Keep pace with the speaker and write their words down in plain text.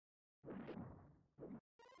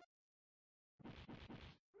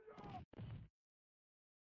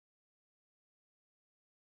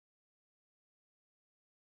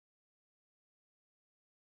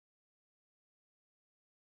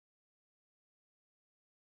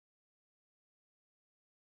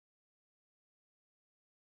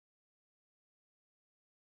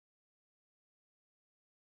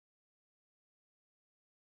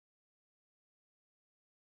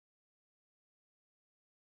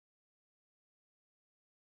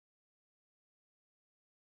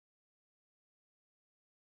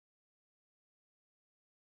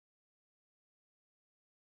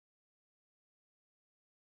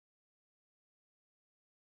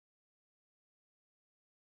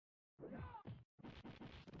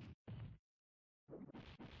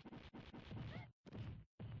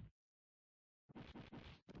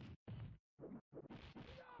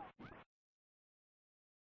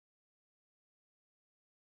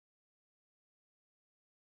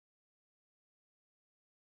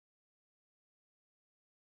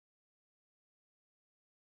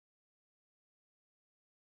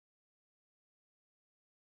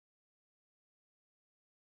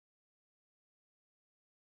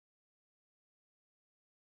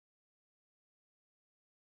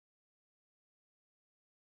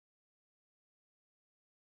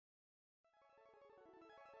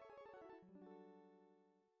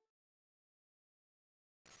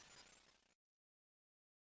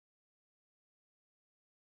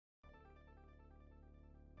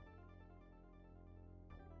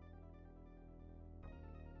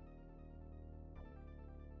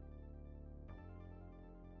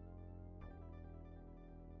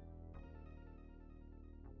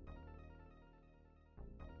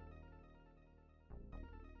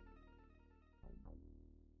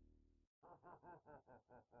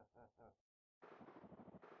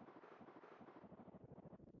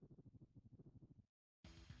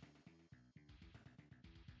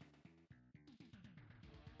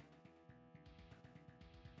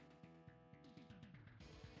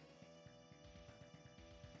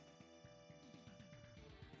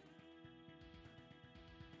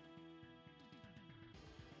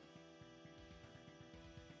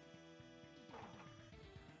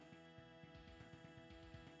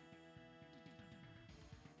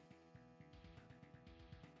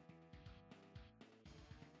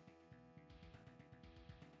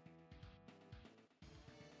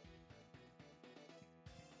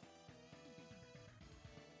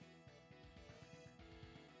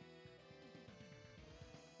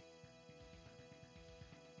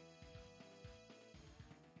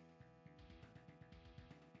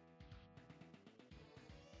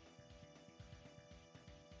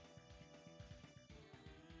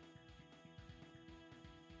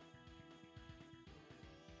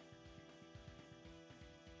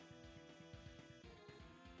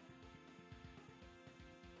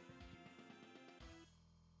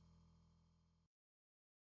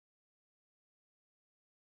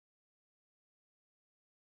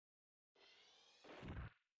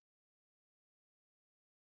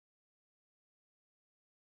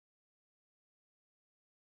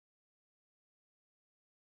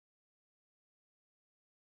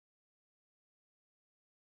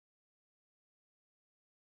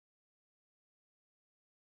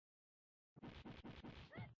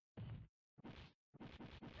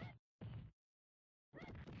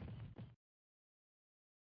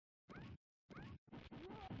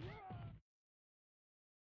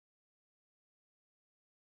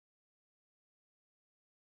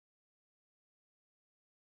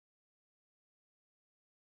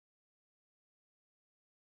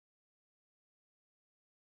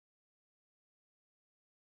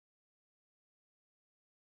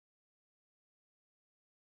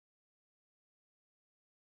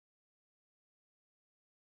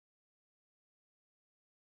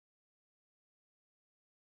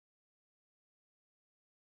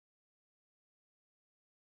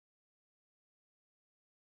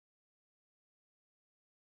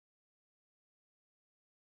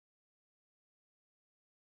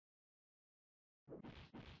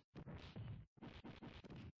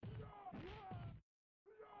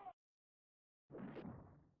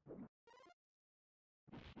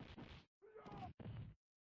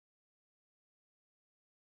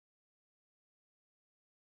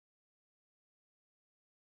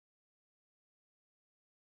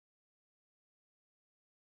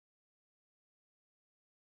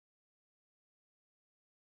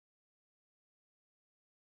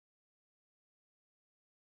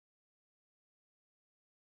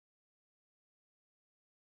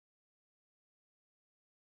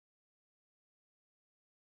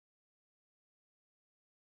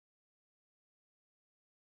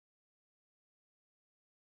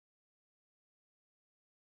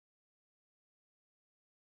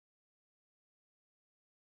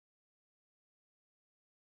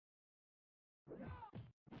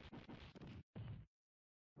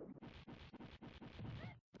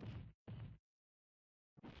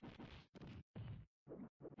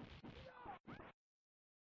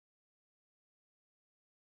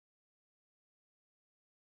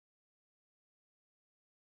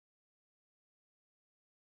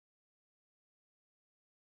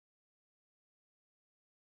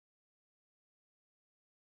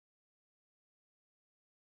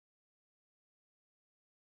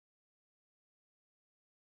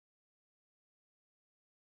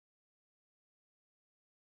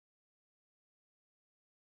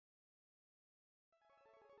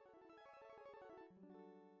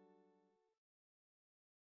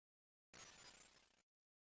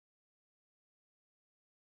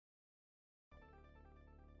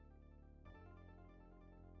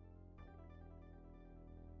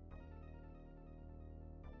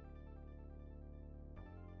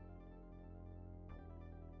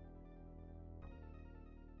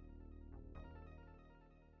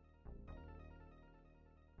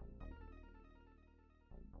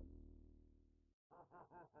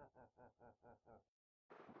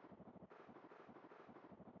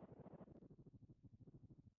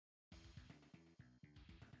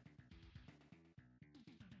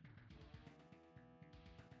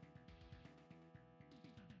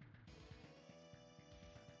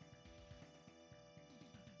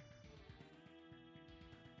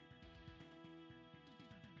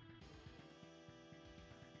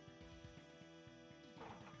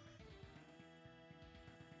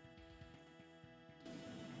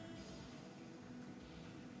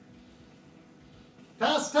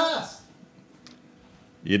Test, test.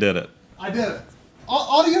 You did it. I did it.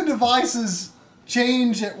 Audio devices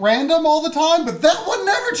change at random all the time, but that one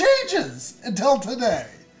never changes until today.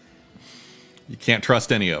 You can't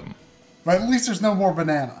trust any of them. But at least there's no more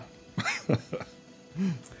banana.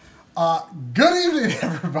 Good evening,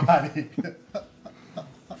 everybody.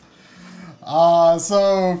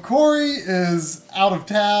 So Coury is out of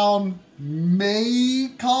town. May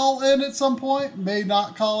call in at some point, may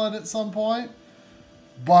not call in at some point.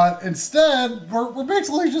 But instead, we're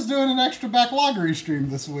basically just doing an extra backloggery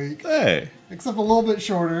stream this week. Hey. Except a little bit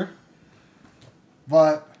shorter.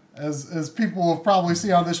 But as people have probably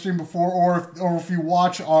seen on this stream before, or if you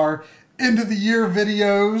watch our end of the year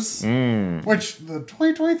videos, which the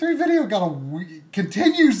 2023 video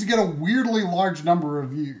continues to get a weirdly large number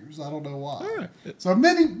of views. I don't know why. So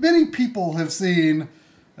many people have seen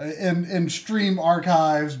in stream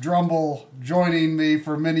archives Drumble joining me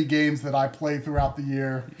for many games that I play throughout the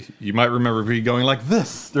year. You might remember me going like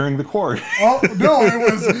this during the quarry. Oh no, it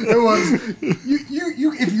was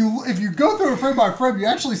you if you go through it frame by frame, you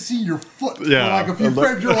actually see your foot. Yeah, For like a few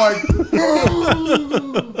frames, you're like,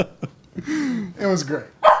 oh. It was great.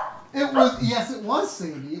 It was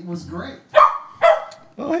Sandy. It was great.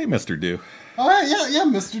 Oh, hey, Mr. Do. Oh, yeah,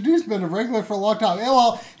 Mr. Do's been a regular for a long time. Yeah,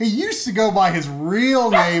 well, he used to go by his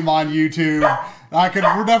real name on YouTube. I could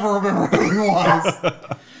never remember who he was.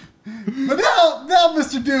 But now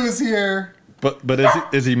Mr. Do is here. But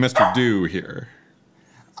is he Mr. Do here?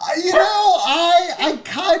 You know, I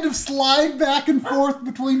kind of slide back and forth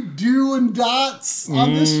between Do and Dots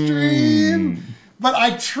on this stream. But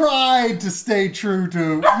I tried to stay true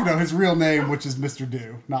to, his real name, which is Mr.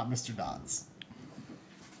 Do, not Mr. Dots.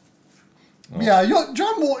 Oh. Yeah,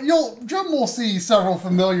 Drum will see several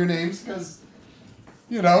familiar names because,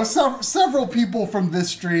 several people from this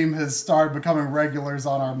stream has started becoming regulars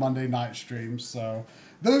on our Monday night streams. So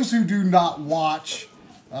those who do not watch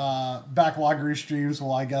backloggery streams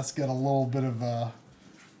will, I guess, get a little bit of a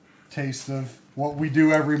taste of what we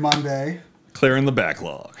do every Monday. Clearing the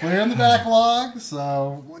backlog. Clearing the backlog.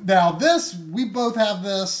 So now we both have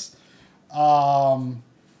this.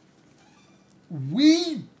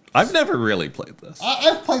 I've never really played this.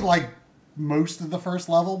 I've played like most of the first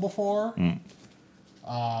level before. And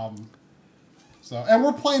we're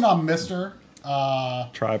playing on Mr.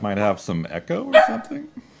 Tribe might have some echo or something.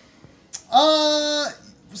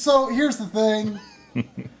 So here's the thing.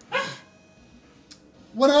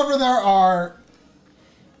 Whenever there are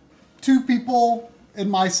two people in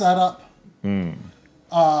my setup, and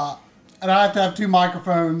I have to have two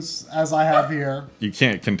microphones as I have here. You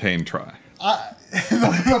can't contain Try.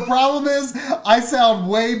 The problem is I sound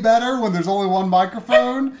way better when there's only one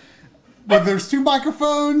microphone. When there's two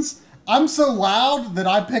microphones, I'm so loud that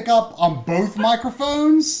I pick up on both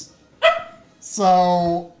microphones.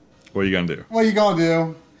 So what are you gonna do? What are you gonna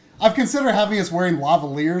do? I've considered having us wearing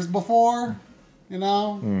lavaliers before, You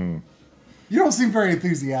don't seem very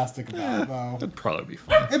enthusiastic about it, though. It'd probably be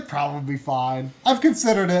fine. It'd probably be fine. I've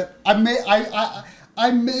considered it. I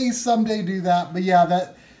may someday do that, but yeah,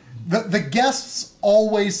 the guests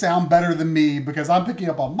always sound better than me because I'm picking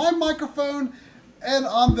up on my microphone and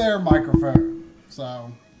on their microphone.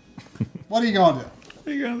 So, what are you gonna do? What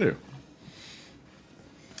are you gonna do?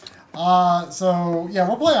 So yeah,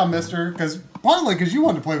 we'll play on Mr. Partly because you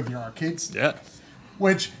wanted to play with your arcades. Yeah.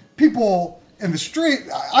 Which people in the street,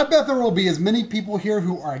 I bet there will be as many people here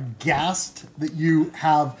who are aghast that you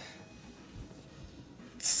have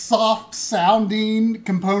soft sounding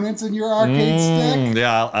components in your arcade stick.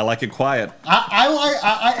 Yeah, I like it quiet.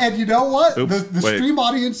 And you know what? Oops, the stream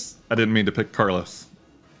audience. I didn't mean to pick Carlos.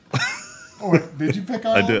 Oh, wait, did you pick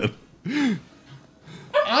Carlos? I did.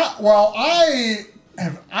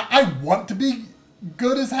 I want to be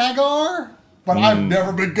good as Hagar, but I've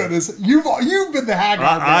never been good as you've been the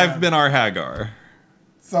Hagar. I've been our Hagar.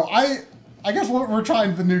 So I guess we're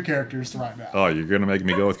trying the new characters right now. Oh, you're gonna make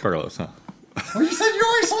me go with Carlos, huh? Well, you said you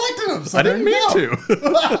already selected him. So I didn't mean to.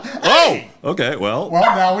 Hey! Oh, okay. Well,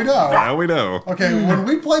 now we know. Now we know. Okay, when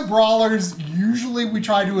we play brawlers, usually we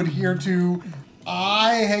try to adhere to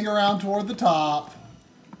I hang around toward the top,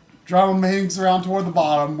 Drum hangs around toward the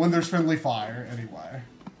bottom when there's friendly fire, anyway.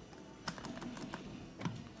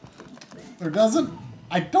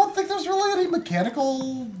 I don't think there's really any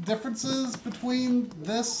mechanical differences between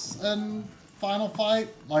this and Final Fight.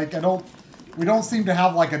 Like, we don't seem to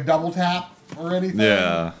have like a double tap or anything.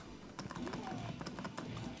 Yeah.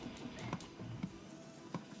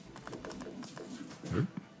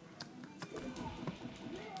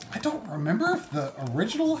 I don't remember if the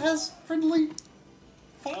original has friendly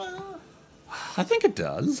fire. I think it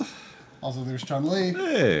does. Also, there's Chun-Li.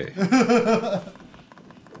 Hey.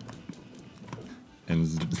 And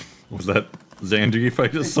was that Zangief I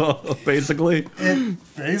just saw, basically? It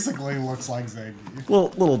basically looks like Zangief.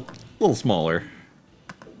 Little smaller.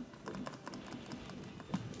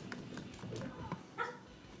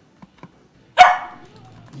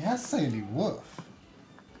 Yes, Sandy Wolf.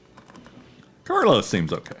 Carlos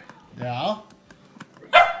seems okay. Yeah.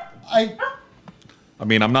 I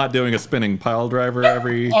mean, I'm not doing a spinning pile driver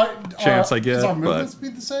every chance I get. Is our movement but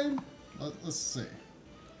speed the same? Let's see.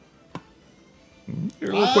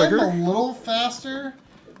 you're a little quicker. I'm a little faster.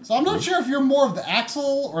 So I'm not sure if you're more of the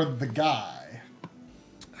Axel or the guy.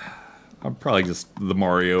 I'm probably just the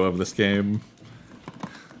Mario of this game.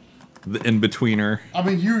 The in-betweener. I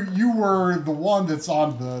mean, you were the one that's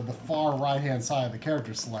on the far right-hand side of the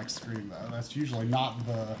character select screen, though. That's usually not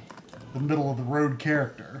the middle-of-the-road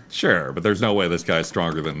character. Sure, but there's no way this guy's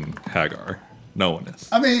stronger than Hagar. No one is.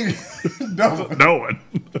 I mean, no. No one.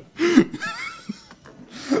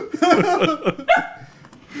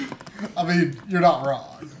 I mean, you're not wrong.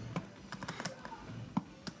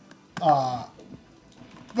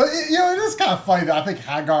 But, it is kind of funny that I think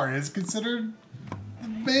Hagar is considered the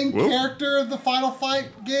main character of the Final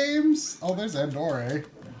Fight games. Oh, there's Andore.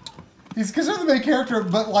 He's considered the main character,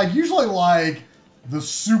 but, usually, the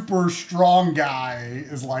super strong guy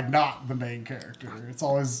is, not the main character. It's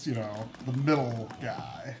always, the middle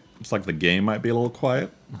guy. It's like the game might be a little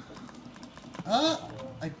quiet.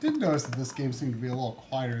 I did notice that this game seemed to be a little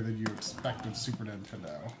quieter than you expect of Super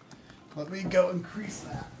Nintendo. Let me go increase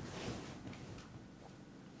that.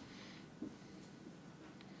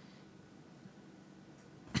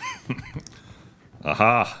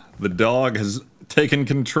 Aha! The dog has taken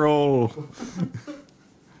control.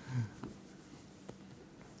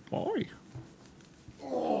 Oi.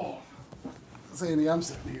 Oh, Sandy, I'm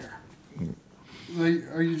sitting here.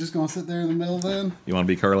 Are you just going to sit there in the middle then? You want to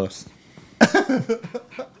be Carlos?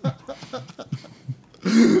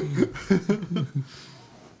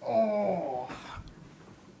 Oh.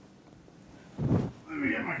 Let me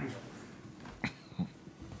get my controller.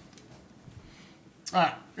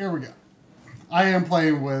 Alright, here we go. I am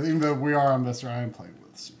playing with, even though we are on this, I am playing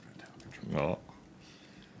with Super Nintendo controller.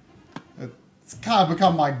 Oh. It's kind of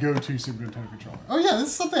become my go-to Super Nintendo controller. Oh yeah, this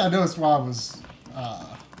is something I noticed while I was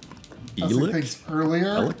testing things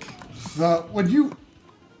earlier. When you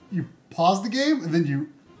pause the game and then you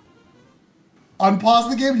unpause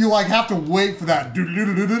the game, you have to wait for that.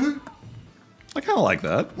 I kind of like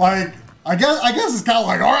that. I guess it's kind of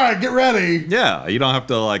all right, get ready. Yeah, you don't have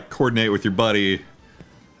to coordinate with your buddy.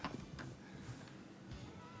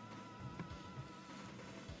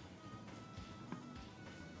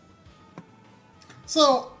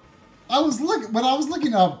 So, when I was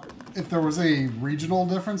looking up if there was any regional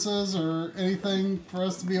differences or anything for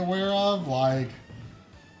us to be aware of,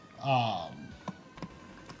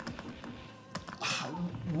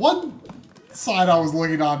 one side I was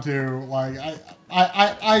looking onto,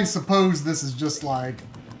 I suppose this is just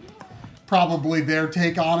probably their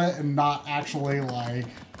take on it and not actually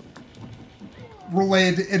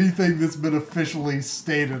related to anything that's been officially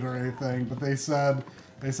stated or anything, but they said,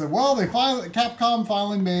 well, Capcom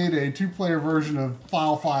finally made a 2-player version of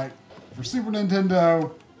Final Fight for Super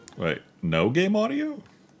Nintendo. Wait, no game audio?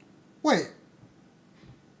 Wait.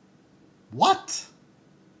 What?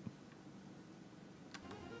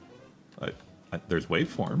 There's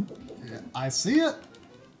waveform. Yeah, I see it.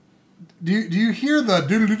 Do you hear the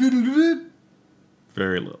doodle-doodle-doodle?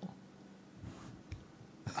 Very little.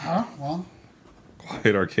 Huh? Well.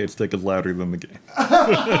 Quiet arcade stick is louder than the game.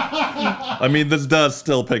 I mean, this does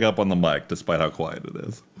still pick up on the mic, despite how quiet it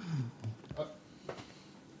is.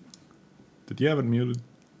 Did you have it muted?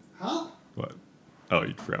 Huh? What? Oh,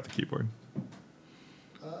 you forgot the keyboard.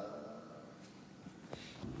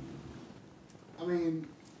 I mean...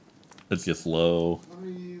 It's just low. Let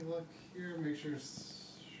me look here, make sure...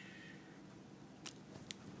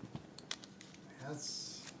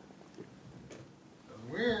 That's...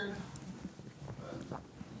 weird.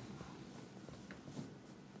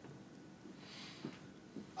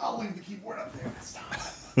 I'll leave the keyboard up there this time.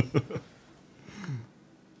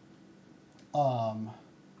 One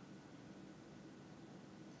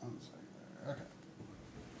second there.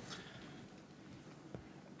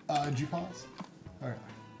 Okay. Did you pause? Okay.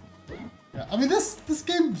 Yeah, I mean this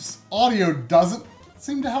game's audio doesn't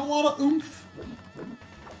seem to have a lot of oomph.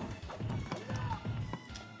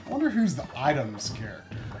 I wonder who's the items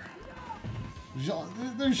character.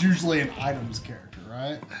 There's usually an items character,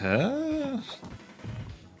 right?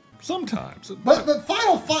 Sometimes. But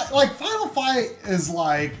Final Fight is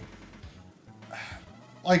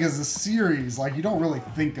as a series, you don't really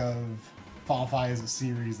think of Final Fight is a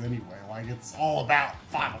series anyway. Like, it's all about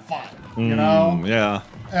Final Fight, you know? Yeah.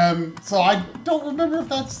 And so I don't remember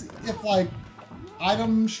if like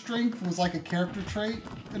item strength was like a character trait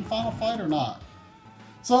in Final Fight or not.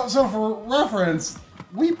 So for reference,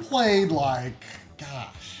 we played like,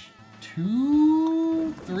 gosh,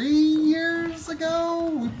 2-3 years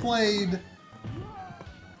ago. We played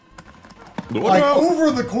like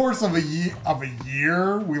over the course of a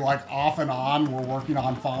year. We like off and on were working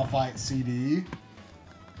on Final Fight CD,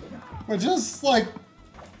 which is like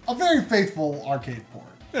a very faithful arcade port.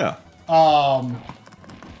 Yeah.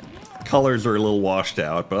 Colors are a little washed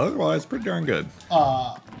out, but otherwise pretty darn good.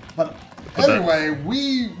 But anyway,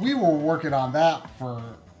 we were working on that for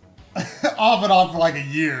off and on for like a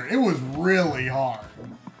year. It was really hard.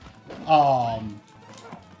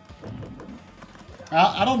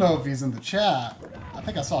 I don't know if he's in the chat. I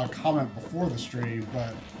think I saw a comment before the stream,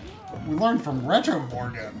 but we learned from Retrode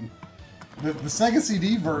that the Sega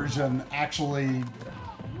CD version actually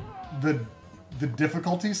the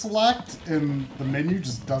difficulty select in the menu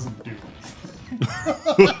just doesn't do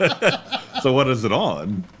it. So what is it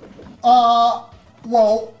on? Well,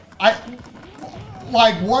 what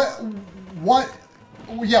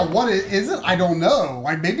is it? I don't know.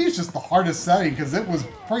 Like, maybe it's just the hardest setting, because it was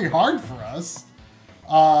pretty hard for us.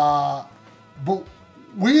 But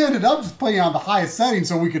we ended up just playing on the highest setting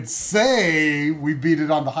so we could say we beat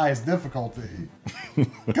it on the highest difficulty.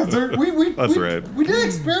 Because we did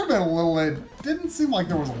experiment a little. It didn't seem like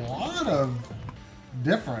there was a lot of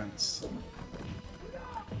difference.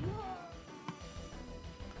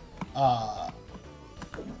 But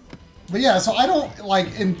yeah, so I don't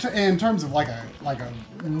like in terms of like a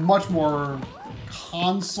much more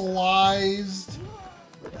consoleized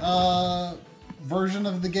version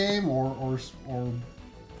of the game or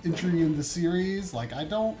entry in the series. Like, I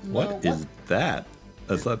don't know. What is that?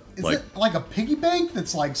 Is it like a piggy bank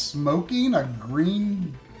that's like smoking a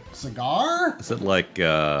green cigar? Is it like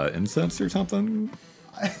incense or something?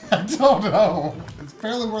 I don't know. It's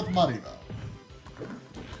fairly worth money though.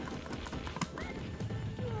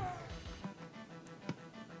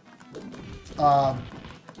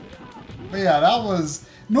 But yeah, that was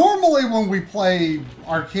normally when we play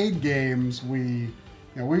arcade games. We've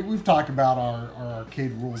talked about our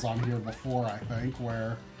arcade rules on here before. I think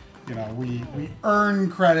where we earn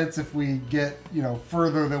credits if we get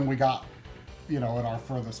further than we got at our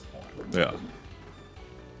furthest point. Yeah.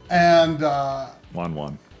 And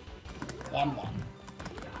 1-1.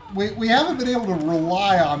 We haven't been able to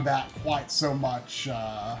rely on that quite so much.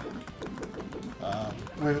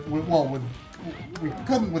 We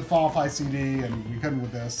couldn't with Final Fight CD, and we couldn't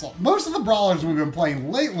with this. So most of the brawlers we've been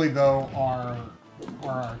playing lately, though, are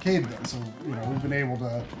arcade though. So we've been able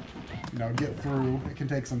to get through. It can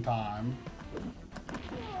take some time.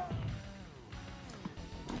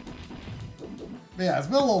 But yeah, it's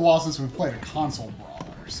been a little while since we played a console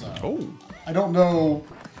brawler. So I don't know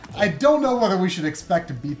whether we should expect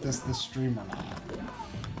to beat this stream or not.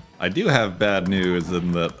 I do have bad news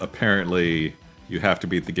in that apparently you have to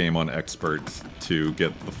beat the game on expert to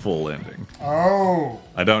get the full ending. Oh.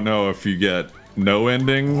 I don't know if you get no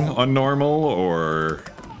ending on normal or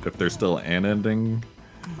if there's still an ending.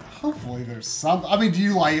 Hopefully there's some. I mean, do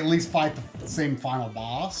you at least fight the same final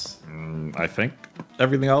boss? I think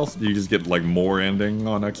everything else, you just get more ending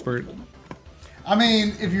on expert. I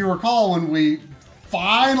mean, if you recall when we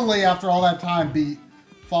finally, after all that time, beat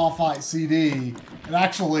Final Fight CD, it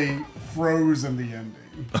actually froze in the ending.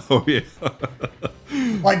 Oh, yeah.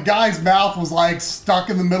 Like, Guy's mouth was, stuck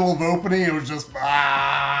in the middle of opening. It was just,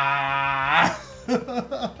 ah!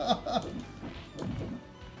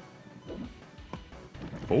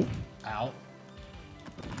 Oh. Ow.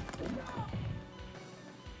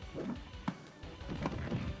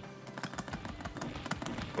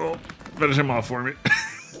 Oh, finish him off for me.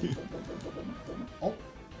 Oh.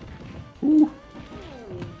 Ooh.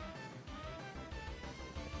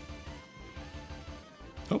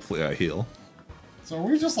 Hopefully I heal. So are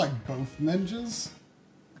we just both ninjas?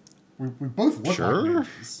 We both look like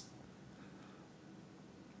ninjas.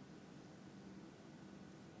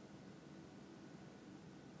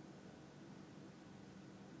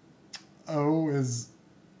 Oh, has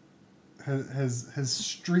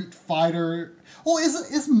Street Fighter? Oh,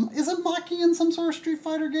 isn't Maki in some sort of Street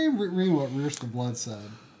Fighter game? Read what Rears to Blood said.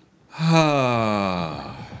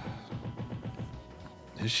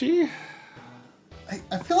 Is she?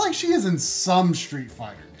 I feel like she is in some Street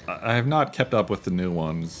Fighter game. I have not kept up with the new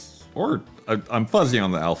ones, or I'm fuzzy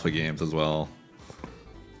on the alpha games as well.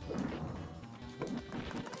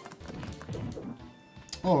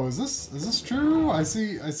 Oh, is this true? I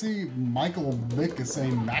see Michael Mick is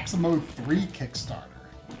saying Maximo 3 Kickstarter.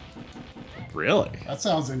 Really? That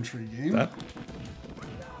sounds intriguing. That...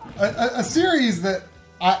 A series that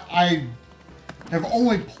I have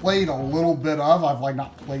only played a little bit of. I've like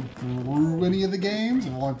not played through any of the games.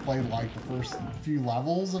 I've only played like the first few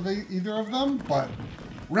levels of either of them, but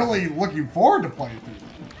really looking forward to playing through them.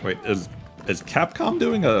 Wait, is Capcom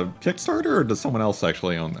doing a Kickstarter, or does someone else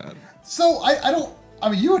actually own that? So I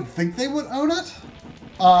mean, you would think they would own it,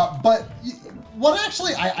 but what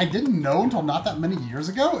actually I didn't know until not that many years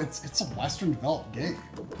ago. It's a Western developed game.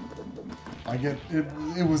 Like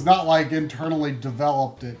it was not like internally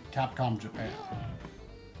developed at Capcom Japan.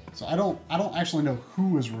 So I don't actually know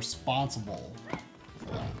who is responsible for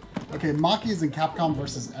that. Okay, Maki is in Capcom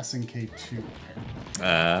versus SNK 2.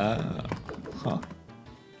 Huh.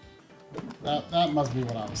 That must be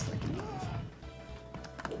what I was thinking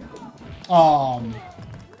of.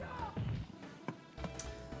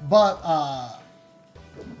 But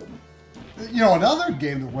you know, another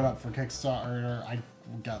game that went up for Kickstarter,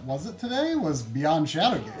 was it today? Was Beyond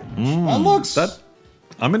Shadow Game. That looks.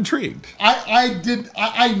 I'm intrigued.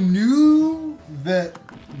 I knew that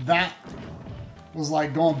was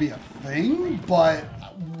like going to be a thing, but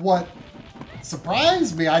what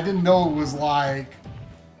surprised me, I didn't know it was like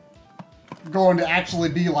going to actually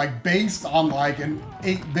be like based on like an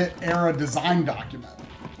 8-bit era design document,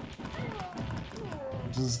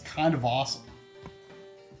 which is kind of awesome.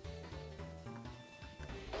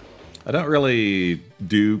 I don't really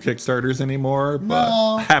do Kickstarters anymore,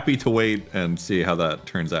 but happy to wait and see how that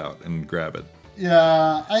turns out and grab it.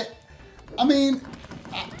 Yeah, I mean,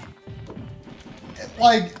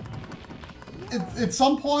 like, at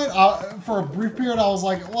some point, for a brief period, I was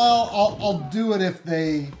like, well, I'll do it if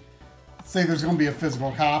they say there's going to be a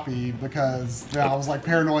physical copy, because I was like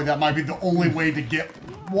paranoid that might be the only way to get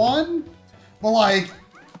one. But like,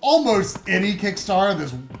 almost any Kickstarter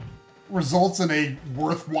that results in a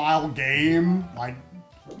worthwhile game, like,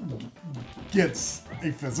 gets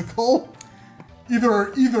a physical,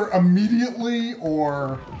 either immediately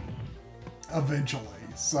or eventually.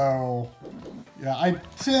 So yeah, I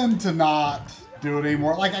tend to not do it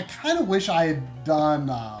anymore. Like, I kind of wish I had done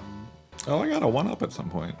oh, I got a 1-up at some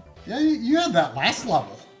point. Yeah, you had that last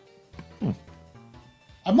level.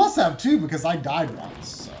 I must have too, because I died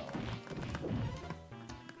once, so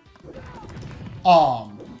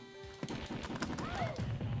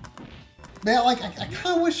man, like, I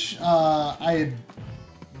kind of wish I had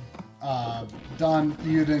done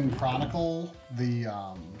Eiyuden Chronicle, the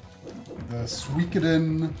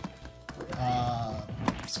Suikoden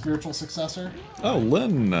spiritual successor. Oh,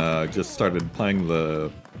 Lynn just started playing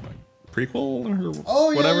the prequel or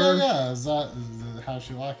whatever. Yeah. Is that how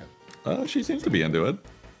she like it? She seems to be into it.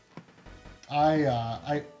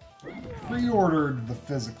 I pre-ordered the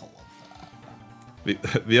physical.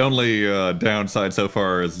 The only downside so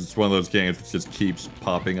far is it's one of those games that just keeps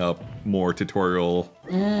popping up more tutorial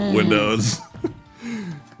windows.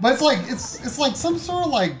 But it's like some sort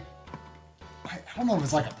of like, I don't know if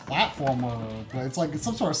it's like a platformer, but it's like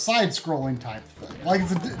some sort of side-scrolling type thing. Like,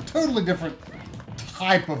 it's a totally different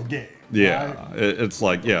type of game. Yeah, right? it's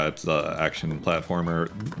like, yeah, it's an action platformer,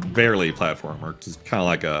 barely platformer. It's kind of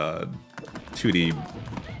like a 2D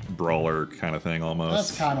brawler kind of thing almost.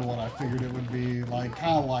 That's kind of what I figured it would be. Like,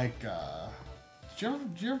 kind of like, did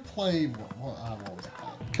you ever play, what was it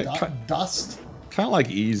called? Dust? Kind of like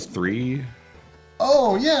Ys 3.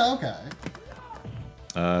 Oh, yeah, okay.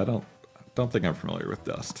 I don't think I'm familiar with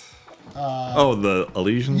Dust. Oh, the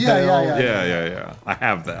Elysian yeah, Tale? Yeah. I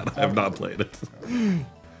have that. I have not played it.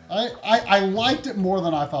 I liked it more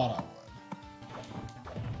than I thought I would.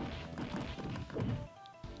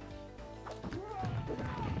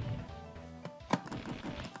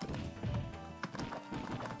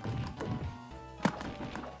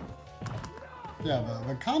 Yeah,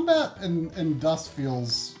 the combat in Dust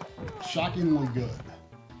feels shockingly good.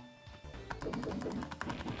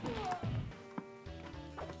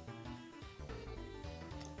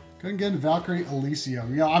 Couldn't get into Valkyrie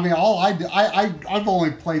Elysium. You know, I mean, I've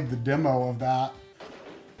only played the demo of that.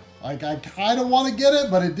 Like, I kind of want to get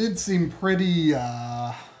it, but it did seem pretty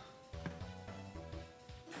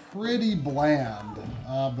bland.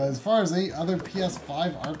 But as far as any other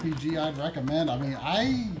PS5 RPG I'd recommend, I mean,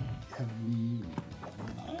 I have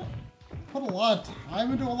not put a lot of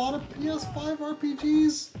time into a lot of PS5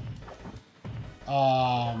 RPGs.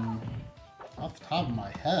 Off the top of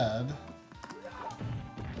my head.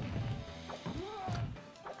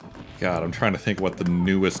 God, I'm trying to think what the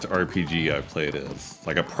newest RPG I've played is.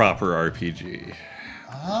 Like a proper RPG.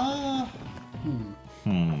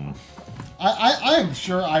 I am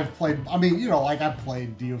sure I've played. I mean, you know, like I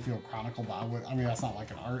played Diofield Chronicle, but I mean, that's not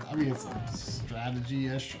like an art. I mean, it's a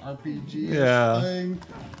strategy-ish RPG-ish thing.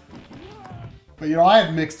 But you know, I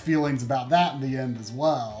had mixed feelings about that in the end as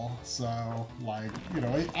well. So, like, you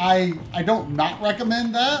know, I don't not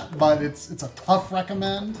recommend that, but it's a tough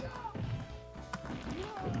recommend.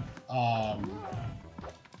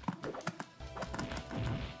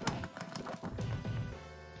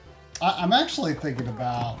 I'm actually thinking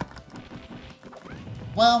about.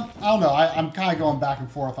 Well, I don't know. I'm kind of going back and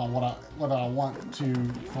forth on what I want to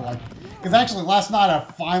for like. Because actually, last night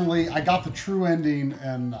I got the true ending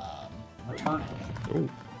and. Retrode. Oh.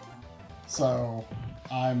 So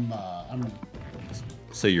I'm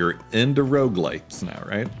So you're into roguelites now,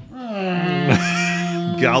 right?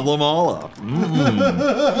 Gobble them all up.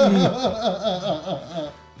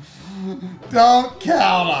 Don't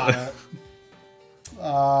count on it.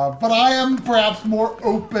 But I am perhaps more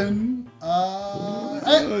open. We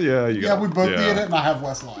both did it, and I have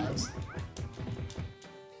less lives.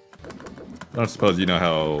 I don't suppose you know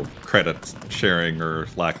how credit sharing or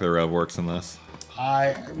lack thereof works in this.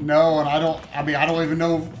 I know, and I don't even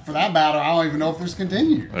know, for that matter, I don't even know if there's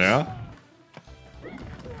continues. Yeah?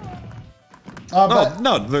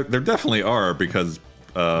 No, there definitely are, because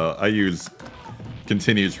I use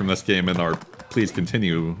continues from this game in our please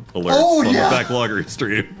continue alerts on the backloggery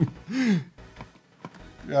stream.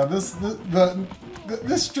 Yeah, this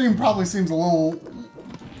stream probably seems a little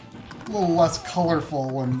less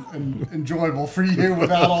colorful and enjoyable for you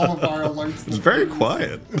without all of our alerts. It's very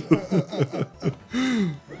quiet.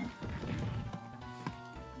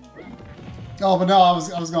 Oh, but no, I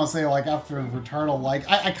was gonna say, like, after Returnal, like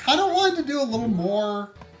I kind of wanted to do a little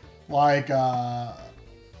more like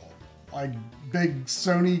big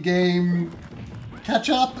Sony game catch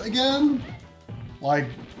up again, like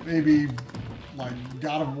maybe like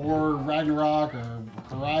God of War Ragnarok or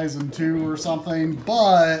Horizon 2 or something,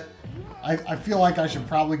 but I feel like I should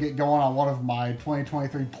probably get going on one of my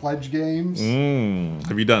 2023 pledge games.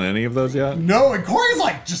 Have you done any of those yet? No, and Corey's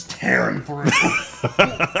like just tearing through.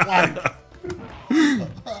 Like,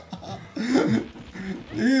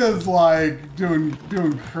 he is like doing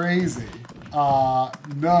crazy.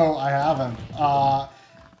 No, I haven't.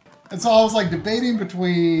 And so I was like debating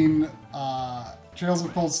between Trails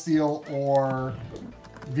of Cold Steel or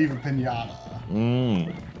Viva Pinata.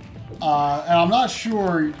 And I'm not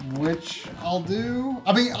sure which I'll do.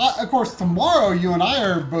 I mean, of course, tomorrow you and I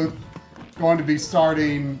are both going to be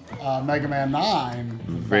starting Mega Man 9.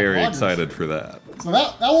 Very excited for that. So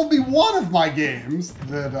that will be one of my games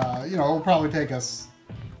that, you know, will probably take us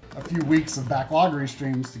a few weeks of backloggery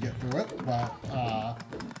streams to get through it. But,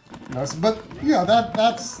 you know,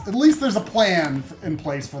 that's, at least there's a plan in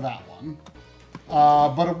place for that one.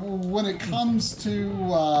 But when it comes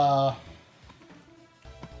to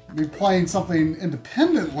me playing something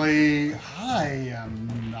independently, I am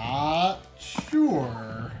not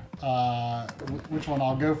sure which one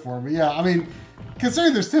I'll go for. But yeah, I mean,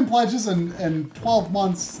 considering there's 10 pledges and 12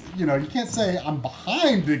 months, you know, you can't say I'm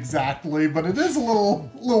behind exactly, but it is a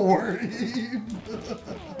little worried.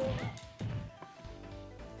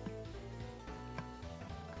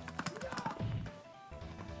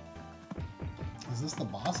 Is this the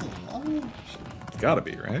boss of the level? It's gotta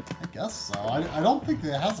be, right? I guess so. I don't think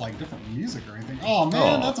that it has like different music or anything. Oh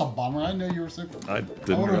man, that's a bummer. I know you were super. I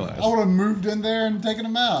didn't realize. I would have moved in there and taken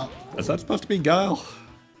him out. Is that supposed to be Guile?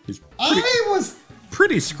 I was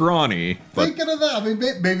pretty scrawny. But thinking of that. I mean,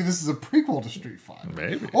 maybe this is a prequel to Street Fighter.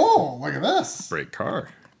 Maybe. Oh, look at this. Great car.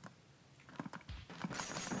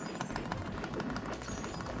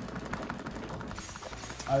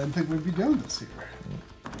 I didn't think we'd be doing this here.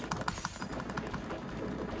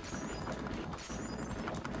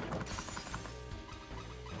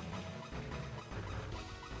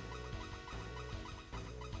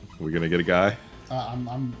 Are we gonna get a guy? I'm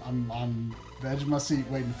on the edge of my seat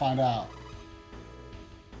waiting to find out.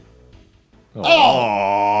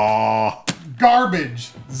 Oh!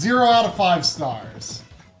 Garbage. 0 out of 5 stars.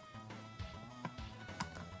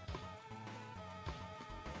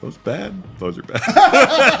 Those bad? Those are bad.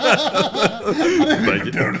 Thank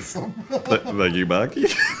you. Notice them. Thank you, Marky.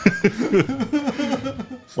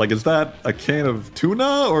 Like, is that a can of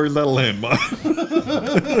tuna or is that a landmine?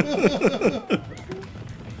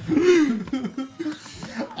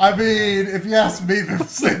 I mean, if you ask me, they're the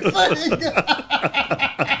same thing.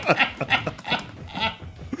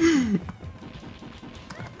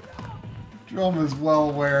 Drum is well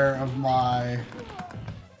aware of my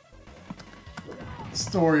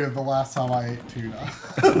story of the last time I ate tuna.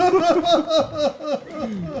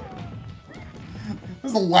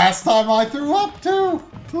 was the last time I threw up too.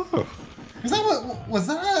 Oh. Is that what was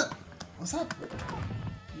that? Was that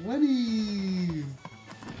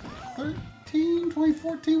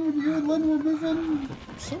 2014 when you and Lynn were moving?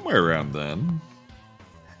 Somewhere around then.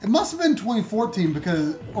 It must have been 2014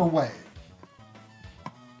 because, or wait.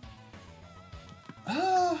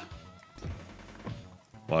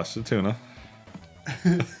 Lost the tuna.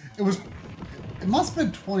 It must have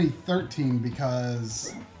been 2013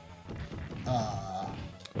 because,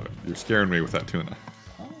 You're scaring me with that tuna.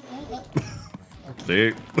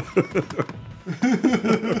 Okay. See?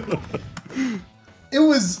 It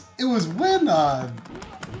was when,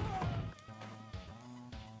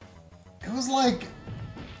 it was like,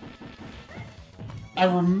 I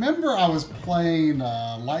remember I was playing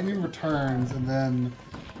Lightning Returns and then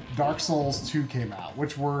Dark Souls 2 came out,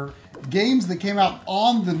 which were games that came out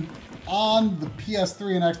on the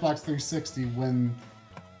PS3 and Xbox 360 when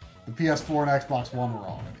the PS4 and Xbox One were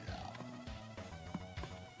already out.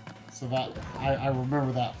 So that I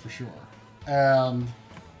remember that for sure. And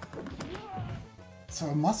so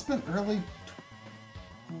it must have been early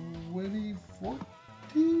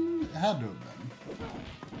 2014? It had to have been.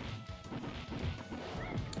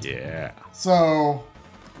 Yeah. So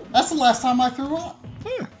that's the last time I threw up.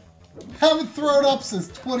 Yeah. Haven't thrown up since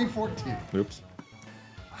 2014. Oops.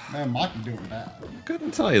 Man, Maki doing bad.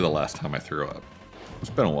 Couldn't tell you the last time I threw up. It's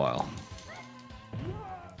been a while.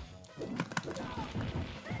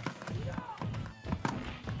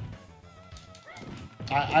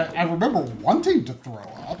 I remember wanting to throw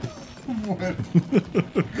up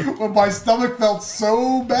when my stomach felt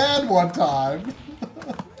so bad one time.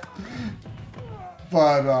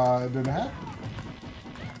 But it didn't happen.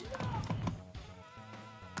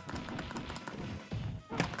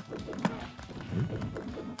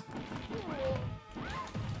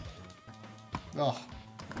 Oh,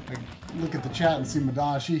 I look at the chat and see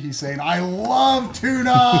Madonna Sheehy saying, "I love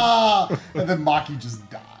tuna!" And then Maki just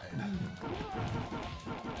died.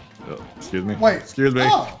 Oh, excuse me? Wait. Excuse me.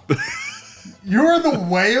 Oh. You're in the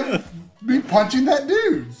way of me punching that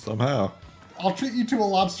dude. Somehow. I'll treat you to a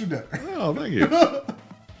lobster dinner. Oh, thank you.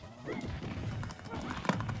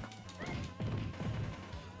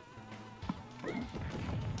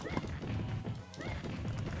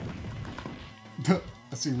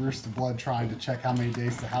 I see Rooster Blood trying to check how many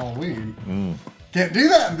days to Halloween. Can't do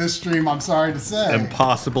that in this stream, I'm sorry to say.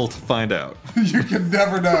 Impossible to find out. You can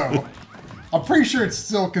never know. I'm pretty sure it's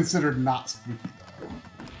still considered not spooky, though,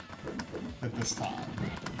 at this time.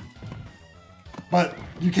 But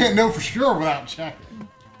you can't know for sure without checking.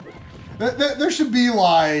 There should be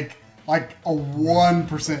like a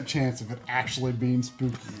 1% chance of it actually being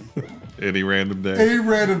spooky. Any random day. Any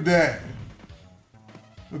random day.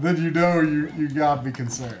 But then you know you gotta be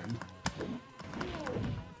concerned.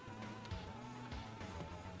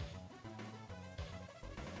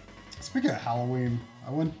 Speaking of Halloween,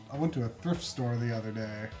 I went to a thrift store the other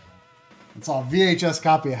day and saw a VHS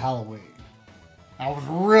copy of Halloween. I was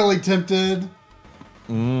really tempted,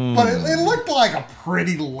 but it looked like a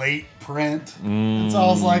pretty late print, and so I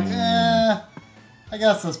was like, I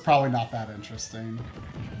guess that's probably not that interesting.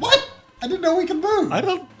 What? I didn't know we could move.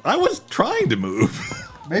 I was trying to move.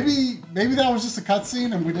 Maybe that was just a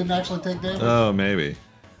cutscene and we didn't actually take damage. Oh, maybe.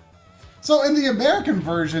 So in the American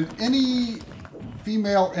version, any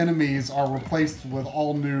female enemies are replaced with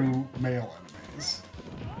all new male enemies.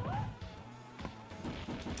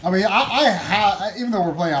 I mean, I have, even though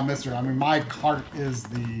we're playing on Mystery, I mean, my cart is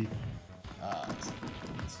the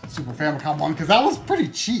Super Famicom one because that was pretty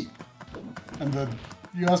cheap, and the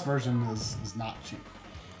US version is not cheap.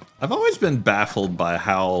 I've always been baffled by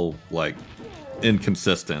how, like,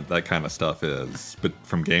 inconsistent that kind of stuff is, but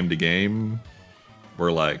from game to game,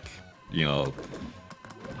 where, like, you know,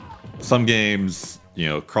 some games, you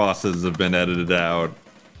know, crosses have been edited out,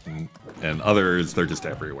 and others, they're just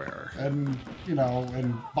everywhere. And, you know,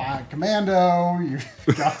 in Bionic Commando, you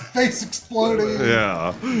got the face exploding.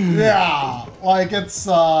 Yeah. Yeah, like it's,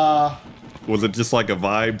 Was it just like a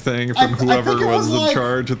vibe thing from whoever was in like,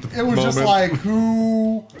 charge at the moment? It was just like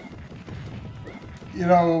who, you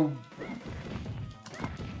know,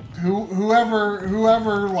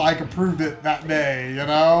 whoever like approved it that day, you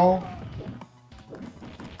know?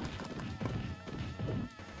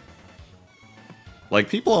 Like,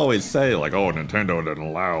 people always say, like, oh, Nintendo didn't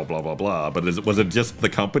allow blah, blah, blah, but was it just the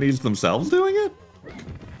companies themselves doing it?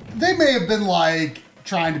 They may have been, like,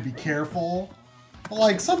 trying to be careful, but,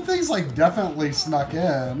 like, some things, like, definitely snuck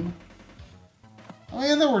in. I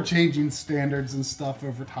mean, they were changing standards and stuff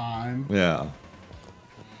over time. Yeah.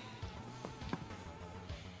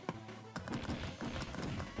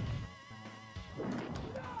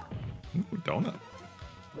 Ooh, donut.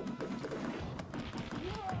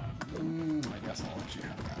 guess I'll let you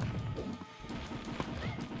have that.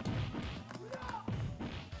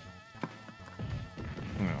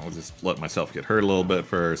 I'll just let myself get hurt a little bit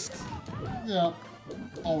first. Yeah,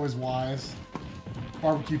 always wise.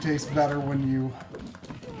 Barbecue tastes better when you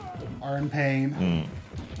are in pain.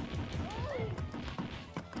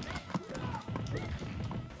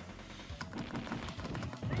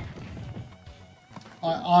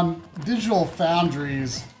 On Digital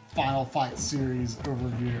Foundry's Final Fight series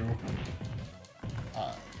overview,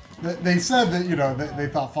 they said that, you know, they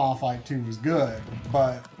thought Final Fight 2 was good,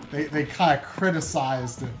 but they kind of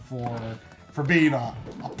criticized it for being a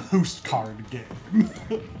postcard game.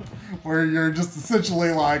 Where you're just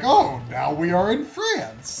essentially like, oh, now we are in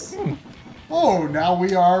France. Oh, now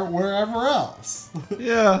we are wherever else.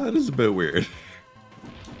 Yeah, that is a bit weird.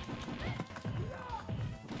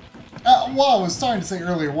 Well, I was starting to say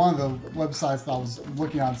earlier, one of the websites that I was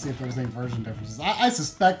looking on to see if there was any version differences. I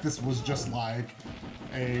suspect this was just like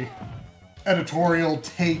a editorial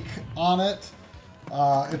take on it.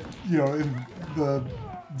 If, you know, in the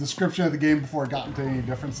description of the game before it got into any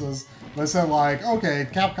differences. But it said like, okay,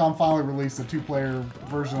 Capcom finally released a 2-player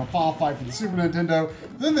version of Final Fight for the Super Nintendo.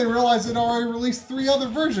 Then they realized it already released 3 other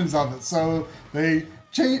versions of it. So they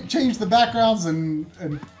changed the backgrounds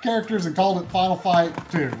and characters and called it Final Fight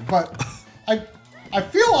 2. But I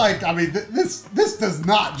feel like, I mean, this does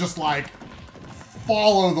not just like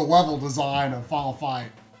follow the level design of Final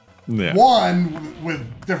Fight 1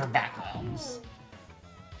 with different backgrounds.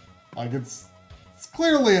 Like it's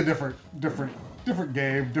clearly a different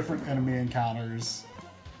game, different enemy encounters.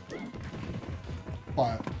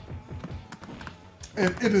 But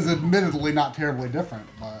it is admittedly not terribly different,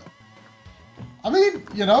 but I mean,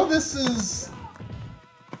 you know, this is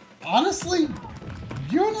honestly,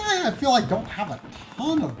 you and I feel like don't have a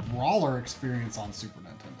ton of brawler experience on Super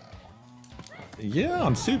Nintendo. Yeah,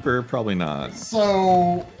 on Super, probably not.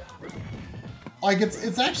 So like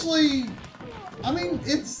it's actually, I mean,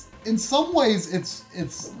 it's in some ways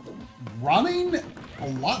it's running a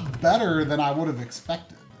lot better than I would have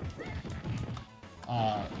expected.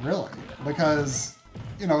 Really, because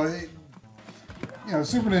you know,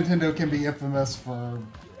 Super Nintendo can be infamous for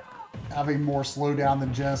having more slowdown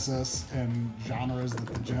than Genesis in genres that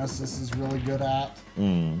the Genesis is really good at.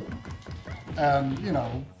 And you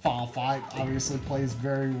know, Final Fight obviously plays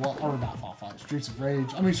very well, or not Final Fight, Streets of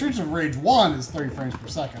Rage. I mean, Streets of Rage 1 is 30 frames per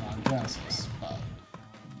second on Genesis, but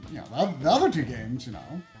you know, the other 2 games, you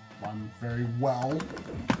know, run very well,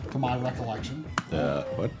 to my recollection.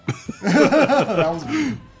 What? That was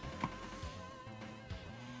weird.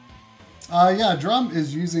 Yeah, Drum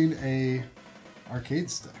is using a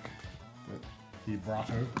arcade stick that he brought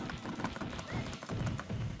over.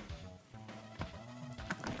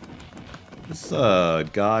 This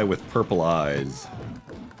guy with purple eyes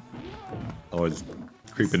always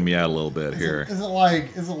creeping me out a little bit here. Is it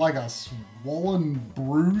like a swollen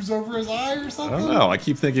bruise over his eye or something? I don't know. I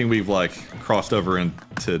keep thinking we've like crossed over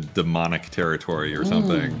into demonic territory or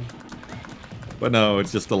something. But no,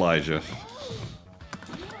 it's just Elijah.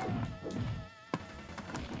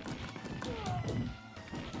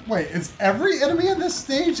 Wait, is every enemy in this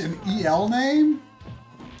stage an EL name?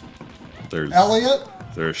 There's Elliot?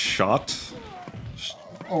 There's Shot.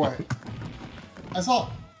 Oh wait, I saw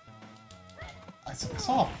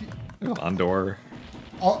a few. Andor.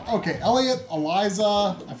 Oh, okay, Elliot,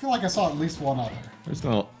 Eliza. I feel like I saw at least one other. There's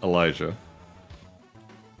no Elijah.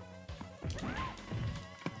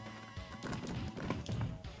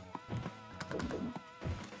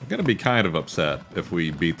 I'm gonna be kind of upset if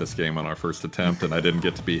we beat this game on our first attempt and I didn't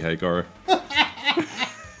get to be Hagar. I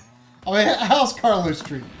mean, how's Carlos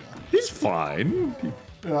treating you? He's fine.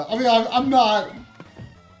 Yeah, I mean, I'm not.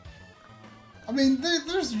 I mean,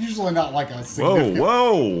 there's usually not like a significant.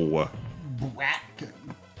 Whoa! Bratkin.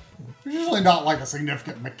 There's usually not like a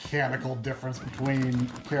significant mechanical difference between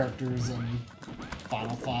characters in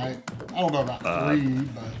Final Fight. I don't know about 3,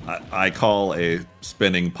 but I call a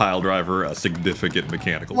spinning pile driver a significant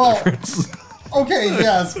mechanical difference. Okay,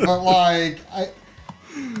 yes, but like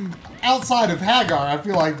outside of Hagar, I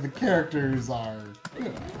feel like the characters are, you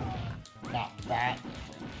know, not that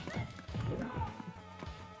different.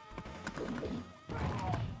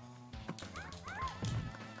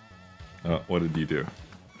 What did you do?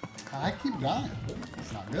 I keep dying.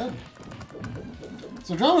 It's not good.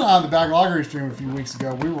 So Drum and I on the Backloggery stream a few weeks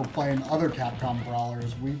ago, we were playing other Capcom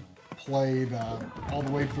brawlers. We played all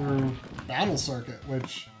the way through Battle Circuit,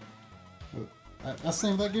 which... That's the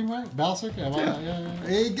name of that game, right? Battle Circuit? Yeah.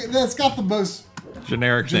 It's got the most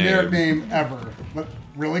generic name ever. But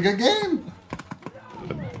really good game.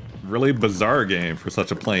 A really bizarre game for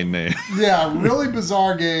such a plain name. Yeah, really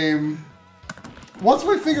bizarre game. once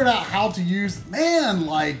we figured out how to use, man,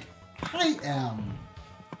 like,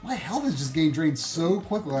 my health is just getting drained so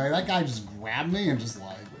quickly. Like, that guy just grabbed me and just,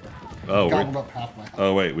 like, gobbled up half my health.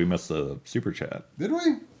 Oh, wait, we missed the super chat. Did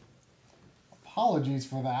we? Apologies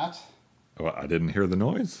for that. Oh, I didn't hear the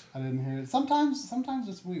noise. I didn't hear it. Sometimes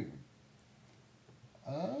it's weird.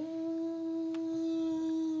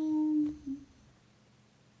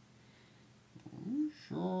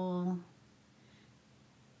 Sure.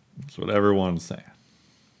 That's what everyone's saying.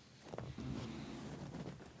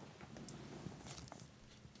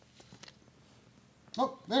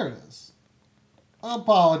 Oh, there it is.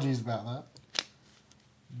 Apologies about that.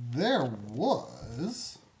 There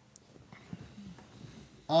was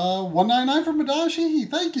 199 from Madashi.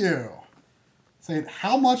 Thank you. Saying,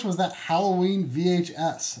 how much was that Halloween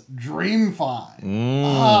VHS? Dream find.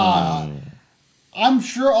 I'm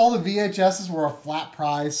sure all the VHSs were a flat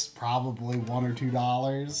price, probably $1 or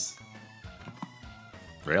 $2.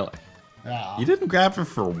 Really? Yeah. You didn't grab it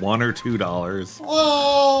for $1 or $2.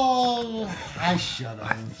 Oh, I should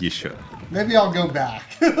have. You should. Maybe I'll go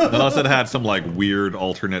back. Unless it had some like weird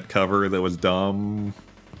alternate cover that was dumb.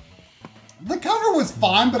 The cover was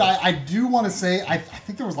fine, but I do want to say I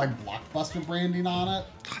think there was like Blockbuster branding on it.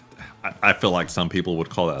 I feel like some people would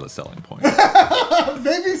call that a selling point.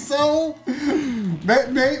 Maybe so.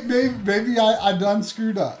 Maybe I done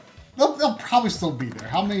screwed up. They'll probably still be there.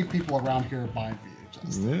 How many people around here are buying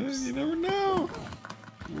VHS? Yeah, you never know.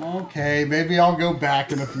 Okay, maybe I'll go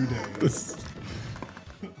back in a few days.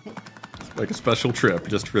 Like a special trip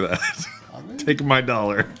just for that. Taking my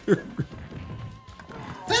 $1.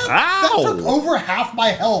 That took over half my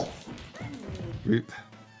health. I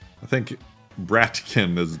think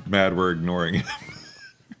Bratkin is mad we're ignoring him.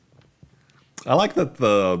 I like that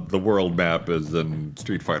the world map is in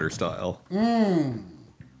Street Fighter style.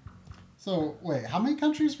 So, wait, how many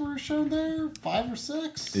countries were shown there? 5 or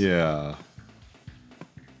 6? Yeah.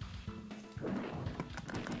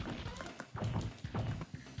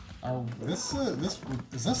 Is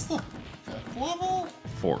this the 5th level?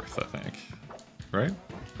 4th, I think. Right?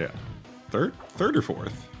 Yeah. 3rd? 3rd or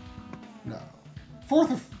 4th? No.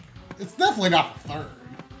 4th or... It's definitely not the 3rd.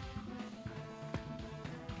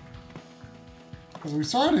 Because we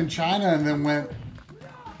started in China and then went...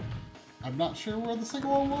 I'm not sure where the second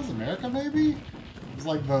one was. America, maybe? It was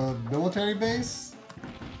like the military base.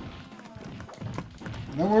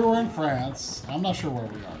 And then we were in France. I'm not sure where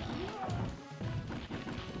we are now.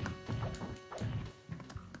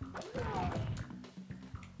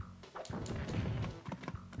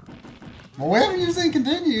 Well, we haven't used any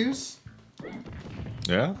continues.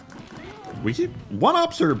 Yeah. We keep...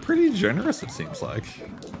 1-ups are pretty generous, it seems like.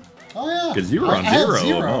 Oh, yeah. Because you were on 0 at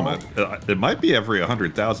the moment. It might be every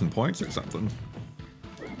 100,000 points or something.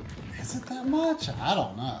 Is it that much? I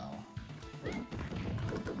don't know.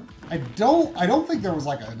 I don't think there was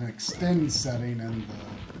like an extend setting in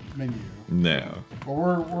the menu. No. But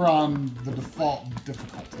we're on the default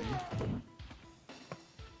difficulty.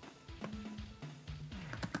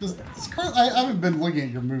 I haven't been looking at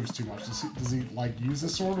your moves too much. Does he like use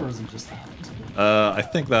this sword, or is he just have it? I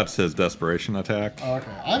think that's his desperation attack. Oh, okay.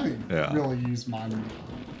 I haven't really used mine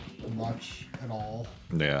much at all.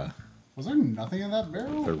 Yeah. Was there nothing in that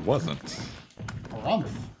barrel? There wasn't. Harumph.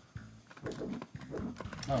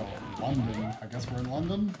 Oh, London. I guess we're in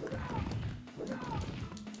London.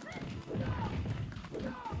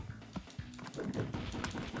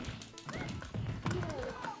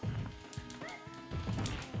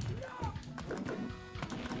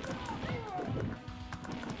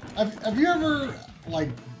 Have you ever, like,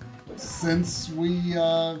 since we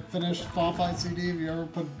finished Final Fight CD, have you ever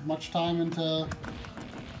put much time into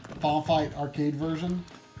Final Fight arcade version?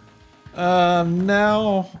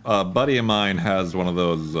 No. A buddy of mine has one of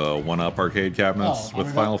those 1-up arcade cabinets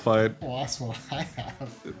with Final Fight. Well, that's what I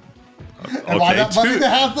have. Am I that buddy that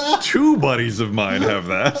has that? 2 buddies of mine have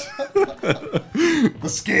that. The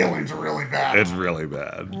scaling's really bad. It's really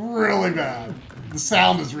bad. Really bad. The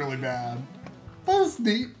sound is really bad. But it's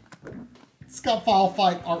neat. It's got Final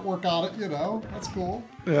Fight artwork on it, you know. That's cool.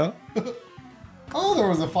 Yeah. Oh, there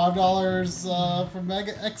was a $5 from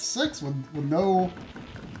Mega X6 with no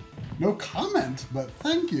comment, but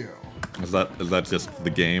thank you. Is that just the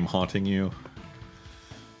game haunting you?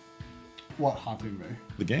 What haunting me?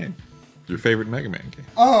 The game. Your favorite Mega Man game.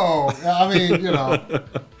 Oh, I mean, you know,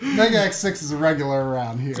 Mega X6 is a regular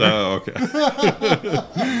around here. Oh, okay.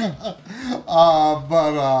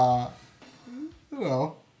 You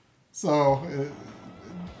know, so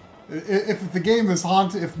if the game is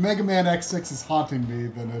haunting, if Mega Man X6 is haunting me,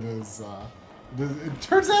 then it is. It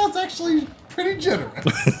turns out it's actually pretty generous.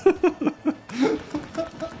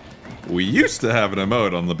 We used to have an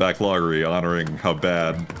emote on the backloggery honoring how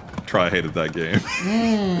bad Try hated that game.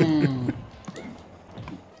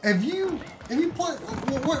 Have you played?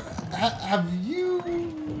 Have you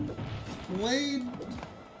played?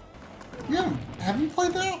 Yeah, have you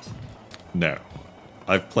played that? No.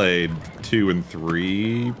 I've played 2 and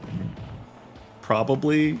 3,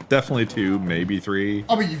 probably. Definitely 2, maybe 3.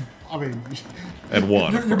 I mean, and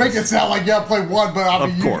 1. You're making it sound like I played 1, but I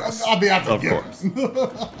mean, of course. That's a given.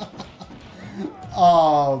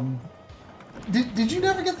 Did you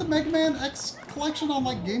never get the Mega Man X collection on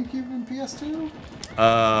like GameCube and PS2?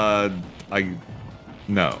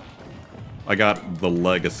 No. I got the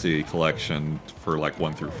Legacy collection for like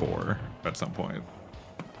 1 through 4 at some point.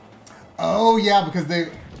 Oh yeah, because they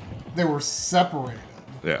were separated.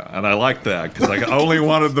 Yeah, and I liked that because I only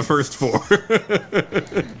wanted the first 4.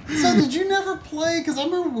 So did you never play? Because I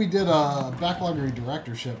remember we did a backloggery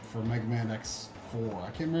directorship for Mega Man X4.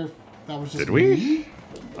 I can't remember if that was just Did we? me.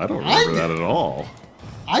 I don't remember that at all.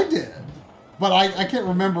 I did, but I can't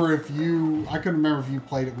remember if you. I couldn't remember if you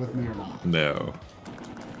played it with me or not. No,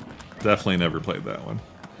 definitely never played that one.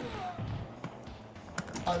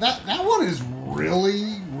 That one is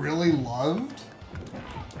really loved.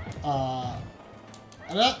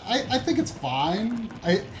 And I think it's fine.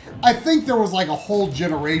 I think there was like a whole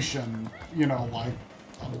generation, you know, like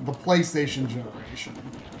the PlayStation generation,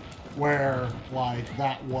 where like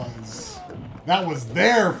that was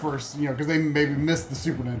their first, you know, because they maybe missed the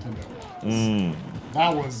Super Nintendo ones.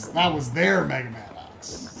 That was their Mega Man X.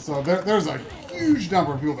 So there's a huge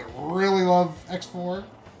number of people that really love X4.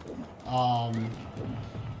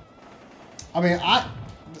 I mean,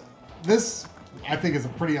 this I think is a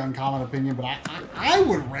pretty uncommon opinion, but I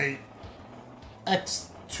would rate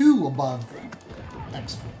X2 above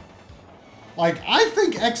X4. Like, I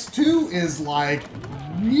think X2 is like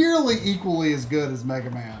nearly equally as good as Mega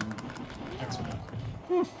Man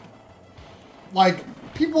X1. Like,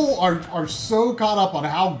 people are so caught up on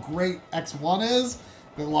how great X1 is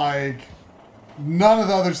that like none of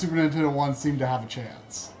the other Super Nintendo ones seem to have a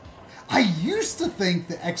chance. I used to think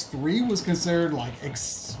that X3 was considered like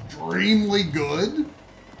extremely good.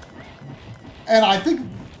 And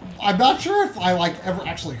I'm not sure if I like ever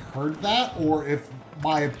actually heard that or if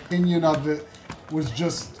my opinion of it was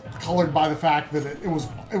just colored by the fact that it was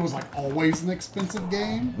like always an expensive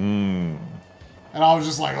game. And I was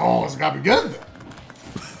just like, oh, it's gotta be good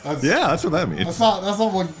then. That's what that means.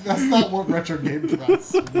 That's not what retro game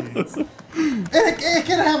press means. And it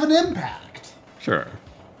can have an impact. Sure.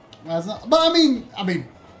 But I mean,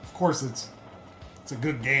 of course it's a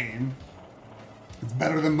good game. It's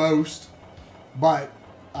better than most, but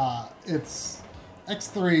it's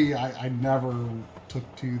X3. I never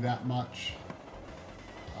took to that much.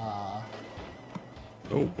 Oh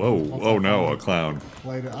no, a clown.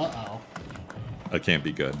 Played it. That can't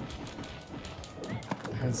be good.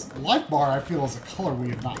 His life bar, I feel, is a color we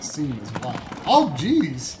have not seen as well. Oh,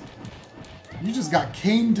 jeez. You just got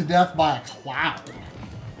caned to death by a clown.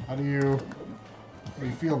 How do you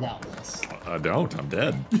feel about this? I don't. I'm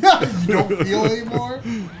dead. Yeah, you don't feel anymore?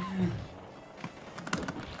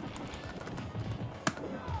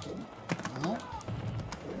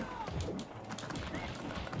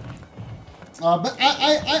 But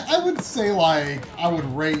I would say, like, I would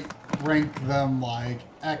rank them, like,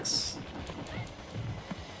 X...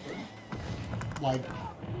 Like,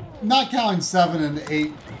 not counting 7 and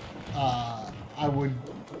 8, I would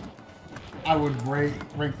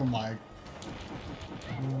rank them like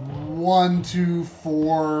 1, 2,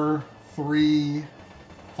 4, 3,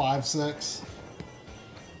 5, 6.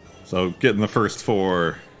 So getting the first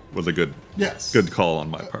 4 was a good call on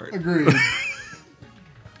my part. Agreed.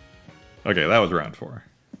 Okay, that was round 4.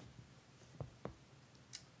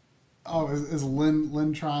 Oh, is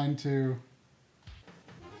Lynn trying to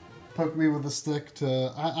poke me with a stick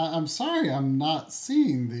to... I'm sorry, I'm not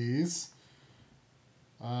seeing these.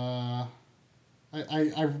 I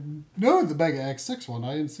know the Mega X6 one.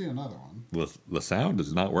 I didn't see another one. The sound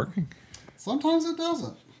is not working. Sometimes it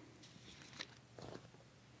doesn't.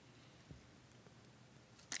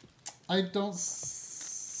 I don't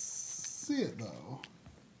see it though.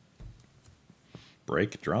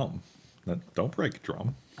 Break drum. Don't break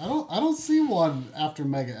drum. I don't see one after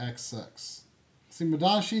Mega X6. See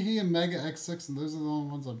Madonna Shihi and Mega X6, and those are the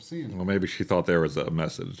only ones I'm seeing. Well, maybe she thought there was a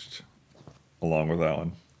message along with that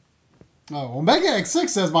one. Oh, well, Mega X6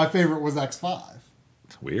 says my favorite was X5.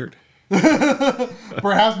 It's weird.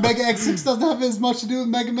 Perhaps Mega X6 doesn't have as much to do with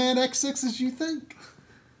Mega Man X6 as you think.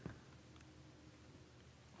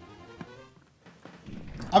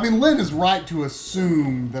 I mean, Lynn is right to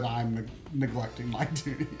assume that I'm neglecting my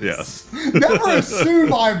duties. Yes. Never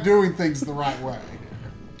assume I'm doing things the right way.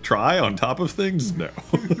 Try on top of things? No.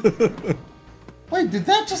 Wait, did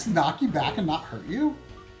that just knock you back and not hurt you?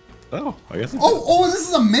 Oh, I guess. Oh, this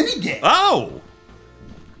is a mini game. Oh!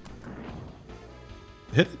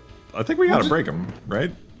 Hit it. I think we gotta break them,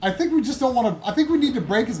 right? I think we just don't want to. I think we need to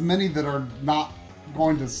break as many that are not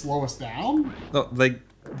going to slow us down. No, they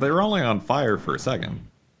were only on fire for a second.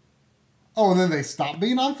 Oh, and then they stop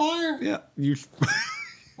being on fire? Yeah, you.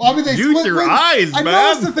 Well, I mean, they use split, your eyes, I man.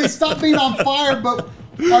 noticed that they stopped being on fire, but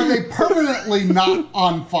are they permanently not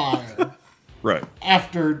on fire? Right.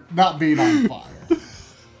 After not being on fire.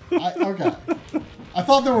 Okay. I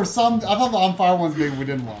thought there were some. I thought the on fire ones maybe we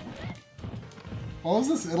didn't want. What was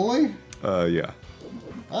this? Italy? Yeah.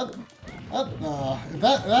 If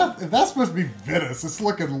that's supposed to be Venice, it's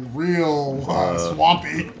looking real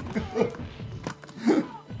swampy.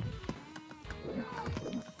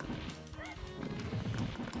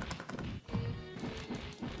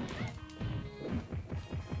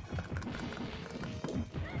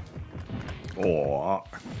 Oh.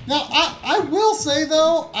 Now, I will say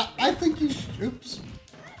though, I think you should. Oops.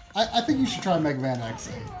 I think you should try Mega Man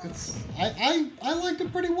X8. I liked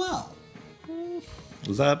it pretty well.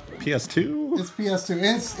 Was that PS2? It's PS2.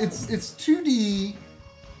 And it's 2D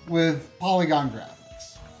with polygon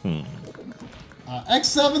graphics.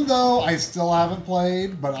 X7 though, I still haven't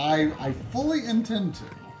played, but I fully intend to.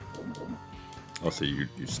 Oh, so you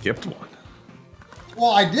skipped one.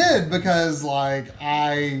 Well, I did because like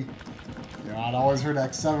I'd always heard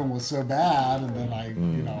X7 was so bad, and then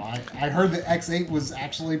I heard that X8 was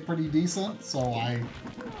actually pretty decent, so I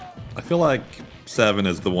feel like 7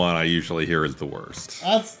 is the one I usually hear is the worst.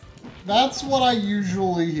 That's what I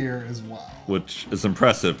usually hear as well. Which is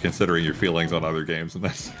impressive considering your feelings on other games in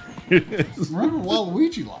that series. Remember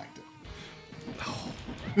Waluigi liked it.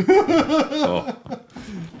 Oh.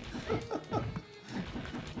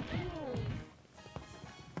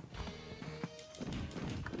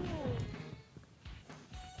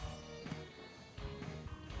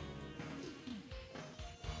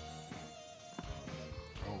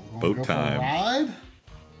 Boat time. Ride?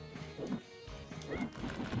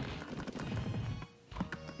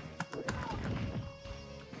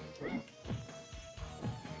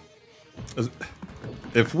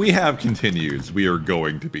 If we have continues, we are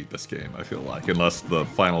going to beat this game, I feel like. Unless the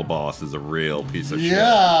final boss is a real piece of shit.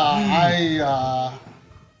 Yeah,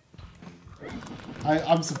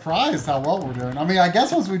 I'm surprised how well we're doing. I mean, I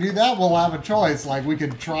guess once we do that, we'll have a choice. Like, we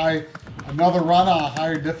could try another run on a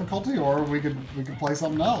higher difficulty, or we could play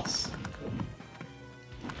something else.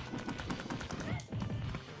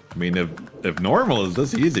 I mean, if normal is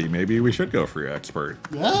this easy, maybe we should go for your expert.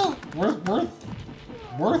 Yeah,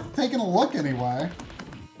 worth taking a look anyway.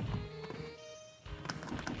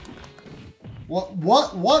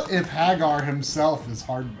 What if Hagar himself is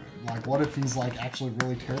hard mode? Like, what if he's like actually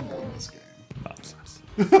really terrible in this game? Nonsense.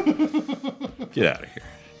 Get out of here.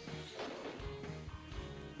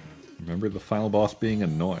 Remember the final boss being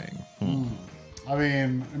annoying. I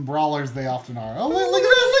mean, in brawlers they often are. Oh, look at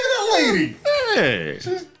that lady! Hey!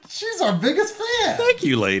 She's our biggest fan! Thank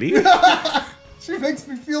you, lady! She makes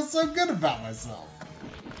me feel so good about myself.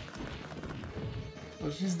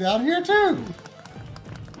 Well, she's down here too.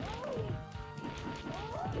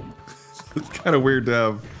 It's kind of weird to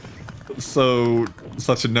have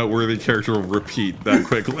such a noteworthy character repeat that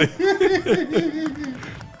quickly.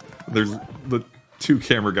 There's the 2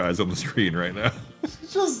 camera guys on the screen right now.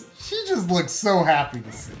 She just looks so happy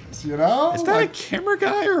to see us, you know? Is that a camera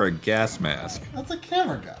guy or a gas mask? That's a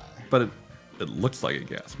camera guy. But it looks like a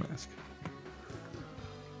gas mask.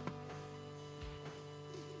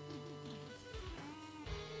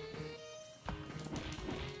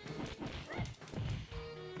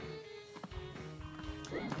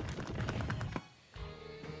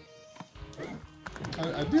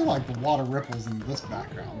 I do like the water ripples in this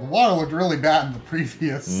background. The water looked really bad in the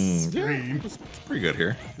previous screen. Yeah, it's pretty good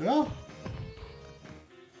here. Yeah.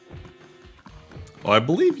 Oh, I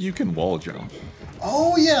believe you can wall jump.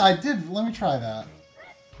 Oh yeah, I did. Let me try that.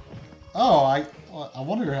 Oh, I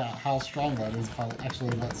wonder how strong that is if I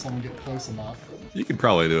actually let someone get close enough. You could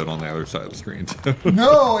probably do it on the other side of the screen too.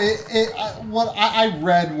 No, what I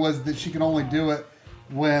read was that she can only do it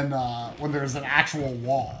when there's an actual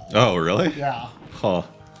wall. Oh, really? Yeah. Huh.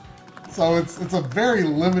 So it's a very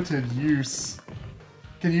limited use.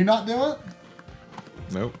 Can you not do it?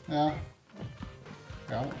 Nope. Yeah.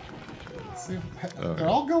 Yeah. Let's see if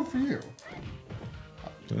I'll go for you.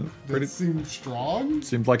 Did it seem strong?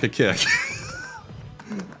 Seemed like a kick.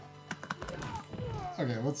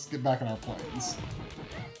 Okay, let's get back in our planes.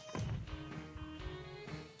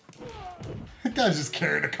 That guy's just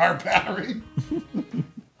carrying a car battery.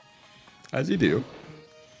 As you do.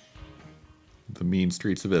 The mean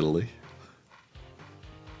streets of Italy.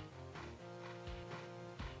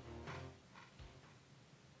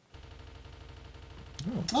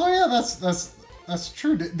 Oh yeah, that's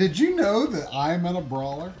true. Did you know that I'm in a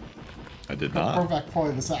brawler? I did not. Corvac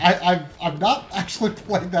pointed this out. I've not actually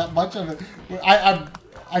played that much of it.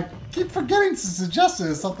 I keep forgetting to suggest it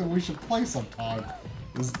as something we should play sometime.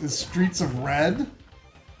 Is Streets of Red?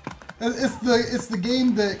 It's the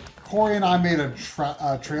game that Coury and I made a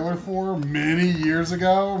trailer for many years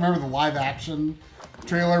ago. Remember the live action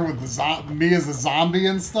trailer with the me as a zombie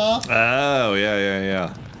and stuff? Oh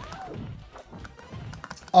yeah.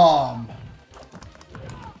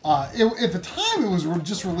 At the time, it was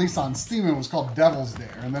just released on Steam. It was called Devil's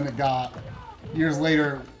Dare, and then it got years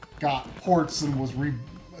later got ports and was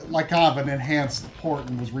like kind of an enhanced port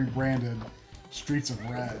and was rebranded Streets of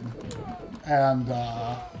Red. And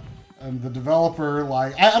the developer,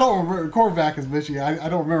 like I don't remember, Corvac is mentioning. I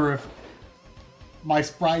don't remember if my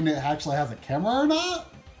SpriteNet actually has a camera or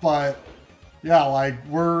not, but. Yeah, like,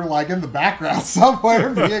 we're, like, in the background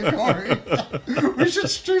somewhere, me and Coury. We should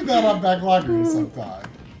stream that on Backloggery sometime.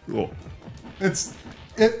 Cool. It's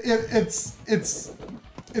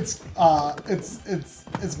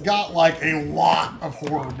got, like, a lot of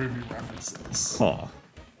horror movie references. Huh.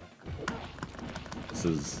 This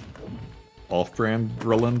is off-brand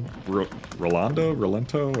Rolando?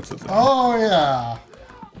 What's his name? Oh, yeah.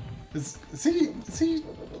 Is he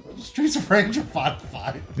Streets of Rage or Final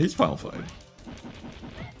Fight? He's Final Fight.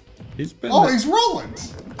 He's been. Oh, he's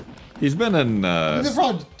Roland. He's been in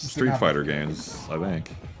Street Fighter games, I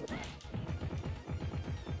think.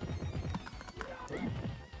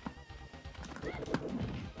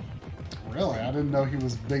 Really? I didn't know he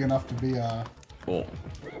was big enough to be a. Cool.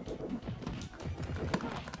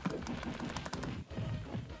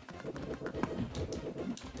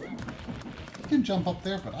 You can jump up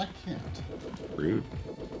there, but I can't. Rude.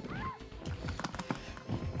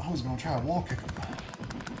 I was gonna try a wall kick him.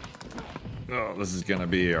 Oh, this is gonna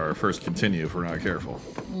be our first continue if we're not careful.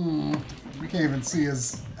 We can't even see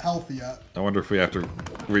his health yet. I wonder if we have to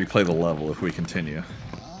replay the level if we continue.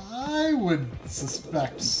 I would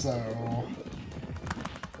suspect so.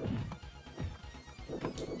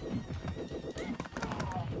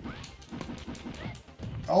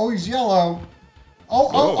 Oh, he's yellow.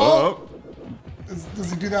 Oh. Does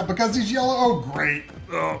he do that because he's yellow? Oh, great.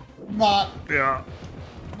 Oh, Not yeah.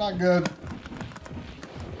 Not good.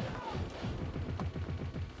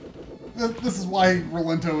 This is why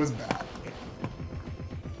Rolento is bad.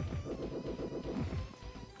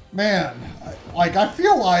 Man, I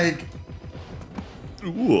feel like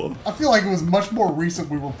it was much more recent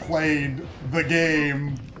we were playing the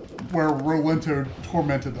game where Rolento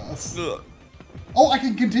tormented us. Oh, I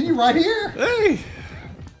can continue right here? Hey!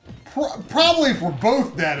 Probably if we're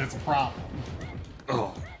both dead, it's a problem.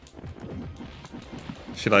 Oh.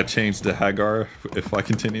 Should I change to Hagar if I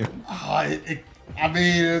continue? I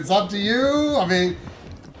mean, it's up to you. I mean,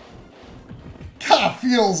 kind of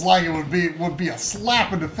feels like it would be a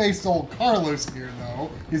slap in the face to old Carlos here,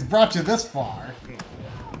 though. He's brought you this far.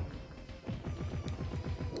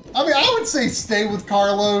 I mean, I would say stay with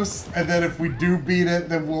Carlos, and then if we do beat it,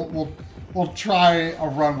 then we'll try a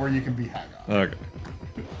run where you can beat Hagar. Okay.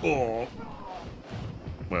 Oh.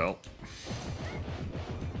 Well.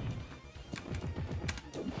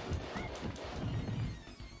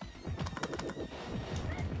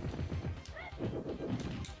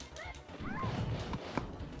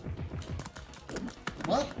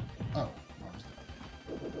 What? Oh.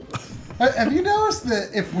 Have you noticed that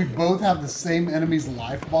if we both have the same enemy's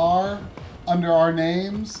life bar under our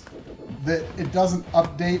names, that it doesn't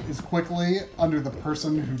update as quickly under the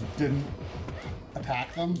person who didn't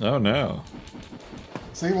attack them? Oh, no.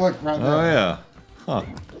 See, look, right there. Oh, yeah. Huh.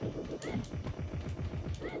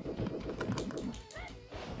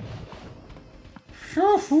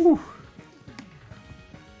 Whew.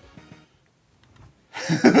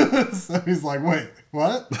 So he's like, wait,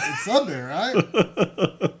 what? It's Sunday, right?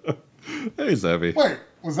 Hey, Zevi. Wait,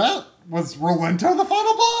 was Rolento the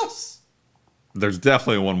final boss? There's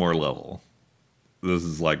definitely one more level. This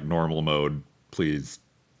is like normal mode. Please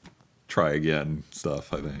try again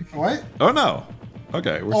stuff, I think. What? Oh, no.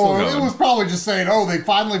 Okay, we're still going. It was probably just saying, oh, they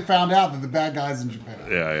finally found out that the bad guy's in Japan.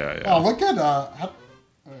 Yeah. Oh, look at, yeah,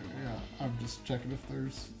 I'm just checking if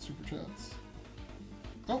there's super chats.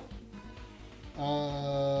 Oh.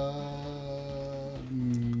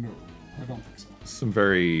 No, I don't think so. Some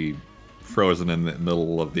very frozen in the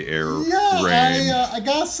middle of the air Yeah, rain. I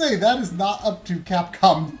gotta say, that is not up to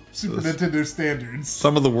Capcom Super Nintendo standards.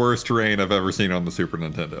 Some of the worst rain I've ever seen on the Super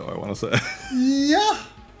Nintendo, I want to say.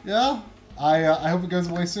 Yeah. I hope it goes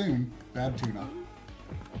away soon. Bad tuna.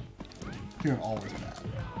 Tuna always bad.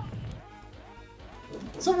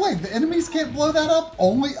 So wait, the enemies can't blow that up?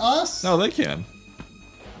 Only us? No, they can.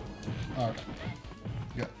 Okay.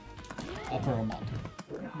 Good. I'll throw them on.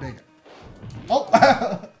 Dang it. Oh!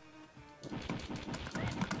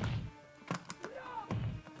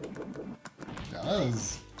 Yeah, that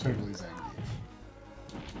is totally Zangief.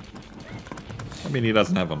 I mean, he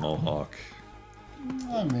doesn't have a mohawk.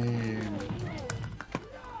 I mean,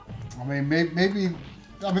 maybe.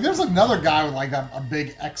 I mean, there's another guy with like a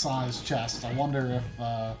big X on his chest. I wonder if.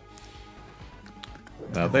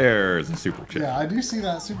 Now there's a super chat. Yeah, I do see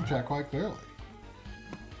that super chat quite clearly.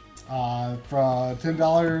 For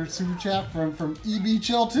 $10 super chat from EB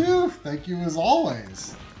Chill 2. Thank you as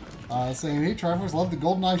always. Saying, hey, Trifers, love the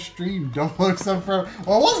GoldenEye stream. Don't look some for.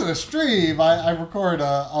 Well, it wasn't a stream. I recorded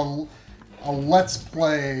a Let's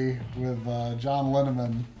Play with John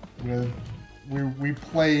Linneman. We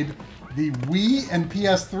played the Wii and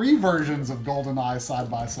PS3 versions of GoldenEye side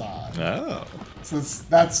by side. Oh. So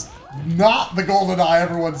that's not the GoldenEye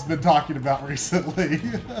everyone's been talking about recently.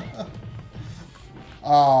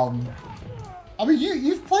 I mean,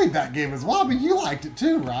 you've played that game as well. I mean, you liked it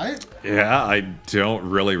too, right? Yeah, I don't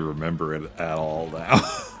really remember it at all now.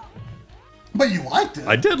 But you liked it.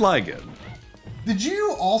 I did like it. Did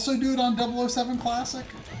you also do it on 007 Classic?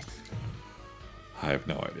 I have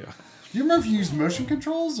no idea. Do you remember if you used motion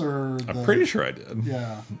controls or? I'm pretty sure I did.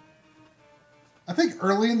 Yeah. I think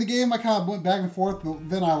early in the game I kind of went back and forth, but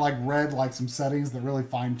then I like read like some settings that really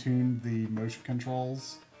fine-tuned the motion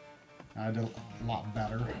controls. And I did a lot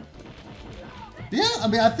better. Yeah, I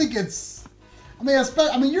mean, I think it's. I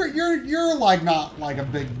mean, you're like not like a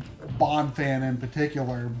big Bond fan in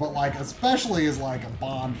particular, but like especially as like a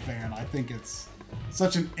Bond fan, I think it's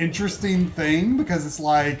such an interesting thing because it's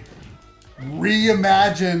like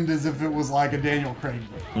reimagined as if it was like a Daniel Craig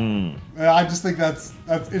movie. And I just think that's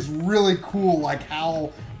it's really cool, like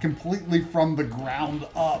how completely from the ground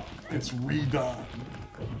up it's redone.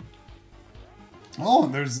 Oh,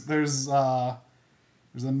 and there's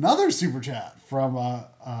another super chat from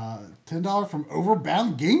 $10 from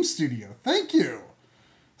Overbound Game Studio. Thank you.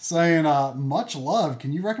 Saying, much love.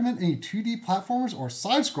 Can you recommend any 2D platformers or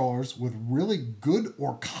side scrollers with really good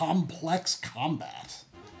or complex combat?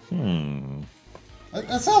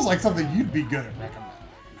 That sounds like something you'd be good at recommending.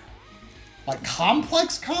 Like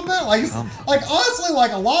complex combat? Like honestly,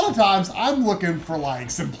 like a lot of times I'm looking for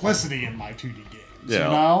like simplicity in my 2D games. Yeah,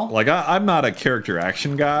 you know? like I'm not a character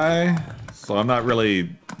action guy, so I'm not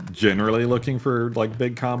really generally looking for like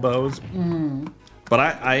big combos. But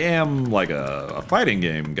I am like a fighting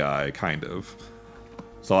game guy, kind of.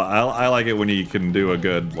 So I like it when you can do a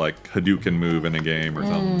good like Hadouken move in a game or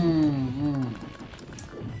something.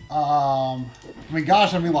 I mean,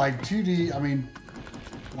 gosh, I mean like 2D. I mean,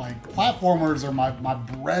 like platformers are my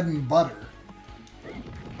bread and butter.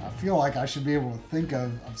 I feel like I should be able to think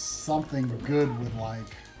of something good with like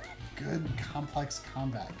good complex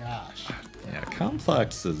combat. Gosh. Yeah,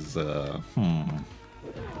 complex is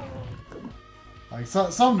Like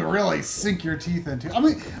something to really sink your teeth into. I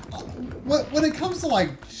mean, when it comes to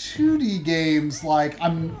like 2D games, like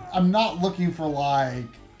I'm not looking for like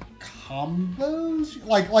combos.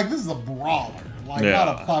 Like this is a brawler, like not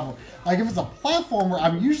a platform. Like if it's a platformer,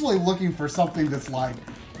 I'm usually looking for something that's like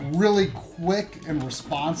really quick and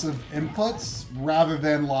responsive inputs rather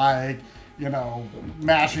than like, you know,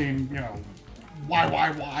 mashing, you know,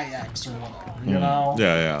 YYYX or whatever, you know?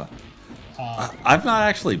 Yeah. I've not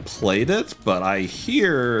actually played it, but I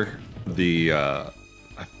hear there's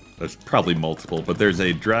probably multiple, but there's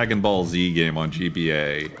a Dragon Ball Z game on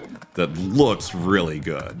GBA that looks really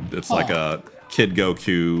good. It's like a Kid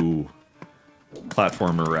Goku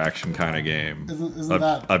platformer action kind of game.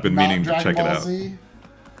 I've been meaning to check it out. Z?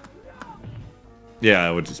 Yeah,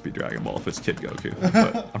 it would just be Dragon Ball if it's Kid Goku.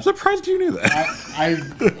 But I'm surprised you knew that.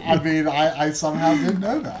 I mean, I somehow didn't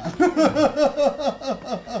know that.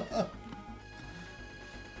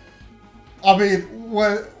 I mean,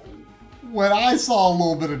 when I saw a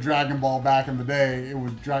little bit of Dragon Ball back in the day, it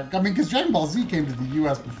was because Dragon Ball Z came to the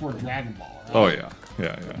U.S. before Dragon Ball. Right? Oh yeah.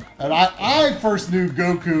 And I first knew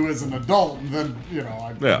Goku as an adult, and then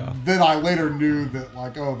then I later knew that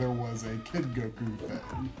like there was a Kid Goku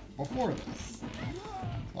thing before this.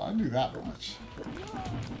 So I knew that much.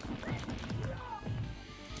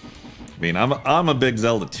 I mean, I'm a big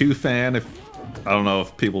Zelda 2 fan. I don't know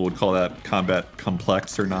if people would call that combat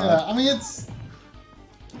complex or not. Yeah, I mean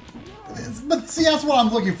but see, that's what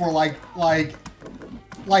I'm looking for. Like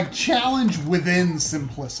challenge within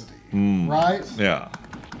simplicity, right? Yeah.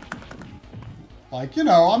 Like, you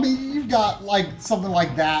know, I mean, you've got like something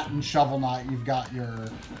like that in Shovel Knight. You've got your,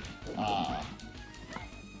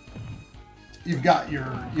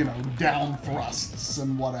 you know, down thrusts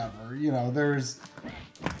and whatever. You know, there's,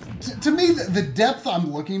 to me, the depth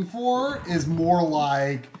I'm looking for is more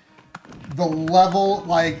like the level,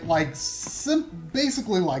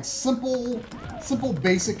 basically like simple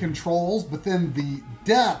basic controls, but then the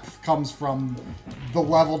depth comes from the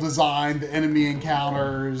level design, the enemy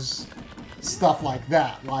encounters, stuff like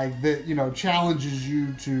that. Like that, you know, challenges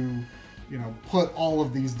you to, you know, put all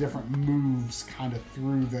of these different moves kind of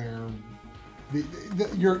through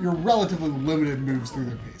your relatively limited moves through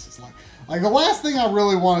their paces. Like the last thing I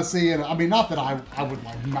really want to see, and I mean, not that I would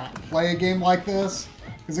like not play a game like this,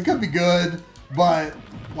 because it could be good, but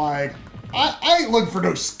like I ain't looking for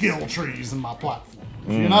no skill trees in my platform.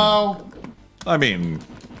 You know? I mean,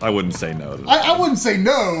 I wouldn't say no to that. I wouldn't say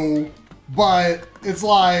no, but it's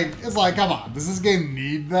like, come on, does this game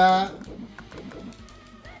need that?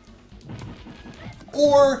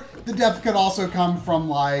 Or the depth could also come from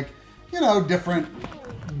like, you know, different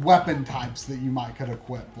weapon types that you might could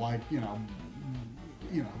equip, like, you know,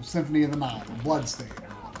 Symphony of the Night or Bloodstain or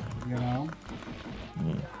whatever, you know?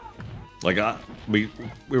 Like, we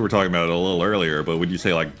were talking about it a little earlier, but would you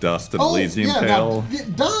say like Dust and Elysium Tale?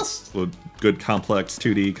 Dust. With good complex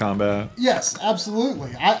 2D combat? Yes,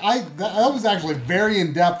 absolutely. That was actually very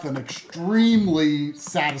in-depth and extremely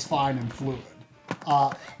satisfying and fluid.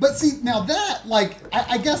 But see, now that, like,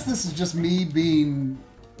 I guess this is just me being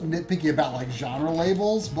nitpicky about like genre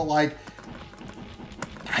labels, but like,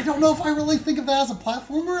 I don't know if I really think of that as a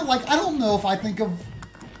platformer. Like, I don't know if I think of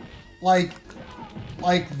like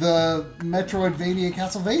the Metroidvania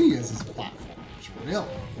Castlevanias as platformers, really,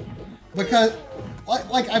 because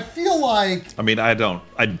like I feel like, I mean, I don't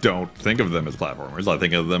think of them as platformers. I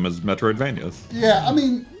think of them as Metroidvanias. Yeah, I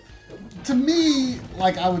mean, to me,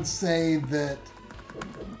 like, I would say that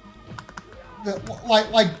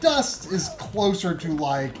like Dust is closer to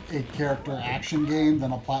like a character action game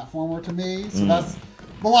than a platformer to me. So that's,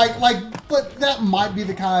 but but that might be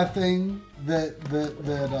the kind of thing that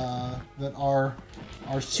our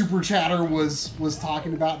super chatter was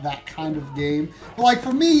talking about, that kind of game. But like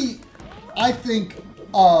for me, I think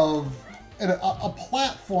of a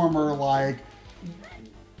platformer like,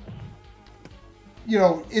 you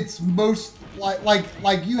know, it's most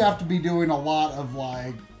like you have to be doing a lot of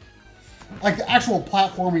like the actual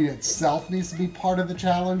platforming itself needs to be part of the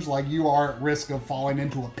challenge. Like, you are at risk of falling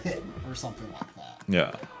into a pit or something like that.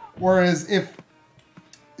 Yeah. Whereas if,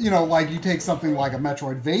 you know, like you take something like a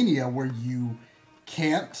Metroidvania where you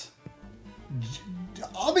can't,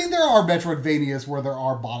 I mean, there are Metroidvanias where there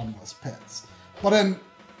are bottomless pits, but in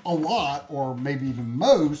a lot, or maybe even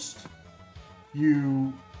most,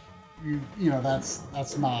 you know,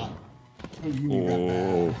 that's not, oh, you need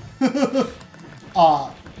that.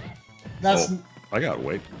 That's. Oh, I gotta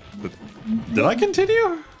wait. Did I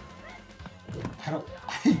continue? I don't.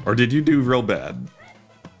 Or did you do real bad?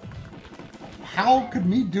 How could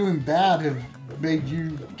me doing bad have made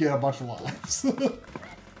you get a bunch of lives?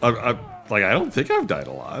 I don't think I've died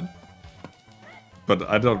a lot. But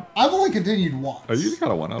I don't. I've only continued once. Oh, you just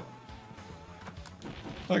got a 1-up.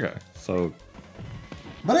 Okay, so.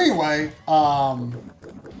 But anyway,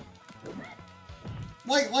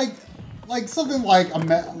 like something like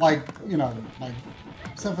you know, like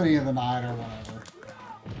Symphony of the Night or whatever.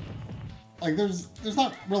 Like there's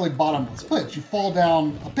not really bottomless pits. You fall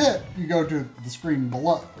down a pit, you go to the screen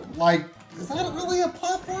below. Like, is that really a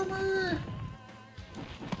platformer?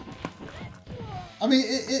 I mean,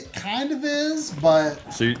 it kind of is,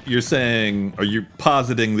 but... So you're saying, are you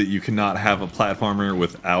positing that you cannot have a platformer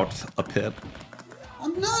without a pit?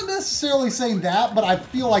 I'm not necessarily saying that, but I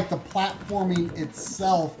feel like the platforming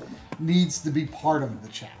itself needs to be part of the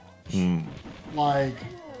challenge. Like,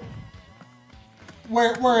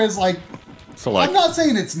 whereas, like, so like, I'm not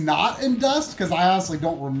saying it's not in Dust, because I honestly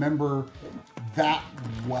don't remember that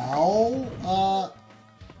well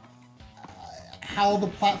how the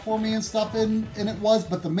platforming and stuff in it was,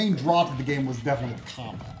 but the main draw to the game was definitely the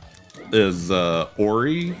combat. Is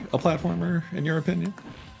Ori a platformer, in your opinion?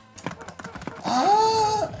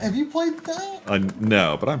 Have you played that?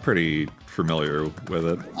 No, but I'm pretty familiar with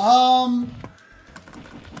it.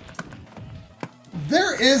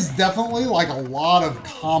 There is definitely like a lot of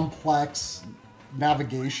complex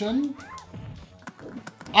navigation.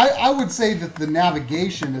 I would say that the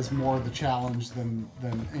navigation is more the challenge than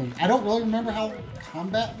any. I don't really remember how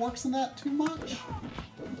combat works in that too much.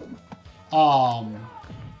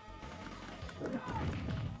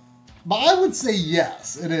 But I would say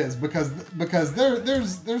yes, it is because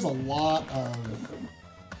there's a lot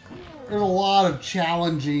of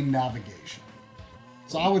challenging navigation.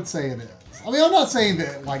 So I would say it is. I mean, I'm not saying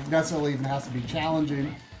that like necessarily even has to be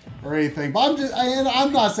challenging or anything, but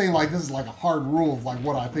I'm not saying like this is like a hard rule of like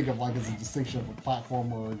what I think of like as a distinction of a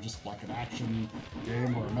platformer or just like an action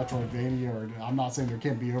game or a Metroidvania, or I'm not saying there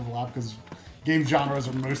can't be overlap because game genres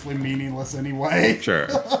are mostly meaningless anyway. Sure.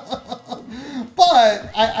 But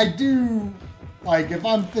I do, like, if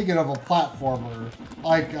I'm thinking of a platformer,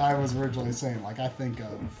 like I was originally saying, like I think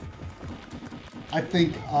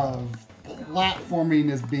of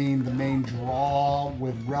platforming as being the main draw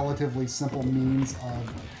with relatively simple means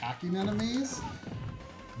of attacking enemies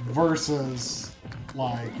versus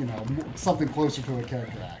like, you know, something closer to a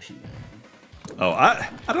character action game. Oh, I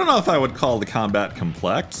don't know if I would call the combat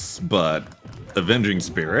complex, but Avenging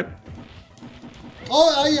Spirit.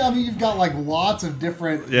 Oh, yeah, I mean, you've got like lots of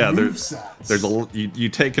different movesets. There's you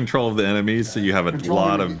take control of the enemies, so you have a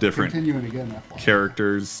lot of different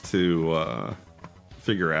characters to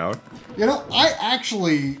figure out. You know, I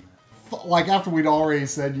actually, like after we'd already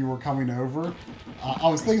said you were coming over, I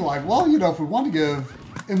was thinking like, well, you know, if we want to give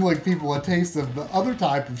MLiG people a taste of the other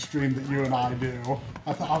type of stream that you and I do,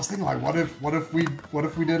 I was thinking like, what if we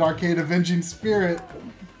did Arcade Avenging Spirit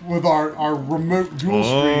with our remote dual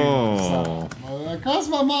stream? So, it crossed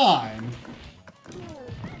my mind,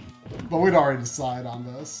 but we'd already decided on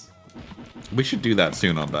this. We should do that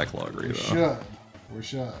soon on Backloggery, though. We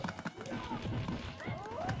should.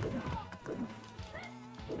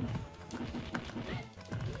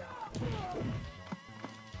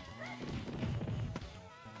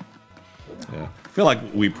 Yeah, I feel like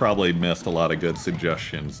we probably missed a lot of good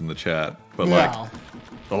suggestions in the chat, but like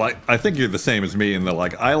I think you're the same as me in that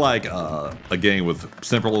like I like a game with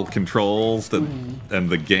simple controls that and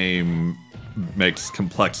the game makes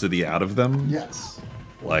complexity out of them. Yes.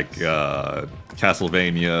 Like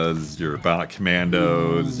Castlevanias, your Bionic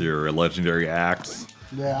Commandos, your Legendary Axe.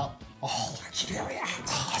 Yeah. Oh, Legendary Axe.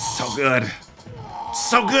 Oh, so good.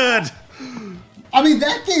 So good. I mean,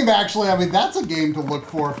 that game actually, I mean, that's a game to look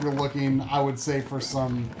for if you're looking, I would say, for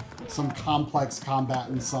some complex combat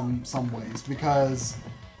in some ways, because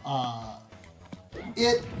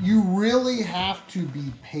you really have to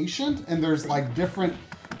be patient, and there's like different,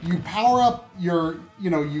 you power up your,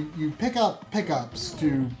 you pick up pickups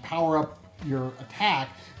to power up your attack,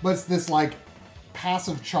 but it's this like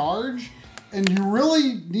passive charge, and you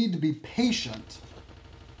really need to be patient.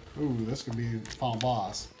 Ooh, this could be the final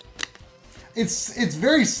boss. It's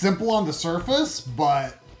very simple on the surface,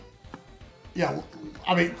 but yeah,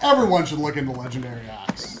 I mean, everyone should look into Legendary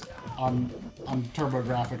Axe on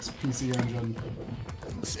TurboGrafx PC Engine.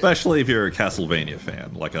 Especially if you're a Castlevania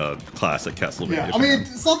fan, like a classic Castlevania fan. I mean,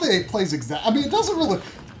 it's something it plays I mean, it doesn't really,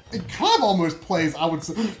 it kind of almost plays, I would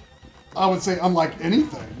say unlike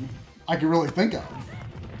anything I can really think of.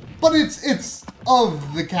 But it's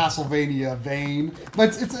of the Castlevania vein,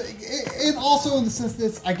 but it also in the sense that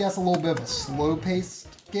it's, I guess, a little bit of a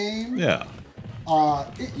slow-paced game. Yeah.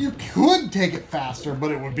 You could take it faster,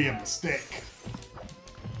 but it would be a mistake.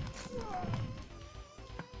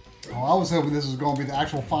 Oh, I was hoping this was going to be the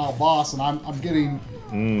actual final boss, and I'm getting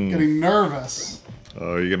nervous.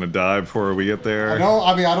 Oh, are you gonna die before we get there? I know.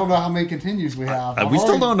 I mean, I don't know how many continues we have. We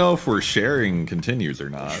still don't know if we're sharing continues or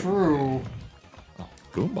not. True. Oh,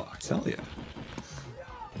 boombox, hell yeah.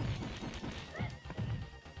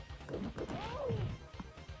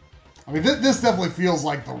 I mean, this definitely feels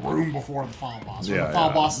like the room before the final boss. Where the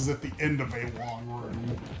final boss is at the end of a long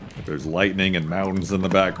room. There's lightning and mountains in the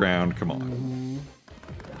background. Come on.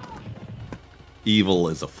 Evil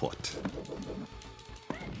is afoot.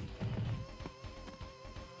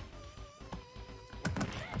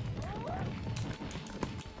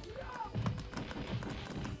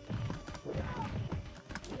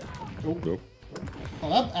 Nope. Oh,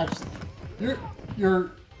 that actually, your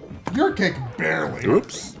kick barely.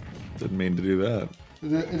 Oops. Didn't mean to do that. It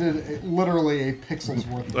did literally a pixel's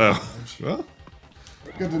worth of damage. Well.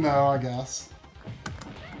 Good to know, I guess.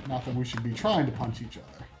 Not that we should be trying to punch each other.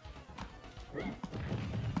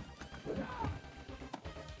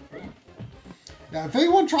 Yeah, if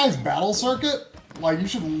anyone tries Battle Circuit, like, you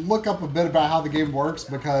should look up a bit about how the game works,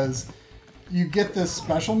 because you get this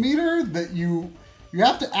special meter that you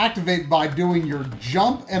have to activate by doing your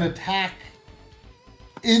jump and attack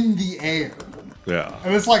in the air. Yeah.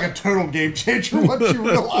 And it's like a total game changer once you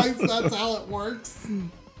realize that's how it works.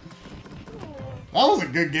 That was a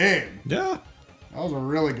good game. Yeah. That was a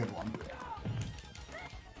really good one.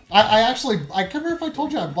 I can't remember if I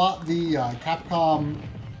told you I bought the Capcom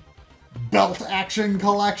belt action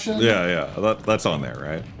collection. Yeah, that's on there,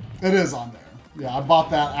 right? It is on there. Yeah, I bought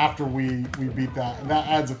that after we beat that, and that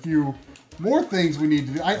adds a few more things we need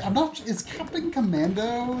to do. I'm not. Is Captain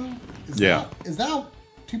Commando? Is that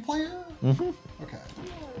 2-player? Mm-hmm. Okay.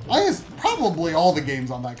 I guess probably all the games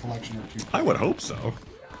on that collection are 2-player. I would hope so.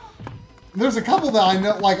 There's a couple that I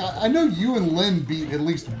know. Like I know you and Lynn beat at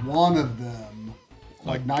least one of them,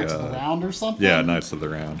 like Knights of the Round or something. Yeah, Knights of the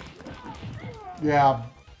Round. Yeah.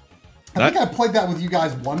 I think I played that with you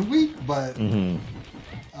guys one week, but...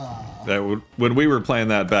 When we were playing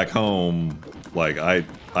that back home, like, I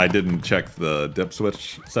didn't check the dip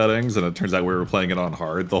switch settings, and it turns out we were playing it on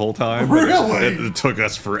hard the whole time. Really? It took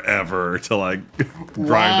us forever to, like,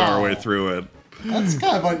 grind our way through it. That's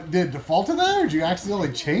kind of like... Did it default to that, or did you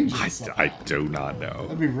accidentally change it? I do not know.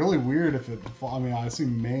 That'd be really weird if it default... I mean, I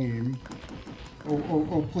assume main.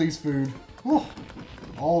 Oh, please, food. Oh,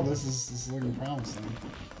 all of this is looking promising.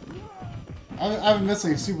 I haven't missed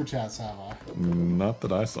any super chats, have I? Not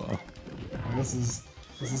that I saw. This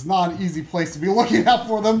is not an easy place to be looking at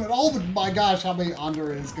for them. And my gosh, how many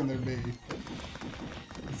Andres can there be?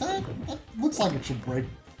 That looks like it should break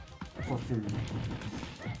for food,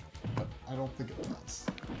 but I don't think it does.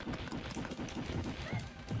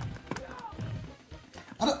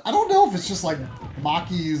 I don't know if it's just like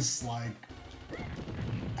Maki's like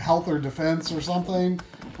health or defense or something,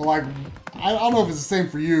 but like I don't know if it's the same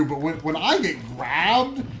for you, but when I get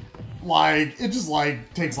grabbed, like it just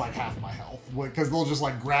like takes like half my health because they'll just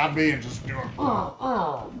like grab me and just do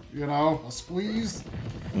a you know, a squeeze.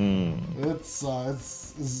 It's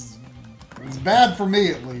bad for me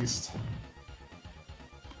at least.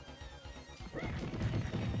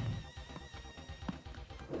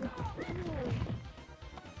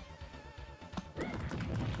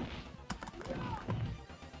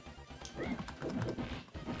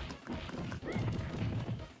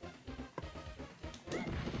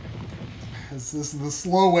 This is the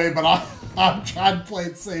slow way, but I'm trying to play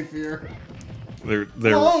it safe here.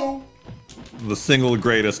 The single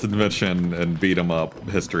greatest invention in beat-em-up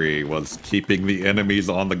history was keeping the enemies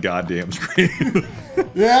on the goddamn screen.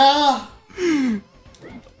 Yeah.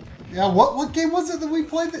 Yeah, what game was it that we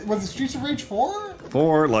played? Was it Streets of Rage 4?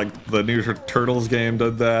 4, like the new Turtles game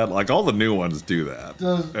did that. Like all the new ones do that.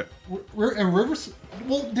 Did River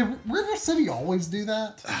City always do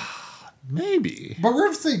that? Maybe. But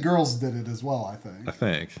River City Girls did it as well, I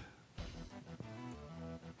think.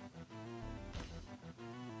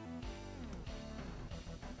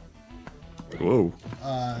 Whoa.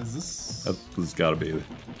 Is this... This has got to be...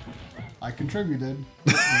 I contributed.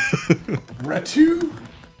 Retrode?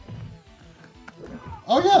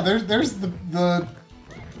 Oh yeah, there's the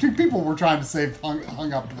two people we're trying to save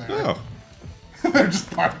hung up there. Oh. They're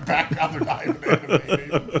just parked back on their not even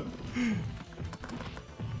animating.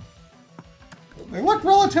 They look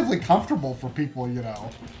relatively comfortable for people, you know,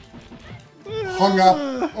 hung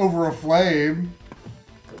up over a flame.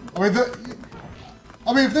 I mean,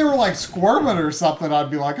 if they were like squirming or something,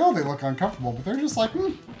 I'd be like, oh, they look uncomfortable. But they're just like,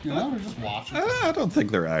 you know, they're just watching. I don't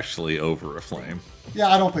think they're actually over a flame. Yeah,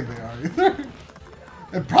 I don't think they are either.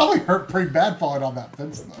 It probably hurt pretty bad falling on that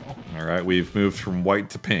fence, though. All right, we've moved from white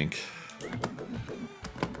to pink.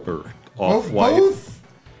 Or off-white.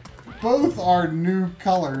 Both are new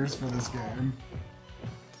colors for this game.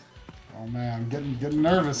 Oh man, I'm getting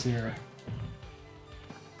nervous here.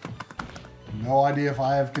 No idea if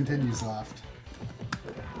I have continues left.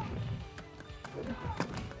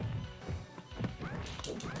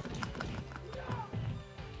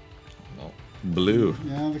 Oh, blue.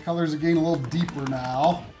 Yeah, the colors are getting a little deeper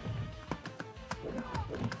now.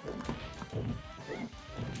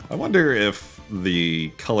 I wonder if the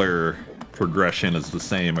color progression is the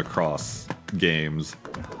same across games.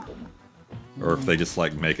 Or if they just,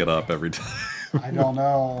 like, make it up every time. I don't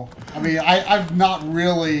know. I mean, I've not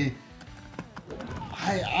really...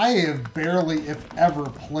 I have barely, if ever,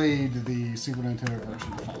 played the Super Nintendo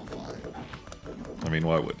version of Final Fight. I mean,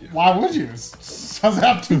 why would you? Why would you? It doesn't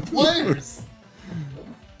have 2 players.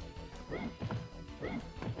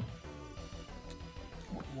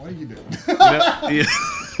 What are you doing?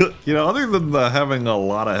 You know, other than the having a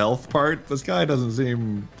lot of health part, this guy doesn't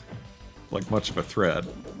seem like much of a threat.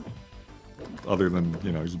 Other than,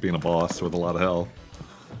 you know, just being a boss with a lot of health.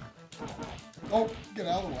 Oh, get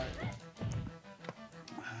out of the way.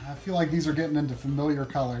 I feel like these are getting into familiar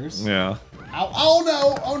colors. Yeah. Ow, oh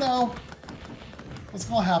no! Oh no! What's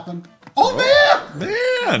gonna happen? Oh man!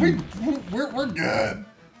 Man! We're good.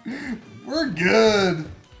 We're good.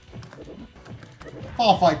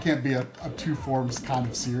 Final Fight can't be a 2 forms kind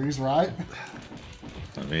of series, right?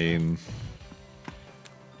 I mean,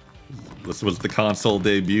 this was the console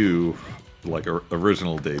debut like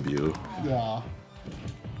original debut. Yeah.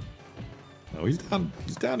 Oh, he's down.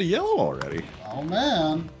 He's down to yellow already. Oh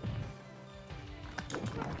man.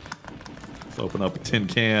 Let's open up a tin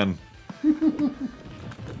can.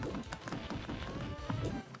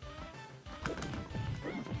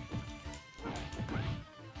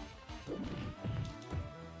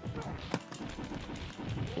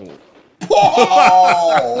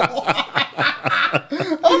 Whoa!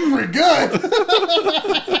 That's pretty good.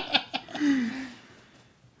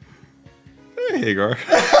 Hey, Hagar.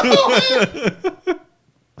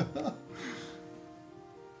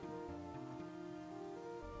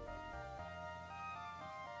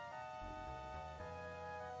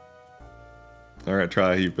 All right,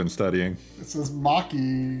 try. You've been studying. It says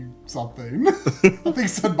Maki something. I think it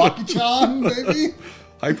said Maki-chan, maybe?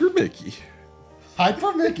 Hyper Mickey.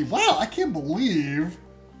 Hyper Mickey. Wow, I can't believe.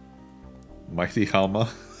 Mighty Halma.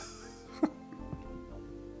 So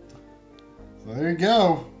there you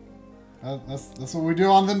go. That's what we do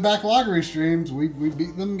on them backloggery streams. We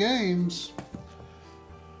beat them games. I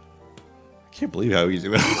can't believe how easy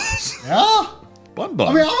that was. Yeah. Bun bun.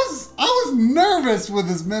 I mean, I was nervous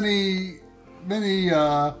with as many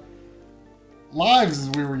lives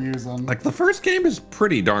as we were using. Like, the first game is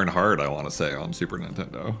pretty darn hard, I want to say, on Super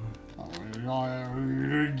Nintendo.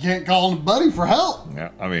 You can't call him buddy for help. Yeah,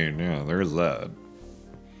 I mean, yeah, there is that.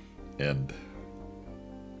 And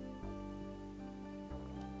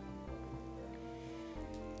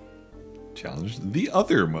challenge the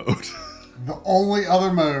other mode. The only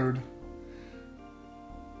other mode.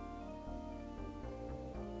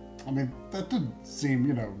 I mean, that didn't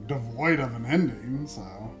seem, devoid of an ending, so.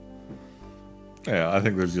 Yeah, I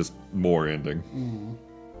think there's just more ending.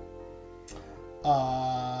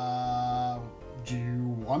 Do you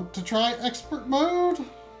want to try expert mode?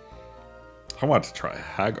 I want to try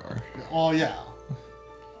Hagar. Oh, yeah.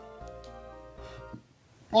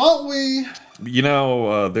 Well,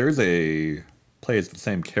 there's a play as the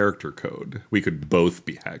same character code. We could both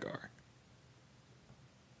be Hagar.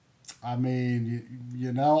 I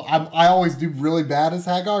mean, I always do really bad as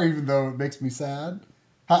Hagar, even though it makes me sad.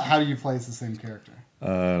 How do you play as the same character?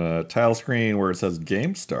 Tile screen where it says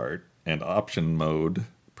game start and option mode.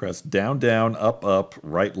 Press down, down, up, up,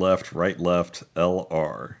 right, left,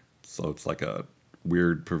 LR. So it's like a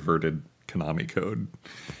weird, perverted Konami code.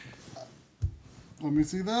 Let me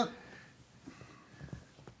see that.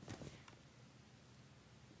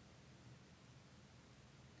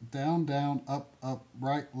 Down, down, up, up,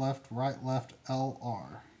 right, left,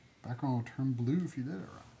 LR. Background will turn blue if you did it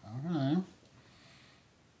right. Okay.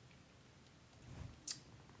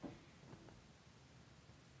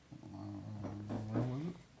 Where was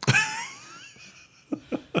it?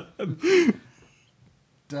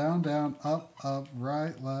 Down, down, up, up,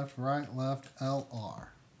 right, left, LR.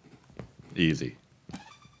 Easy.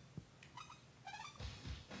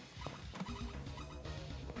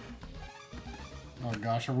 Oh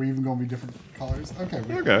gosh, are we even going to be different colors? Okay.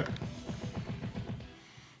 Okay.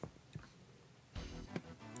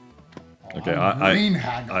 Okay, green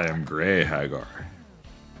Hagar. I am gray Hagar.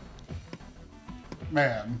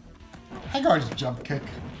 Man, Hagar's jump kick,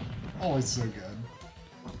 always so good.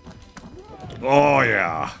 Oh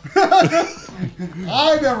yeah.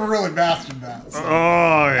 I never really mastered that. So.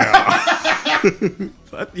 Oh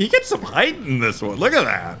yeah. You get some height in this one. Look at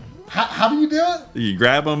that. How do you do it? You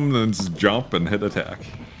grab them, then just jump and hit attack.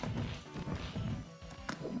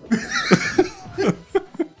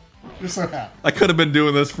 You're so happy. I could have been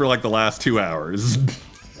doing this for like the last 2 hours.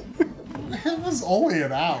 It was only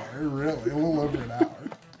an hour, really. A little over an hour.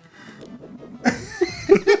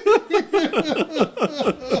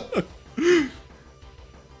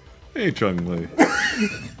 Hey, Chung-Li.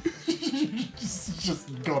 just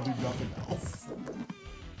go do nothing else.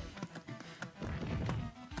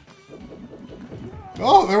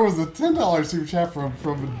 Oh, there was a $10 super chat from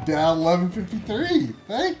Down 1153.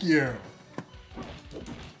 Thank you.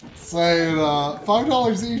 Saying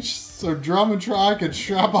 $5 each so Drum and Try can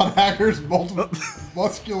strap on Hacker's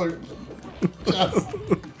muscular chest.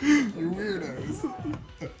 You weirdos.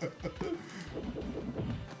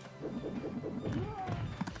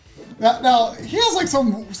 Now he has like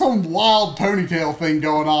some wild ponytail thing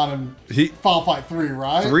going on in Final Fight 3,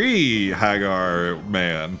 right? 3 Hagar,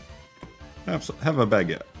 man. Have a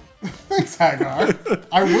baguette. Thanks, Hagar.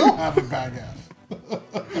 I will have a baguette.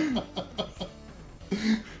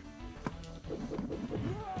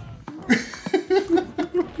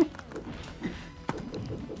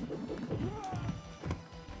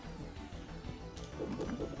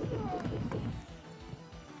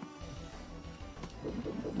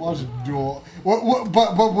 Watch duel.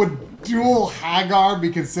 But would dual Hagar be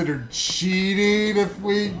considered cheating if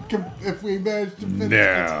we manage to finish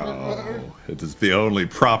expert mode? It is the only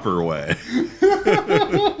proper way.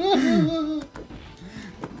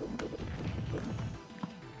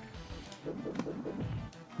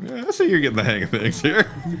 Yeah, I see you're getting the hang of things here.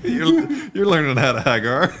 You're learning how to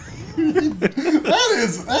Hagar. that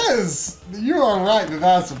is. You are right that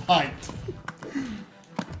that's some height.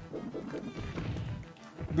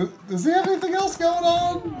 Does he have anything else going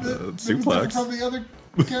on? Suplex from the other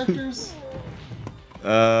characters.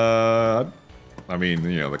 I mean,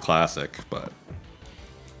 you know, the classic, but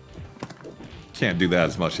can't do that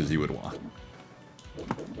as much as you would want.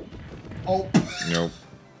 Oh. Nope.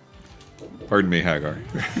 Pardon me, Hagar.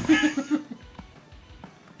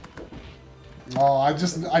 Oh, I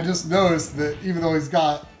just noticed that even though he's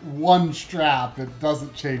got one strap, it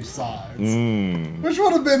doesn't change sides, which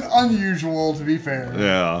would have been unusual, to be fair,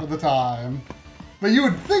 for the time. But you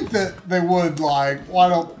would think that they would, like, why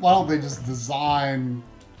don't they just design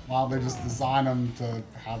them to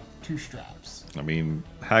have two straps? I mean,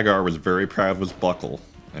 Hagar was very proud of his buckle,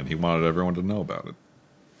 and he wanted everyone to know about it.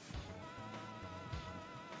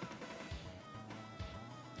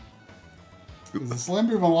 Is the slam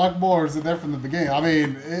move unlockable, or is it there from the beginning? I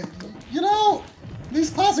mean, you know, these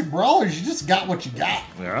classic brawlers, you just got what you got.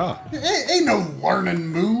 Yeah. Ain't no learning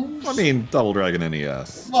moves. I mean, Double Dragon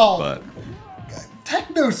NES. Well, but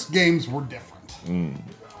Technos games were different.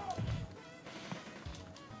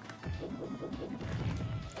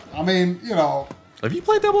 I mean, you know. Have you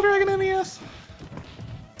played Double Dragon NES?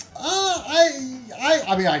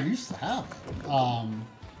 I mean, I used to have it.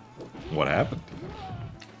 What happened?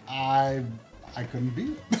 I couldn't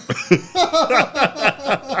beat it.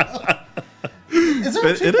 Is there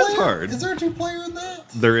a two-player? It is hard. Is there a two-player in that?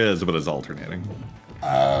 There is, but it's alternating.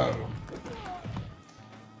 Oh.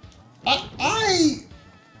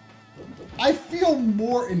 I feel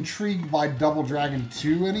more intrigued by Double Dragon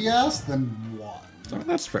 2 NES than 1. Oh,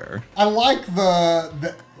 that's fair. I like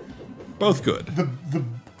the both good.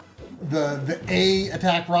 The A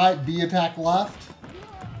attack right, B attack left.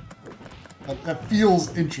 That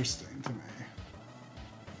feels interesting to me.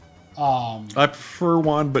 I prefer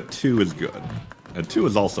 1, but 2 is good, and 2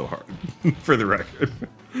 is also hard, for the record.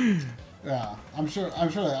 Yeah, I'm sure. I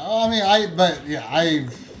mean,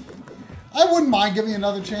 I wouldn't mind giving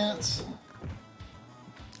another chance.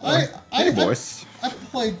 Hey, boys. I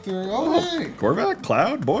played through. Oh, hey. Corvette,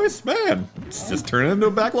 Cloud, boys, man. It's just turning into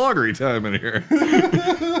a backloggery time in here.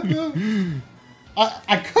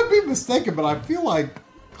 I could be mistaken, but I feel like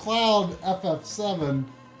Cloud FF7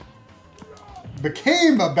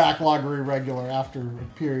 became a backloggery regular after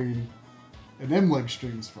appearing in MLiG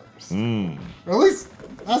streams first. Or at least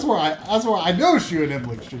that's where I know she in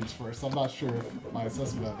MLiG streams first. I'm not sure if my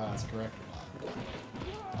assessment of that is correct or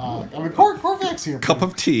not. I mean, Corvac's here. Cup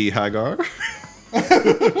of tea, Hagar.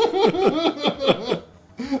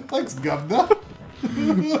 Thanks, Governor.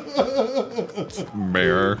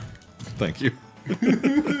 Mayor. Thank you.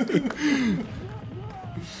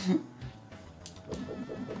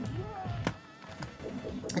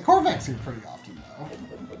 The Corvac's here pretty often, though.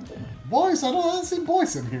 Boyce, I don't see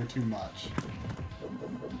Boyce in here too much.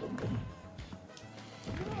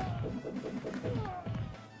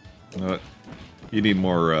 You need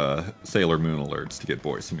more Sailor Moon alerts to get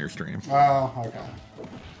Boyce in your stream. Oh, okay.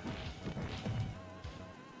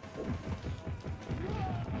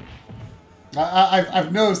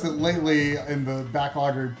 I've noticed that lately in the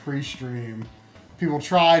backloggery pre-stream, people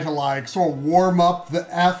try to like sort of warm up the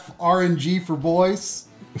F RNG for Boyce.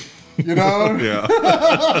 You know? Yeah.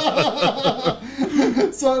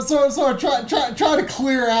 so try to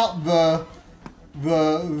clear out the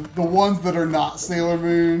ones that are not Sailor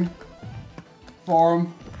Moon for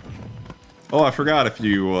him. Oh, I forgot if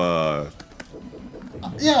you yeah,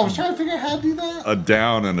 I was trying to figure out how to do that. A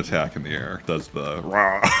down and attack in the air does the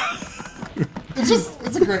rah.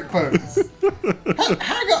 It's a great pose.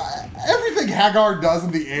 Everything Hagar does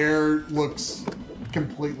in the air looks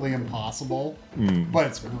completely impossible, but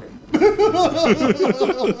it's great.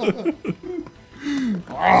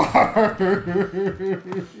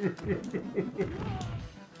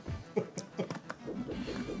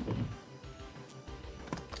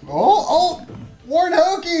 Oh, Warren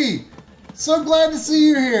Hokie! So glad to see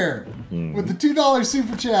you here with the $2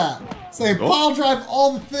 super chat saying pile drive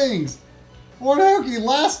all the things. Warren Hokie,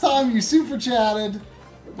 last time you super chatted,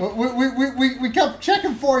 we kept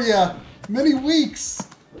checking for you many weeks.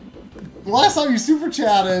 The last time you super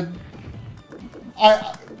chatted,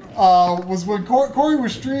 I was when Coury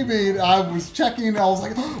was streaming. I was checking. I was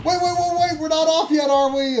like, wait, we're not off yet, are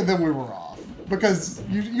we? And then we were off because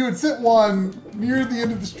you had sent one near the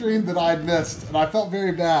end of the stream that I'd missed, and I felt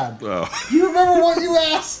very bad. Oh. Do you remember what you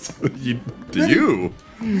asked? Do you?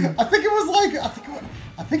 I think it was like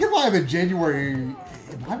I think it might have been January.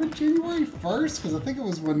 It might have been January 1st because I think it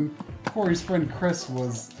was when Corey's friend Chris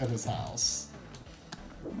was at his house.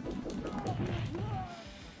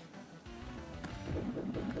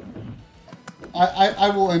 I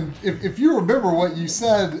will, and if you remember what you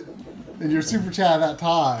said in your super chat at that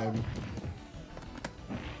time,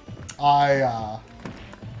 I'd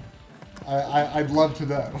love to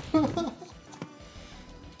know.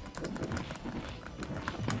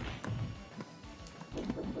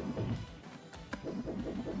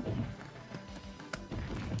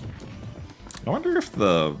 I wonder if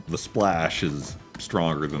the splash is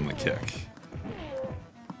stronger than the kick.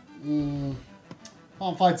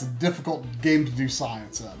 Palm Fight's a difficult game to do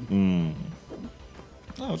science in.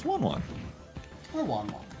 Oh, it's 1-1. I won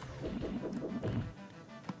one.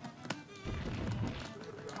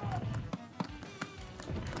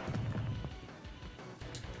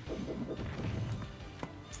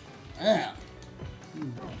 Man,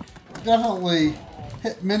 definitely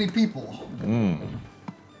hit many people. If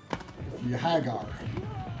you Hagar.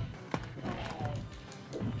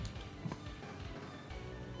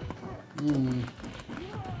 We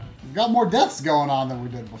got more deaths going on than we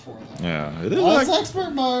did before, though. Yeah, it is. That's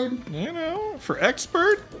expert mode. You know, for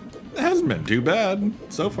expert, it hasn't been too bad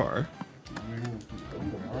so far. We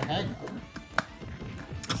are Hagar.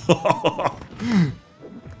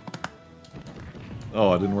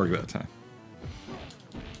 Oh, it didn't work that time.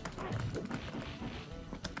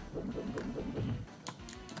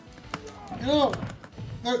 You know,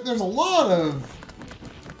 there's a lot of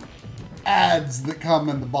ads that come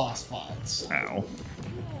in the boss fights. Ow.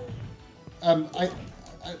 And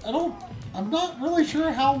I'm not really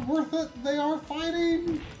sure how worth it they are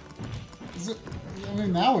fighting. Is it, I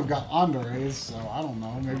mean, now we've got Andres, so I don't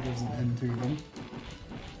know. Maybe there's an end to them.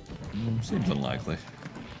 Seems unlikely.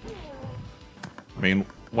 I mean,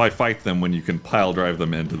 why fight them when you can pile drive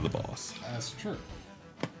them into the boss? That's true.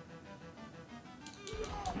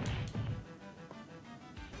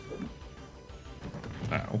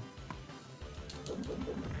 Ow.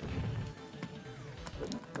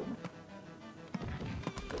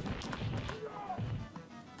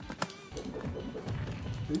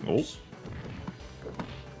 Oh.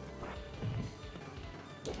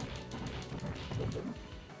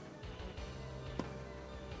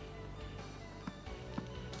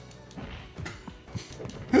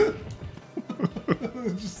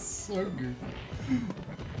 It's just so goofy.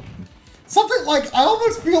 Something like, I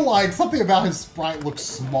almost feel like something about his sprite looks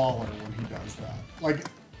smaller when he does that. Like,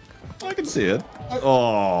 I can see it. I don't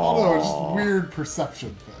know, it's just a weird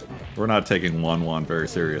perception thing. We're not taking 1-1 very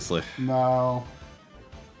seriously. No.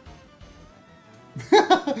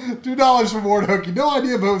 $2 for Ward Hookie. No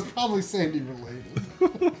idea, but it was probably Sandy related.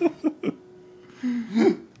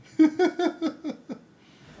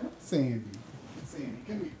 Sandy,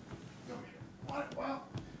 come here. Go here.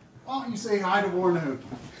 Why don't you say hi to Warren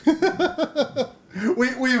Hookie?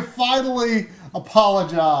 we have finally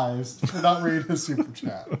apologized for not reading his super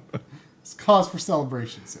chat. It's cause for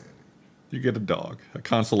celebration, Sandy. You get a dog, a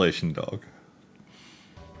consolation dog.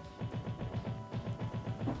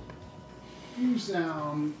 You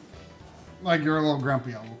sound like you're a little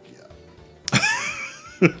grumpy. I'll look you up.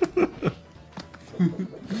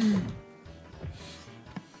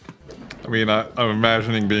 I mean, I'm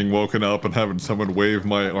imagining being woken up and having someone wave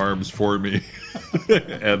my arms for me.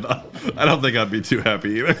 And I don't think I'd be too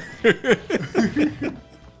happy either.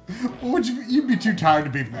 Would you'd be too tired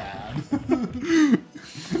to be mad.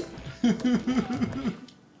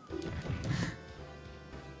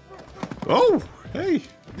 Oh, hey.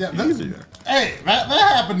 Yeah, easy there. Hey, that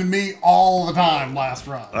happened to me all the time last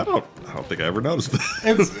run. I don't think I ever noticed that.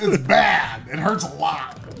 It's bad. It hurts a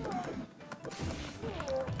lot.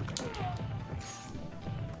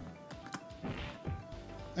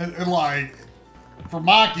 And like, for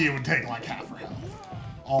Maki, it would take like half her health.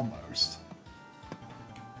 Almost.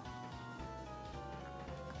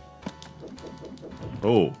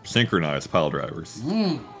 Oh, synchronized pile drivers.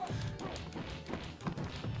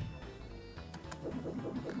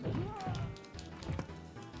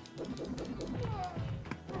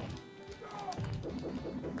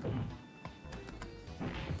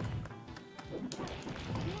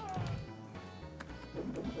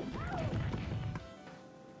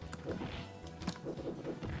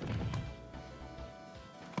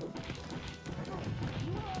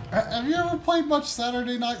 Have you ever played much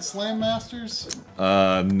Saturday Night Slam Masters?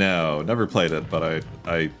 No, never played it, but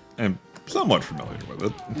I am somewhat familiar with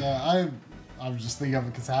it. Yeah, I was just thinking of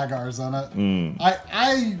it because Hagar's on it.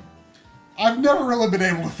 I I've never really been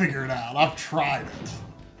able to figure it out. I've tried it.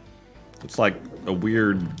 It's like a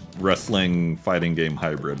weird wrestling fighting game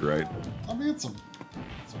hybrid, right? I mean,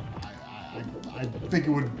 I think it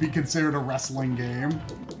would be considered a wrestling game.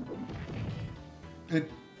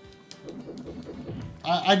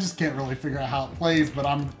 I just can't really figure out how it plays, but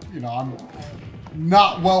I'm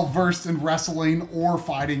not well versed in wrestling or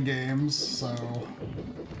fighting games, so.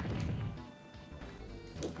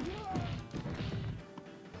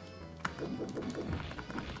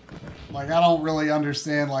 Like, I don't really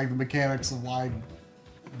understand, like, the mechanics of, like,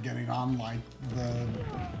 getting on, like, the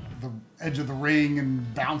edge of the ring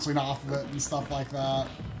and bouncing off of it and stuff like that.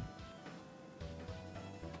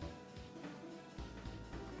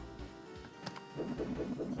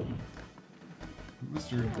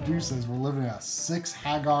 Mr. Dew says we're living in a 6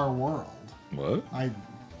 Hagar world. What?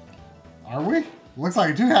 Are we? Looks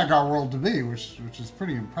like a 2 Hagar world to me, which is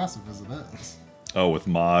pretty impressive as it is. Oh, with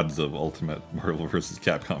mods of Ultimate Marvel vs.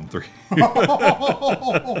 Capcom 3.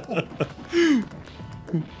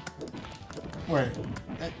 Wait.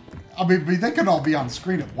 I mean, they could all be on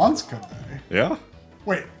screen at once, could they? Yeah.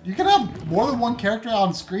 Wait, you can have more than one character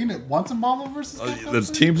on screen at once in Marvel vs. Capcom? There's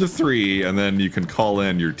teams of 3, and then you can call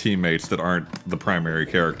in your teammates that aren't the primary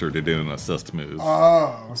character to do an assist move.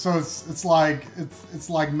 Oh, so it's like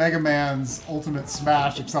Mega Man's Ultimate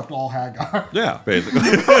Smash, except all Hagar. Yeah, basically.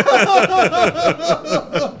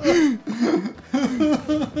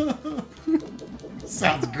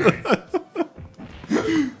 Sounds great.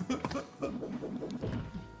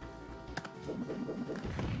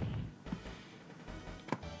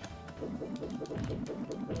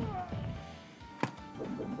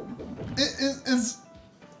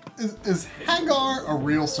 Is Hagar a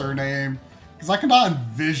real surname? Because I cannot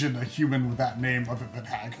envision a human with that name other than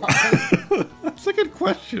Hagar. That's a good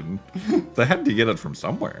question. They had to get it from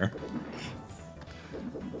somewhere.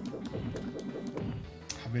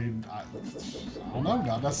 I mean, I don't know,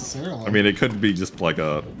 not necessarily. I mean, it could be just like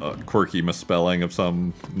a quirky misspelling of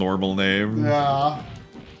some normal name. Yeah.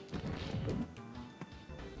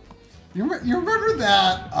 You remember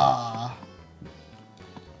that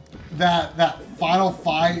that Final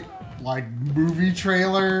Fight like movie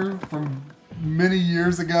trailer from many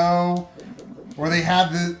years ago, where they had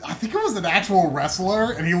I think it was an actual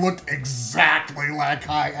wrestler, and he looked exactly like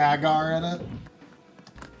Hagar in it.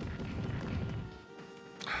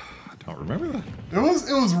 I don't remember that. It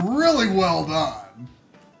was really well done.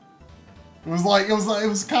 It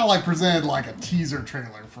was kind of like presented like a teaser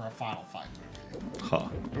trailer for a Final Fight movie. Huh.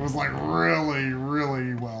 It was like really,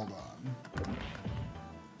 really well done.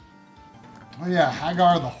 Oh yeah,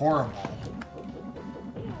 Hagar the Horrible.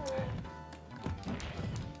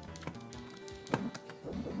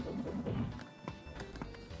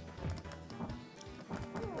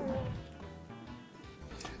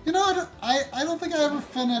 You know, I don't think I ever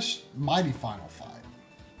finished Mighty Final Fight.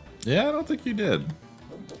 Yeah, I don't think you did.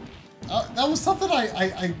 That was something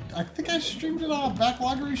I think I streamed it on a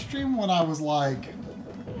backloggery stream when I was like,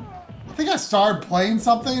 I think I started playing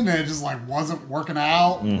something and it just like wasn't working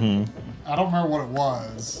out. Mm-hmm. I don't remember what it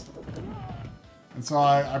was. And so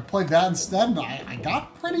I played that instead, and I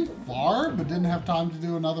got pretty far, but didn't have time to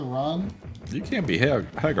do another run. You can't be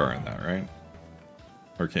Hagar in that, right?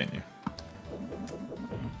 Or can you?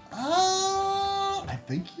 I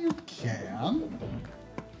think you can.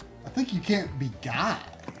 I think you can't be Guy.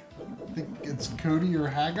 I think it's Cody or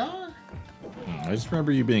Hagar. I just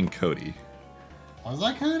remember you being Cody. Was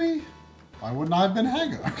I Cody? Why wouldn't I have been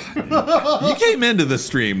Hagar? You came into the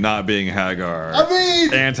stream not being Hagar. I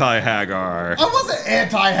mean... Anti-Hagar. I wasn't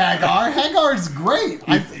anti-Hagar. Hagar's great.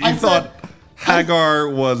 I thought Hagar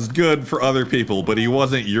was good for other people, but he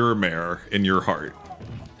wasn't your mayor in your heart.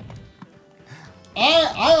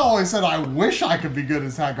 I always said I wish I could be good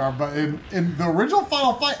as Hagar, but in the original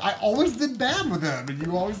Final Fight, I always did bad with him, and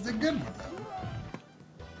you always did good with him.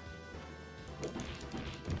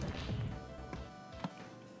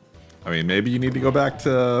 I mean, maybe you need to go back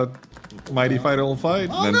to Mighty Final Fight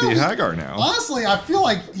and then be Hagar now. Honestly, I feel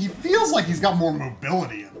like he feels like he's got more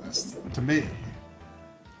mobility in this, to me.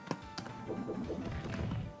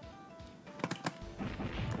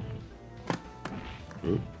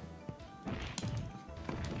 Ooh.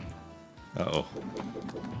 Uh-oh.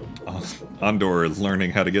 Andor is learning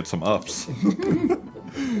how to get some ups.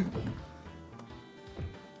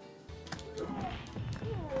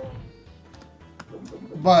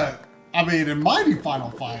 But, I mean, in Mighty Final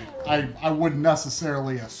Fight, I wouldn't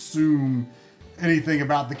necessarily assume anything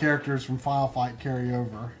about the characters from Final Fight carry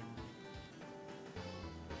over.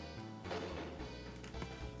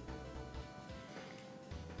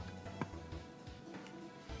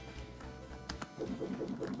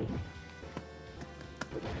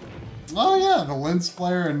 Oh yeah, the lens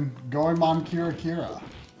flare and Goemon Kira.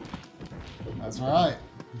 That's right.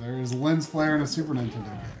 There is lens flare in a Super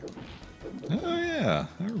Nintendo game. Oh yeah,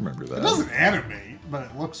 I remember that. It doesn't animate, but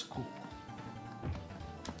it looks cool.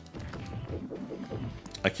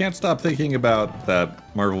 I can't stop thinking about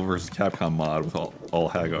that Marvel vs. Capcom mod with all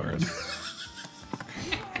Hagars.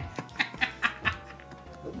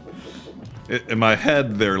 In my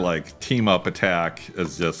head, their like team up attack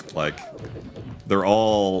is just like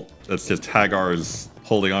it's just Hagars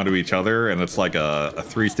holding onto each other, and it's like a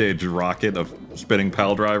 3-stage rocket of spinning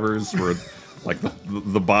pile drivers where like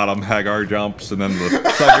the bottom Hagar jumps and then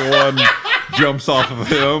the second one jumps off of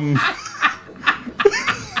him.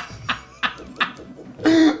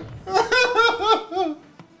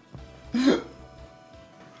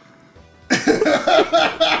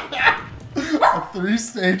 A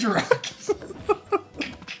 3-stage rocket.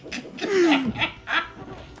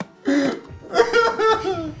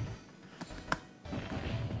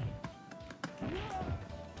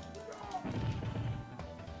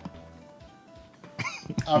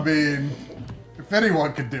 I mean, if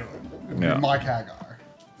anyone could do it, it'd be Mike Hagar.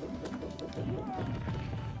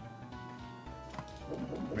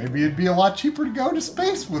 Maybe it'd be a lot cheaper to go to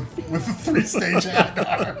space with a 3-stage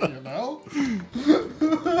Hagar, you know?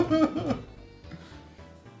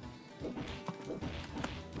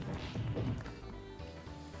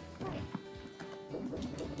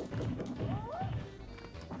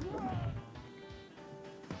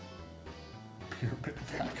 Pyramid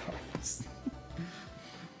of Hagars.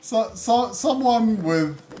 So someone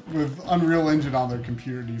with Unreal Engine on their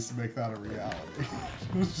computer needs to make that a reality.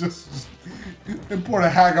 just import a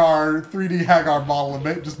Hagar, 3D Hagar model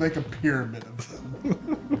and just make a pyramid of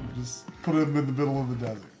them. Just put them in the middle of the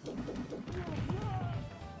desert.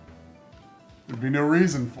 There'd be no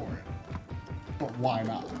reason for it, but why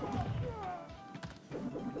not?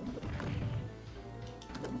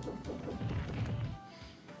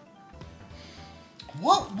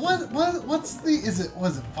 What's the,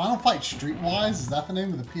 was it Final Fight Streetwise? Is that the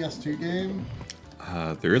name of the PS2 game?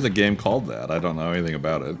 There is a game called that. I don't know anything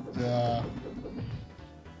about it. Yeah.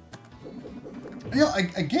 You know,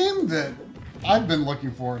 a game that I've been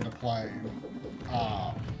looking forward to playing.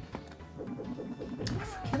 I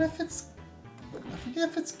forget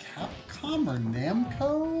if it's Capcom or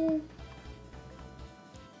Namco.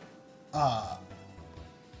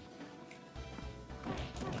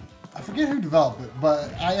 I forget who developed it,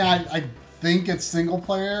 but I think it's single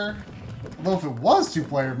player. Although if it was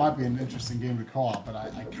 2-player, it might be an interesting game to co-op, but I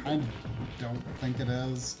kind of don't think it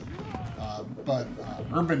is. But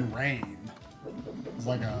Urban Reign is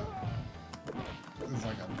like a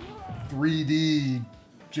 3D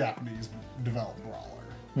Japanese developed brawler.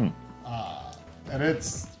 And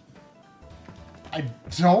I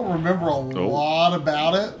don't remember a lot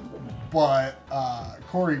about it, but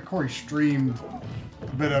Coury streamed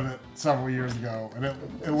a bit of it several years ago, and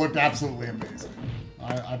it looked absolutely amazing.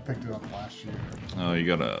 I picked it up last year. Oh, you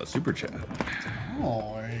got a super chat.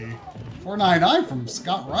 Oh, a $4.99 from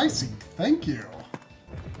Scott Ricing. Thank you.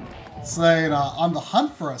 Saying, on the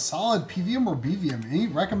hunt for a solid PVM or BVM. Any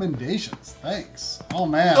recommendations? Thanks. Oh,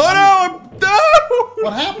 man. Oh, no!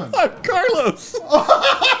 What happened? I'm Carlos.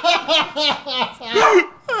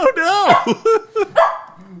 Oh, no.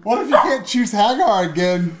 What if you can't choose Hagar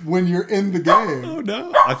again when you're in the game? Oh,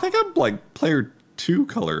 no. I think I'm like player 2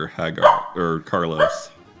 color Hagar, or Carlos.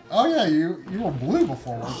 Oh, yeah, you were blue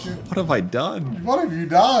before, weren't you? What have I done? What have you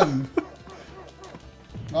done?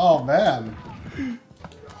 Oh, man.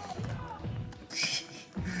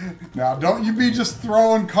 Now, don't you be just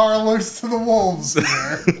throwing Carlos to the wolves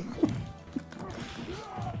here.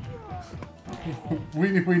 we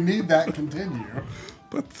need that to continue.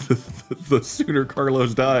 But the sooner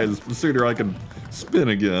Carlos dies, the sooner I can spin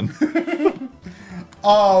again.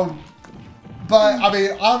 But I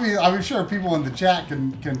mean, I'm sure people in the chat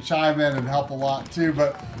can chime in and help a lot too.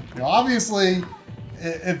 But you know, obviously,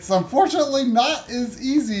 it's unfortunately not as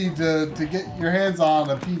easy to get your hands on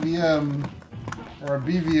a PVM or a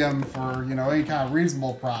BVM for, you know, any kind of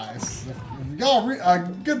reasonable price. If you got a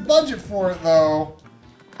good budget for it, though,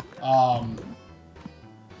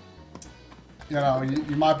 you know,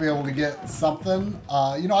 you might be able to get something.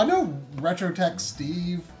 You know, I know Retrotech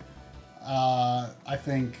Steve, I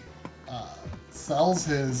think, sells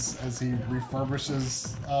his as he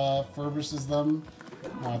refurbishes them.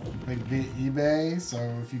 I think via eBay. So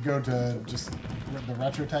if you go to just the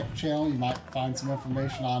Retrotech channel, you might find some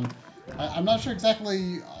information on. I'm not sure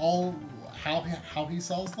exactly how he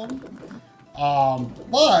sells them,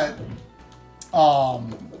 but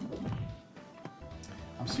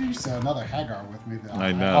I'm sure you said another Hagar with me. That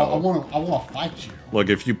I know. I want to fight you. Look,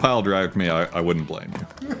 if you pile drived me, I wouldn't blame you.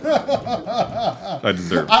 I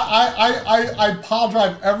deserve it. I pile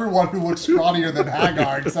drive everyone who looks scrawnier than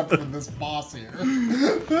Hagar except for this boss here.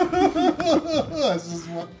 This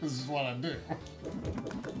is what I do.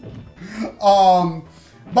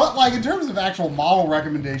 But like in terms of actual model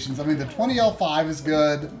recommendations, I mean the 20L5 is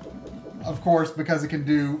good, of course, because it can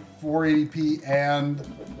do 480p and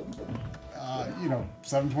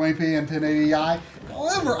 720p and 1080i.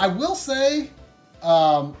 However, I will say,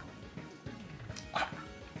 I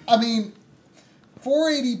mean,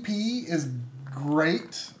 480p is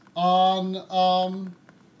great on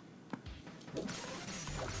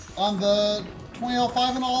the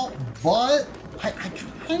 20L5 and all, but I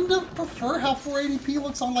kind of prefer how 480p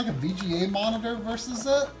looks on like a VGA monitor versus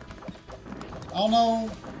it. I don't know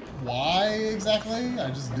why exactly, I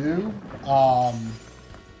just do.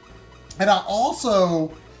 And I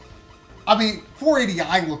also, I mean,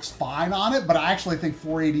 480i looks fine on it, but I actually think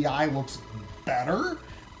 480i looks better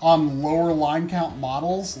on lower line count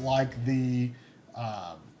models like the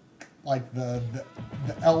L2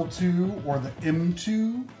 or the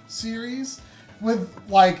M2 series. With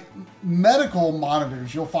like medical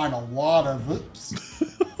monitors, you'll find a lot of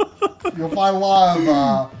you'll find a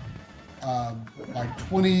lot of like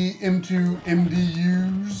 20 M2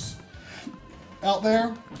 MDUs out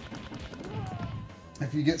there,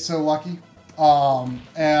 if you get so lucky. Or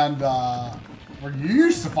you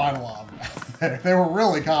used to find a lot of them out there. They were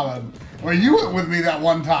really common. Well, you went with me that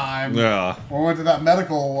one time. Yeah. When we went to that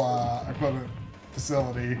medical equipment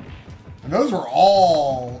facility. And those were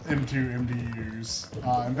all M2 MDUs.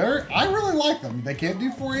 And I really like them. They can't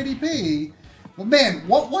do 480p. But man,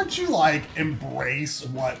 once you like embrace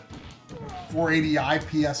what 480i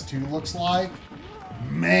PS2 looks like,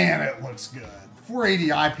 man, it looks good.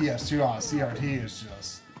 480i PS2 on a CRT is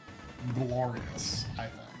just glorious, I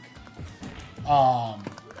think.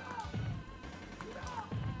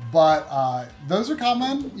 But those are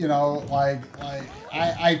common,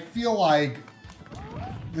 I feel like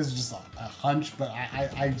this is just a hunch, but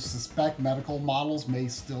I suspect medical models may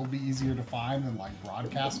still be easier to find than like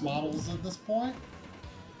broadcast models at this point.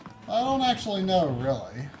 I don't actually know,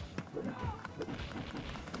 really.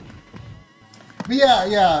 But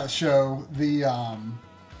yeah, show the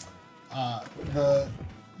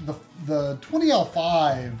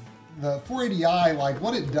 20L5, the 480i, like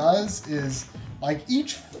what it does is like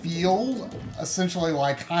each field essentially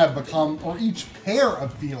like kind of or each pair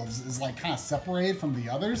of fields is like kind of separated from the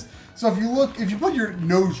others. So if you put your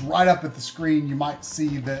nose right up at the screen, you might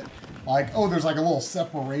see that like, oh, there's like a little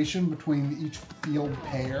separation between each field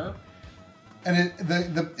pair. And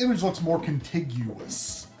the image looks more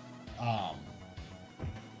contiguous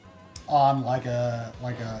on like a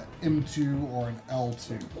M2 or an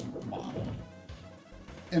L2 model,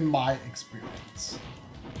 in my experience.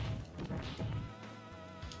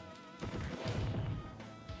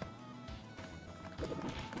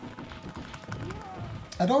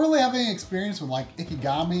 I don't really have any experience with like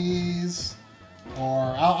Ikigamis,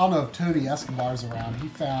 or I don't know if Tony Escobar's around. He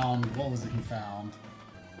found, what was it he found?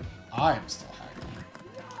 I am still hanging.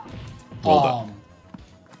 Well done.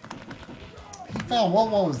 He found,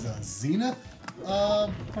 what was the Zenith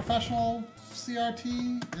professional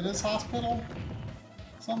CRT at his hospital?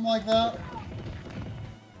 Something like that.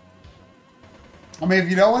 I mean, if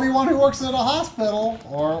you know anyone who works at a hospital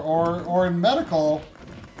or in medical,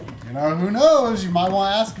 who knows? You might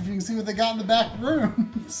want to ask if you can see what they got in the back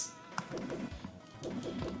rooms.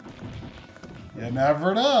 You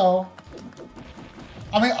never know.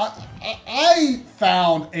 I mean, I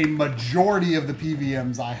found a majority of the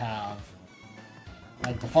PVMs I have,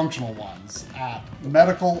 like the functional ones, at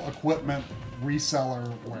medical equipment reseller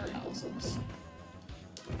warehouses.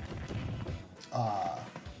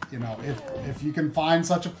 If you can find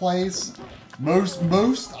such a place,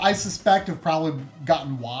 most I suspect have probably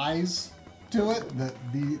gotten wise to it, that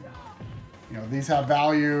these have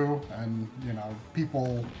value, and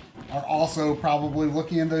people are also probably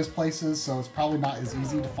looking in those places, so it's probably not as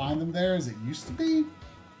easy to find them there as it used to be.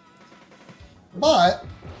 But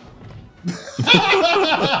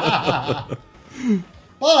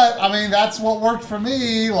I mean, that's what worked for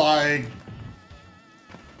me like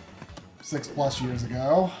 6+ years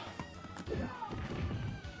ago.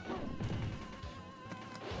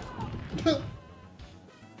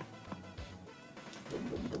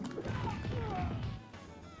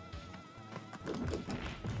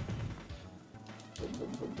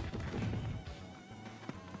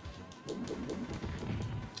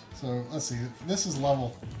 So let's see. This is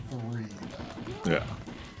level 3. Yeah.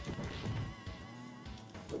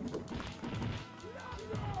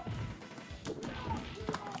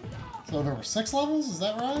 So there were 6 levels, is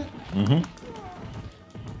that right? Mm-hmm.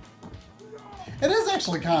 It is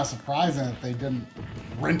actually kind of surprising that they didn't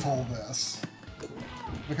rental this.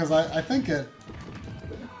 Because I think it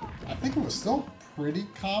was still pretty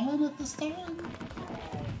common at this time.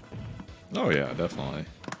 Oh yeah, definitely.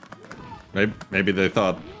 Maybe they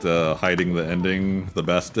thought hiding the ending, the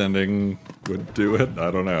best ending, would do it.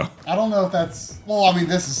 I don't know. I don't know if that's. Well, I mean,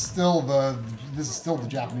 this is still the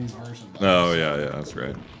Japanese version. Oh yeah, that's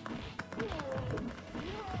right.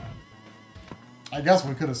 I guess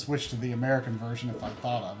we could have switched to the American version if I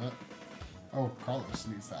thought of it. Oh, Carlos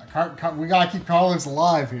needs that. We gotta keep Carlos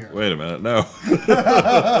alive here. Wait a minute, no.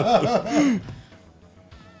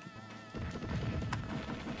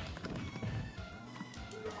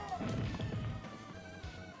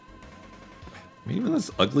 Even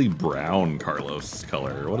this ugly brown Carlos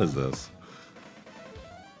color. What is this?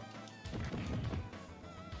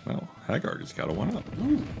 Well, Hagar just got a 1-up.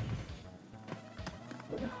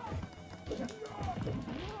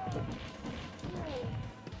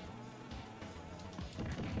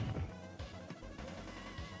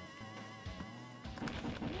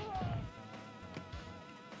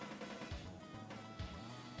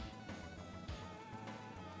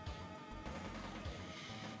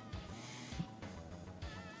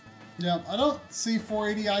 Yeah, I don't see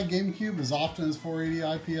 480i GameCube as often as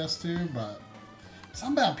 480i PS2, but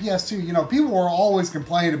something about PS2, you know, people were always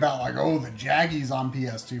complaining about, like, oh, the jaggies on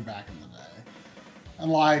PS2 back in the day.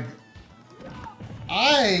 And, like,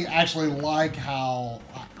 I actually like how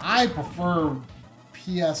I prefer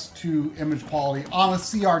PS2 image quality on a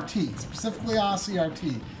CRT, specifically on a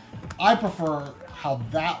CRT. I prefer how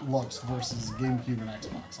that looks versus GameCube and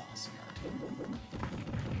Xbox on a CRT.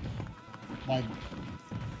 Like,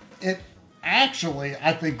 it actually,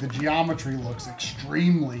 I think the geometry looks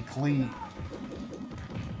extremely clean.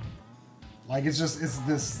 Like, it's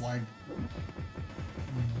this, like,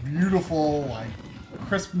 beautiful, like,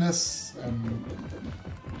 crispness, and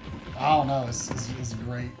I don't know, it's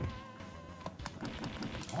great.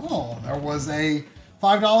 Oh, there was a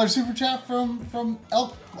 $5 super chat from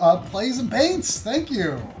Elk Plays and Paints. Thank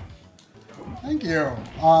you. Thank you.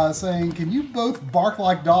 Saying, can you both bark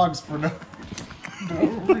like dogs for no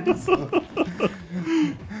reason?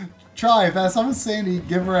 Try, if that's someone Sandy,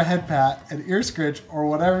 give her a head pat, an ear scritch, or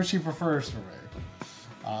whatever she prefers for me.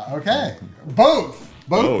 Okay. Both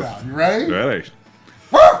now. You ready? Ready.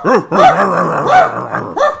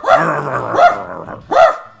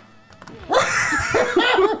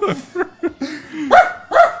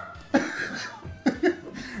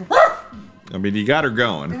 I mean, you got her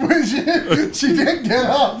going. she did get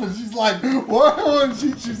up, and she's like, "Whoa!"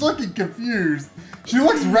 She's looking confused. She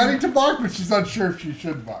looks ready to bark, but she's unsure if she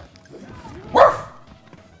should bark.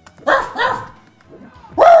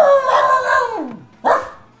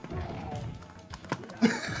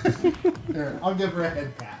 Here, I'll give her a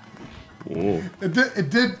head pat. Whoa. It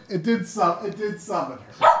did summon her.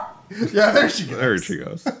 Yeah, there she goes. There she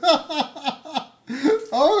goes.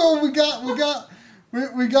 Oh, we got a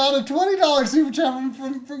 $20 super chat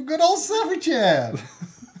from good old Seffy Chad.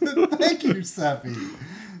 Thank you, Seffy.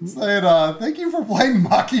 Saying, thank you for playing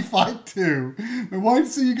Maki Fight 2. Been wanting to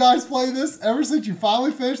see you guys play this ever since you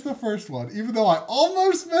finally finished the first one, even though I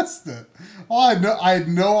almost missed it. Oh, I had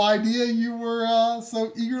no idea you were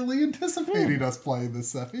so eagerly anticipating us playing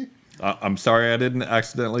this, Seffy. I'm sorry I didn't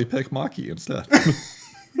accidentally pick Maki instead.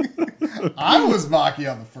 I was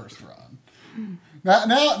Maki on the first run. Now,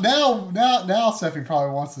 Seffy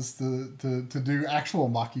probably wants us to do actual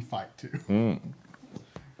Maki Fight 2.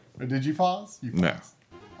 Or did you pause? You paused. No.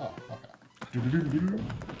 Oh, okay.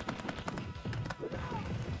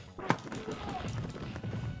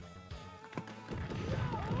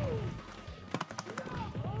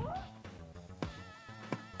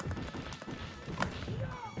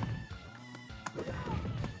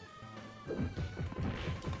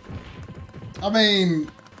 I mean,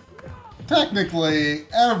 technically,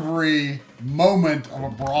 every moment of a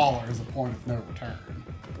brawler is a point of no return.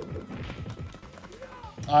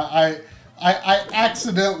 I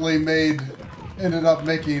accidentally ended up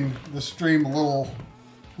making the stream a little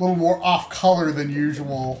more off color than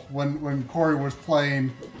usual when Coury was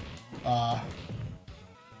playing Gato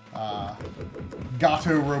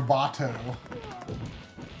Roboto,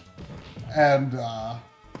 and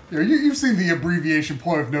you've seen the abbreviation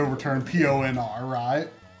point of no return, PONR, right?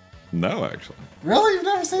 No, actually. Really, you've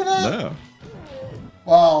never seen that? No.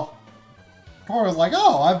 Well, Coury was like,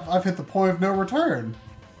 "Oh, I've hit the point of no return."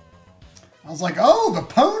 I was like, "Oh, the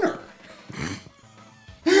poner."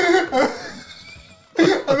 And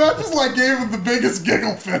that just like gave him the biggest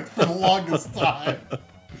giggle fit for the longest time.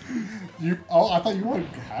 I thought you wanted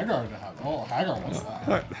Hagar to have. Oh, Hagar wants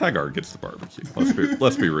that. Hagar gets the barbecue.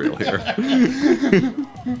 Let's be real here.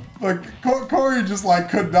 Like Coury just like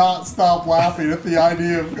could not stop laughing at the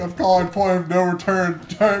idea of calling Point of No Return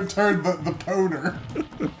turn the poner.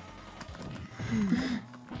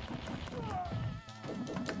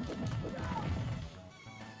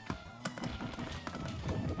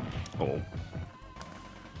 Oh.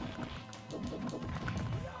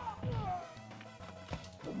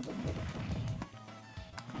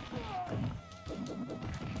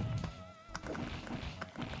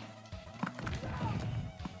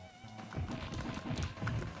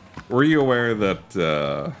 Were you aware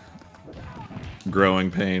that Growing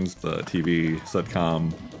Pains, the TV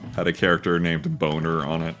sitcom, had a character named Boner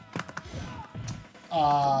on it?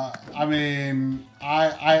 I mean,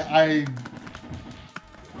 I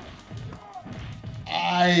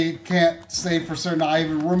can't say for certain. I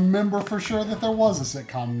even remember for sure that there was a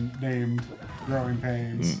sitcom named Growing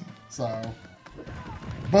Pains. So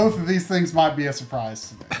both of these things might be a surprise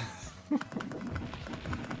to me.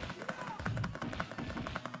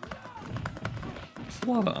 There's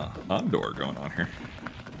a lot of Ondor going on here.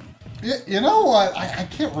 You know what? I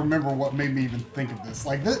can't remember what made me even think of this.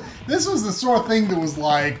 Like, this was the sort of thing that was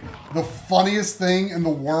like the funniest thing in the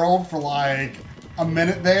world for like a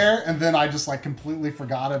minute there, and then I just like completely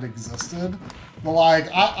forgot it existed. But like,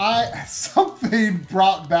 I something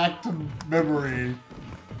brought back to memory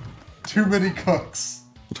Too Many Cooks.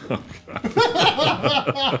 Oh,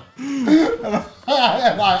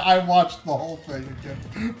 And I watched the whole thing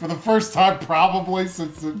again for the first time probably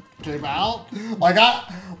since it came out.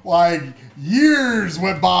 Like years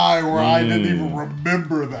went by where I didn't even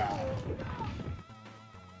remember that.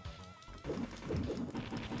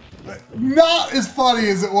 Not as funny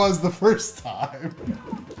as it was the first time.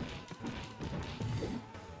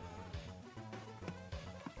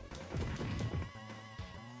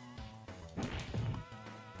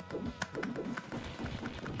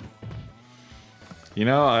 You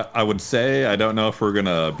know, I would say I don't know if we're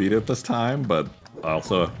gonna beat it this time, but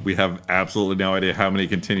also we have absolutely no idea how many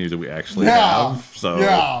continues that we actually have.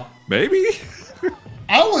 So maybe.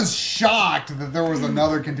 I was shocked that there was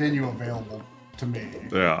another continue available to me.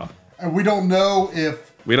 Yeah. And we don't know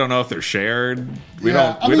if they're shared. We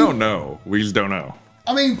don't know. We just don't know.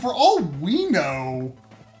 I mean, for all we know,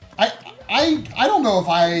 I don't know if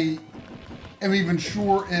I am even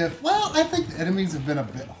sure if, well, I think the enemies have been a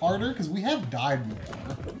bit harder because we have died more.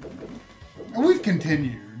 And we've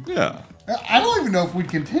continued. Yeah. I don't even know if we'd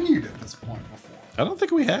continued at this point before. I don't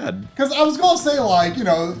think we had. Because I was going to say, like, you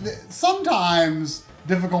know, sometimes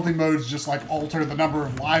difficulty modes just, like, alter the number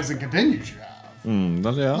of lives and continues you have.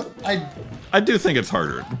 Yeah. But I do think it's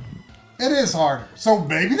harder. It is harder. So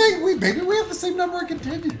maybe we have the same number of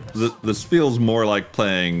continues. This feels more like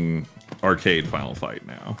playing arcade Final Fight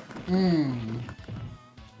now.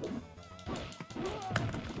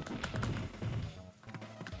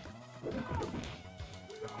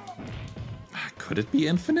 Could it be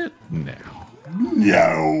infinite? No.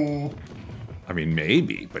 No. I mean,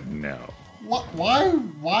 maybe, but no. What?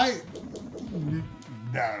 Why?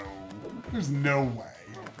 No. There's no way.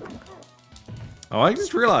 Oh, I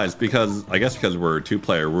just realized because we're a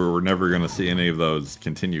two-player, we're never going to see any of those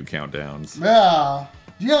continue countdowns. Yeah.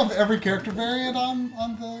 Do you have every character variant on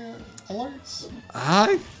the alerts?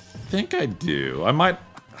 I think I do. I might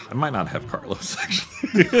not have Carlos,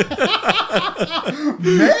 actually.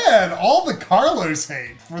 Man, all the Carlos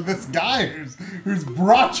hate for this guy who's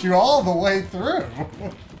brought you all the way through.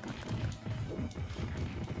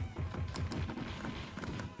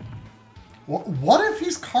 What if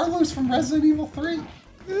he's Carlos from Resident Evil 3?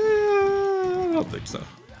 I don't think so.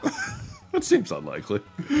 That seems unlikely.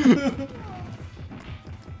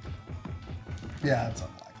 Yeah, it's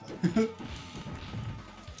unlikely.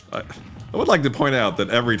 I would like to point out that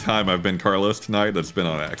every time I've been Carlos tonight, that's been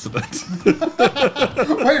on accident.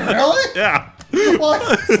 Wait, really? Yeah.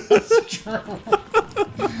 What? That's true.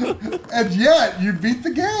 And yet, you beat the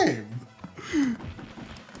game.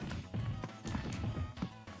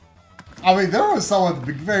 I mean, there was someone at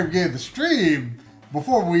the very beginning of the stream,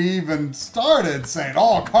 before we even started, saying,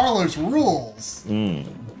 oh, Carlos rules.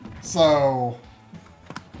 So...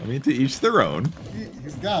 I mean, to each their own.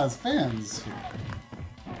 He's got his fans here.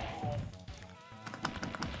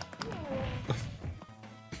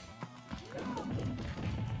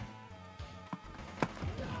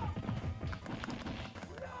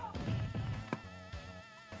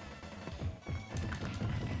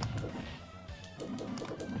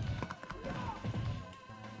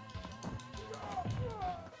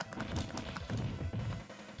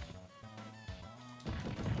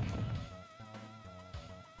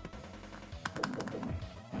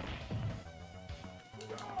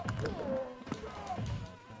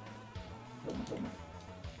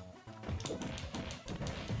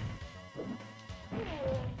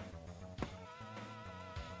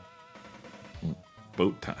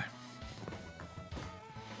 Boat time.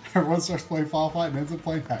 Everyone starts playing Final Fight and ends up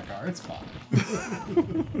playing Hagar. It's fine.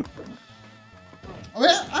 I mean,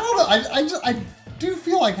 I don't know. I do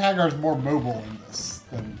feel like Hagar's more mobile in this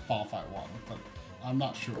than Final Fight 1, but I'm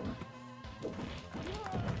not sure.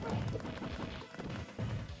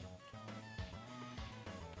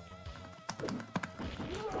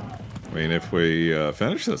 I mean, if we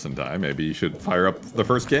finish this in time, maybe you should fire up the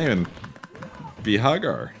first game and be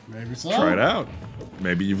Hagar. Maybe so. Try it out.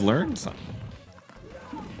 Maybe you've learned something.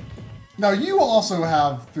 Now, you also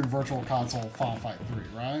have, through Virtual Console, Final Fight 3,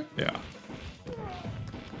 right? Yeah.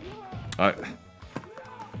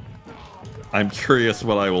 I'm curious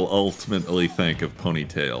what I will ultimately think of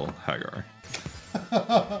Ponytail Hagar.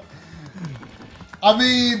 I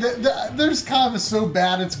mean, there's kind of a so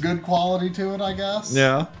bad it's good quality to it, I guess.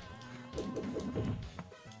 Yeah.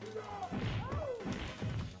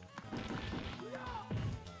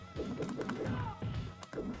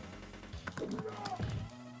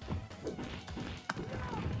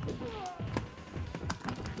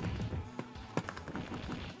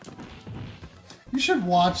 You should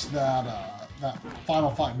watch that that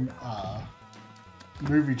Final Fight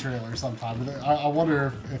movie trailer sometime. I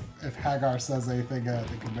wonder if Hagar says anything that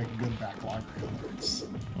could make a good backlog alerts.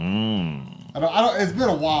 I don't. It's been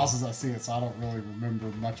a while since I've seen it, so I don't really remember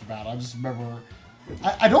much about it. I just remember.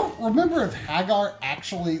 I don't remember if Hagar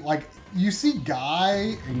actually, like, you see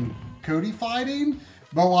Guy and Cody fighting,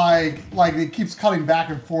 but like it keeps cutting back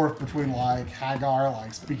and forth between like Hagar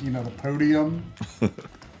like speaking at a podium. You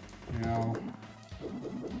know.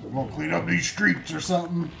 We'll clean up these streets or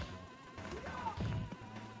something.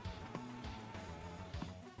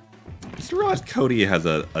 I just realized Cody has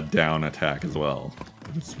a down attack as well.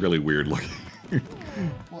 It's really weird looking.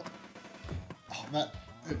 What? Oh,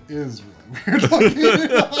 it is really weird looking.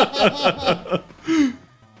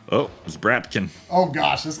 Oh, it's Bratkin. Oh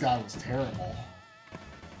gosh, this guy was terrible.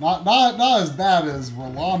 Not as bad as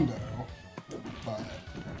Rondo, but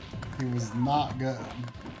he was not good.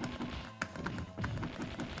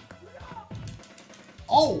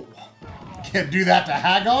 Oh! Can't do that to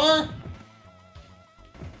Hagar?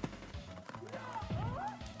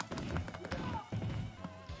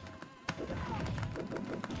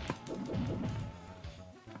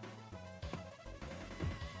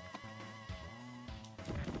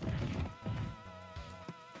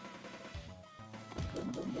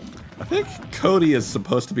 I think Cody is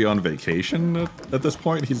supposed to be on vacation at this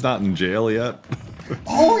point. He's not in jail yet.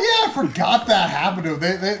 Oh yeah, I forgot that happened to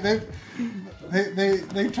him.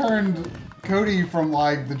 They turned Cody from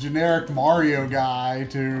like the generic Mario guy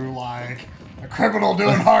to like a criminal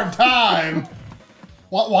doing hard time.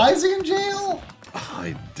 Why is he in jail?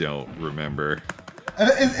 I don't remember.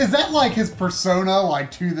 Is that like his persona, like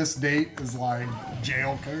to this date, is like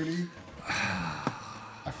jail Cody?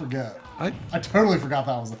 I forget. I totally forgot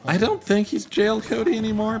that was a thing. I don't think he's jail Cody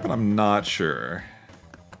anymore, but I'm not sure.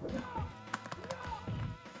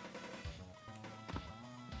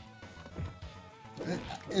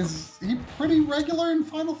 Is he pretty regular in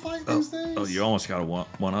Final Fight these days? Oh, you almost got a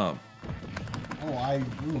one up. Oh,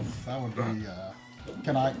 that would be.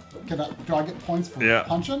 Do I get points for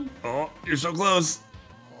punching? Oh, you're so close.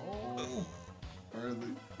 Oh, where is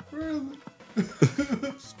he? Where is he?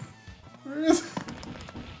 Where is he?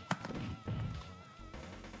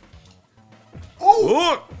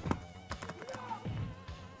 Oh!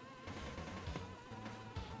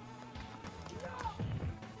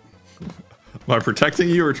 Am I protecting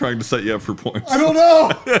you or trying to set you up for points? I don't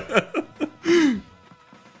know!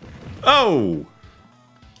 Oh!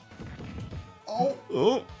 Oh!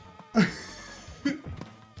 Oh!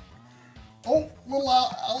 Oh! Little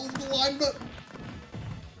out of alignment!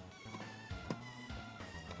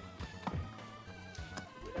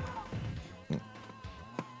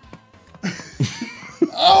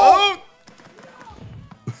 Oh!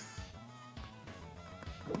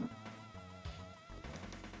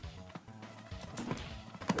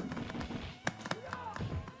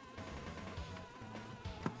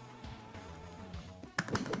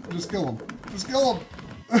 Just kill him. Just kill him.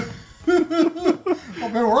 Oh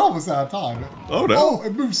man, we're almost out of time. Oh no. Oh,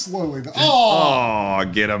 it moves slowly. Oh,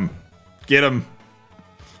 get him. Get him.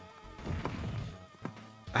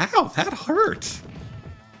 Ow, that hurt.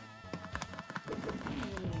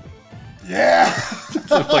 Yeah.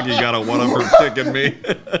 Looks like you got a one up for picking me.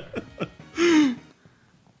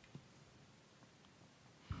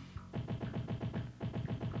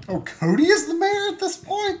 Oh, Cody is the mayor at this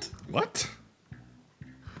point? What?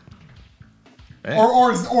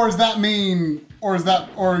 Or does that mean, or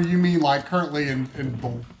you mean like currently in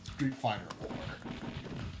the Street Fighter lore?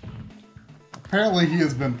 Apparently he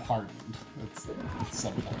has been pardoned at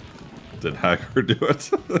some point. Did Hagar do it?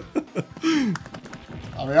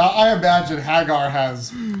 I mean, I imagine Hagar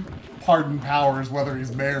has pardon powers whether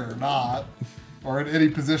he's mayor or not, or in any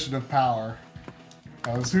position of power.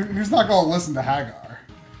 Who's not going to listen to Hagar?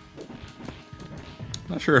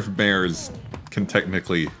 Not sure if mayors can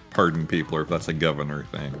technically pardon people or if that's a governor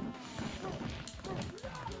thing.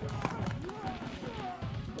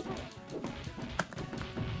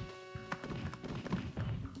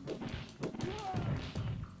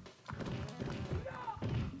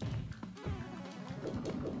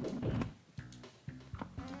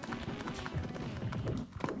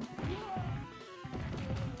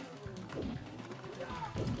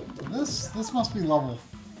 This must be level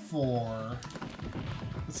 4.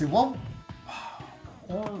 Let's see, what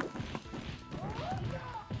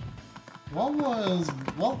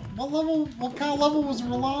kind of level was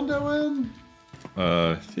Rolando in?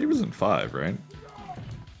 He was in 5, right?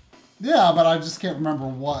 Yeah, but I just can't remember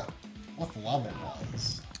what the level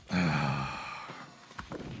was. I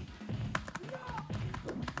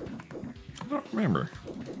don't remember.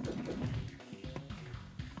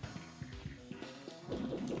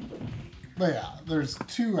 But yeah, there's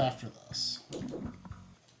 2 after this.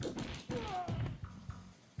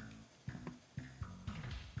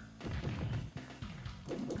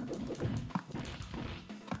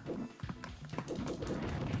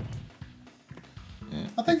 Yeah.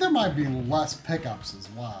 I think there might be less pickups as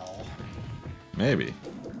well. Maybe.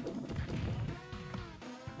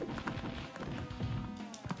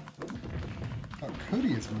 Oh,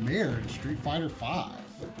 Cody is married in Street Fighter 5.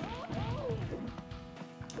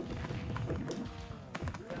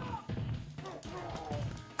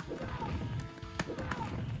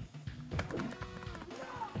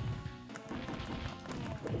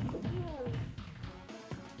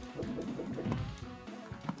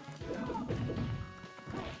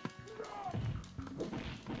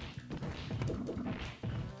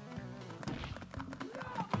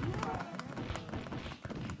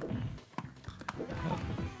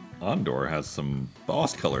 Ondor has some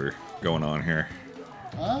boss color going on here.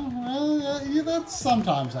 Well, yeah, that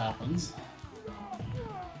sometimes happens.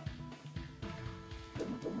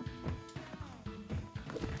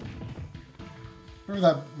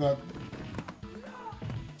 Remember that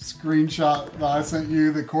screenshot that I sent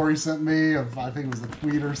you that Coury sent me of, I think it was a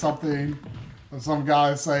tweet or something, of some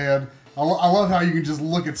guy saying, I love how you can just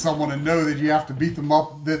look at someone and know that you have to beat them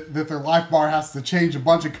up, that their life bar has to change a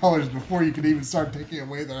bunch of colors before you can even start taking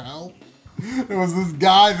away their health. It was this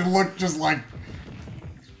guy that looked just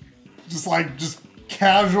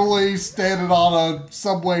casually standing on a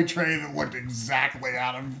subway train that looked exactly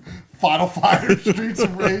out of Final Fighter Streets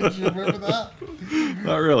of Rage. You remember that?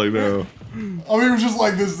 Not really, no. I mean, it was just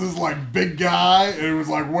like this big guy, and it was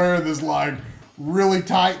like wearing this really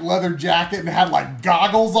tight leather jacket and had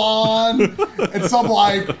goggles on and some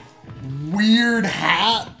weird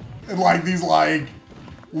hat and these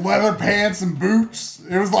leather pants and boots.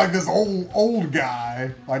 It was this old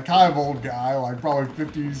guy, kind of old guy, probably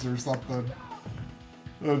 50s or something.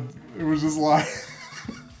 It was just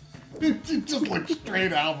it just looked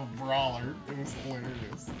straight out of a brawler. It was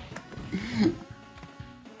hilarious.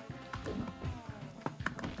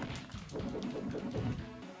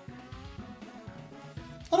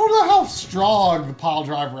 I don't know how strong the pile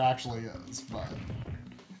driver actually is, but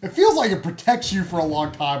it feels like it protects you for a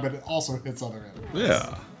long time, but it also hits other enemies.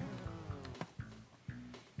 Yeah.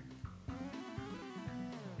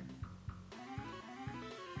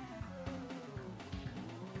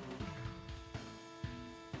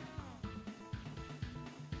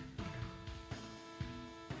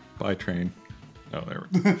 Bye, train. Oh, there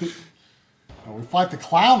we go. Oh, we fight the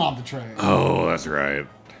clown on the train. Oh, that's right.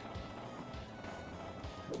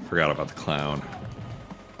 Forgot about the clown.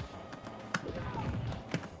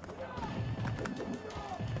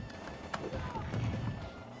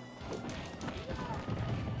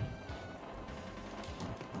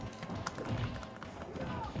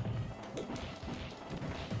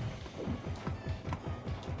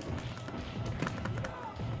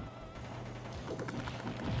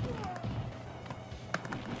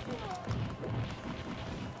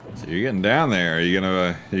 So you're getting down there. Are you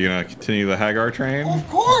gonna continue the Hagar train? Of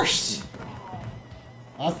course.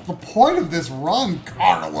 That's the point of this run,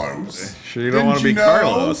 Carlos. Sure you don't want to be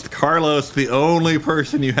Carlos. Carlos, the only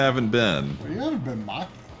person you haven't been. Well, you haven't been Maki.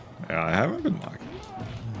 Yeah, I haven't been Maki.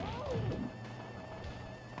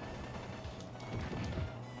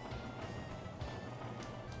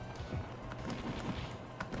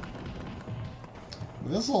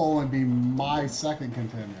 This will only be my second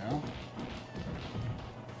continue.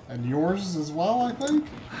 And yours as well, I think?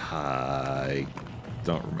 I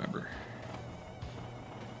don't remember.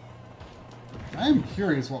 I am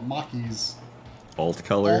curious what Maki's alt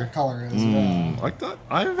color is. Yeah. Like that.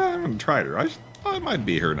 I haven't tried her. I might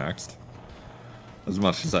be her next. As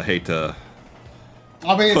much as I hate to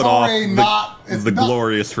I mean, it's already not the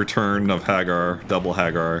glorious return of Hagar, double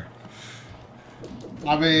Hagar.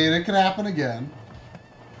 I mean, it could happen again.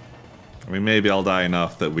 I mean, maybe I'll die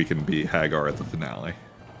enough that we can beat Hagar at the finale.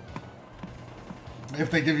 If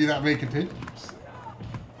they give you that many continues.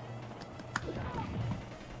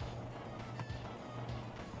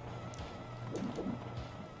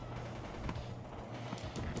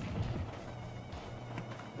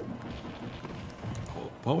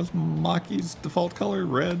 What was Maki's default color?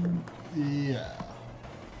 Red? Yeah.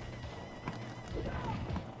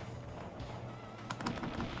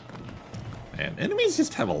 Man, enemies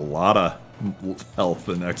just have a lot of health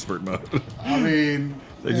in expert mode. I mean,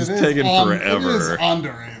 they just take it forever. It is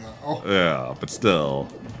under it, though. Yeah, but still.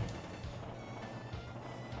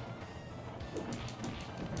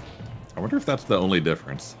 I wonder if that's the only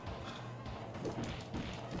difference.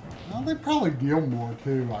 Well, they probably deal more,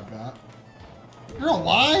 too, I bet. You're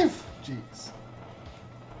alive? Jeez.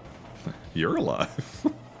 You're alive.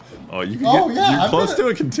 Oh, you can you're close to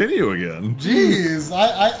a continue again. Jeez,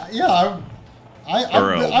 I've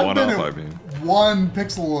been at one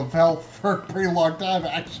pixel of health for a pretty long time,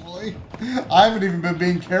 actually. I haven't even been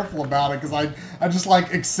being careful about it because I just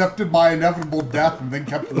like accepted my inevitable death and then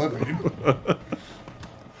kept living.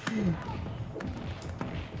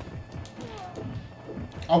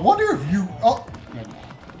 I wonder if you. Oh, never mind.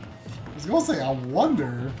 I was gonna say, I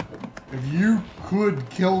wonder if you could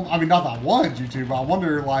kill. I mean, not that I wanted you to, but I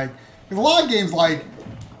wonder, like, because a lot of games, like,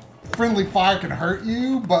 friendly fire can hurt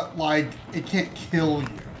you, but, like, it can't kill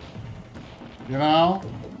you. You know?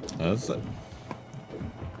 That's it.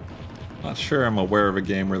 Not sure I'm aware of a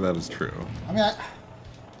game where that is true. I mean,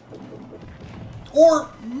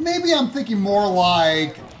 or maybe I'm thinking more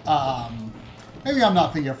like, maybe I'm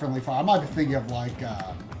not thinking of friendly fire. I might be thinking of, like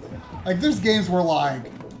there's games where,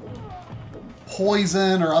 like,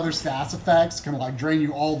 poison or other stats effects can, like, drain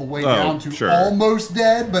you all the way down to almost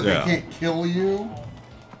dead, but they can't kill you.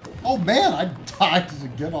 Oh man, I died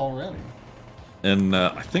again already. And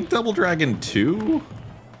I think Double Dragon 2,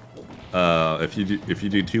 if you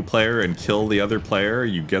do 2-player and kill the other player,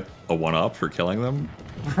 you get a 1-up for killing them.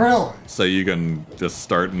 Really? So you can just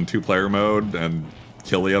start in 2-player mode and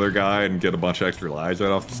kill the other guy and get a bunch of extra lives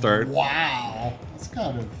right off the start. Wow, that's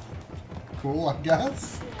kind of cool, I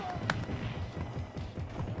guess.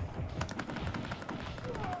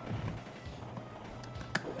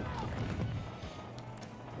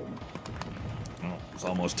 It's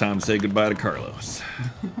almost time to say goodbye to Carlos.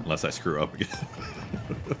 Unless I screw up again.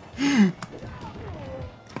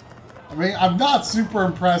 I mean, I'm not super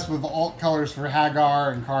impressed with the alt colors for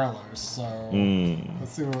Hagar and Carlos, so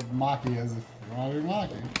let's see what Maki is if you want to do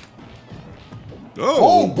Maki.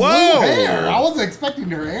 Oh, blue hair! I wasn't expecting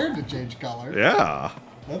her hair to change color. Yeah.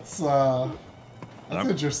 That's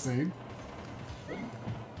interesting.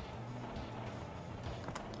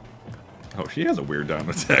 Oh, she has a weird down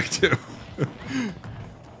attack too.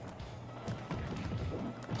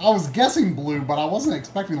 I was guessing blue, but I wasn't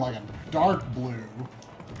expecting like a dark blue.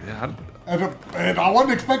 Yeah. And I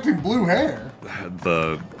wasn't expecting blue hair.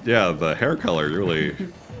 The hair color really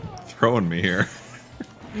throwing me here.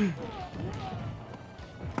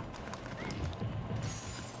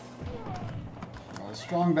 Well,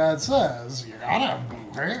 Strong Dad says you gotta have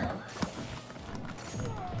blue hair.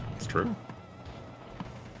 It's true.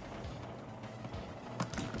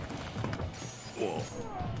 Whoa.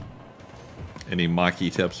 Any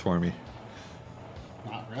Maki tips for me?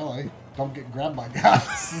 Not really. Don't get grabbed by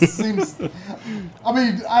guys. It seems. I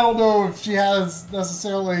mean, I don't know if she has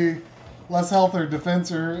necessarily less health or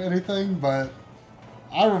defense or anything, but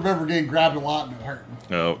I remember getting grabbed a lot and it hurt.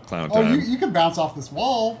 Oh, clown time. Oh, you can bounce off this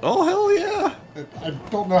wall. Oh, hell yeah. I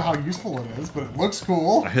don't know how useful it is, but it looks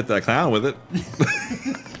cool. I hit that clown with it.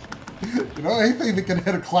 You know, anything that can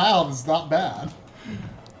hit a cloud is not bad.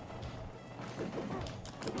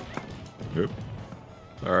 Oop.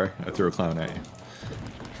 Sorry, I threw a clown at you.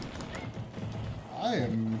 I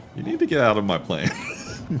am... You need to get out of my plane.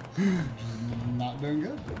 Not doing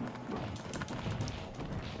good.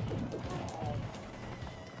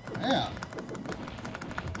 Yeah.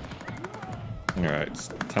 Alright, it's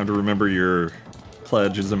time to remember your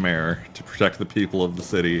pledge as a mayor to protect the people of the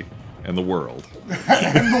city and the world.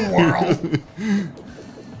 And the world!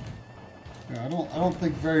 Yeah, I don't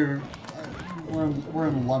think very... We're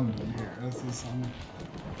in London here. This is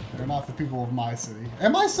they're not the people of my city.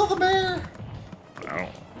 Am I still the mayor? Oh.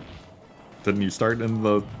 Didn't you start in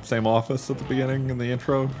the same office at the beginning in the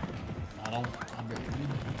intro? I mean,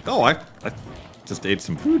 Oh, I just ate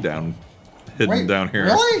some food hidden down here.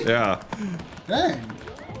 Really? Yeah. Dang.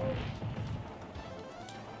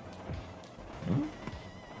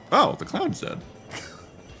 Oh, the clown's dead.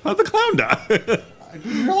 How'd the clown die? I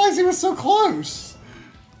didn't realize he was so close.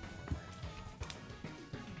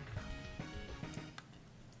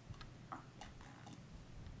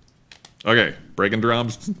 Okay, breaking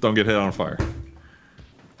drums, don't get hit on fire.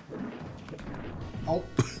 Oh,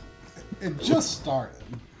 it just started.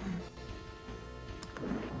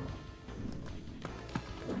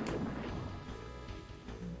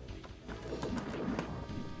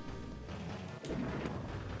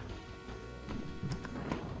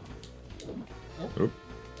 Oop.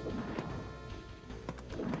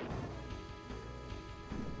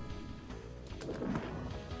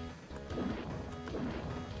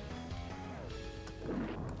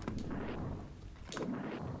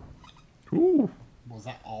 Ooh. Was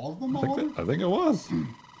that all of them? I think it was.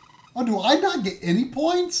 Oh, do I not get any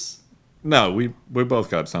points? No, we both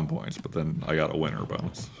got some points, but then I got a winner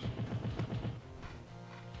bonus.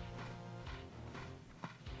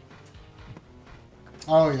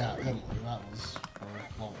 Oh yeah, Italy. That was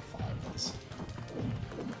level 5. That's...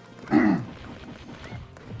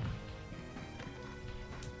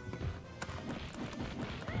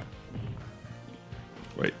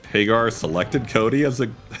 Wait, Hagar selected Cody as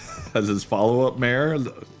his follow-up mayor?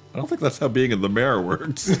 I don't think that's how being in the mayor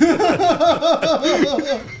works.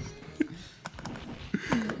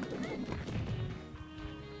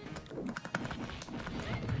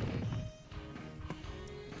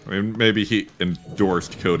 I mean, maybe he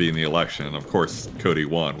endorsed Cody in the election. Of course, Cody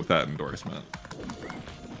won with that endorsement.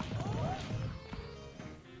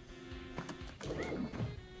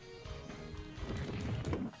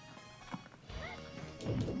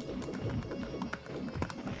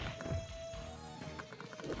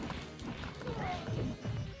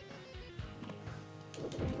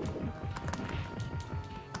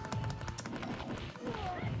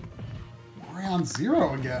 We're on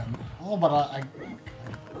 0 again. Oh, but I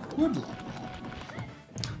could level up.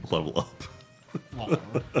 Level up.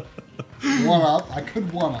 Whatever. 1 up. I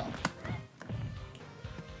could 1 up.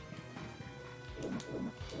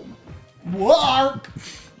 Marc!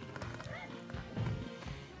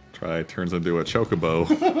 Try turns into a chocobo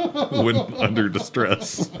when under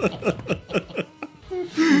distress.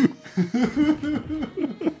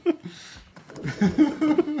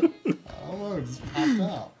 Oh, it just popped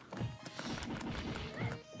out.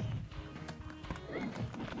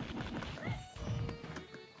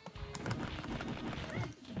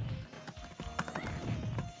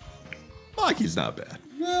 Mikey's not bad.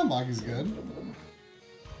 Yeah, Mikey's good.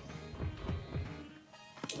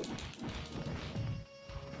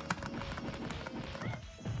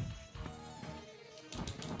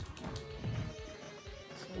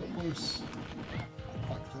 So close.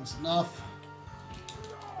 Quite close enough.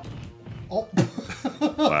 Oh.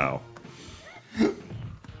 Wow.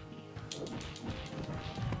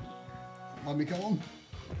 Let me kill him.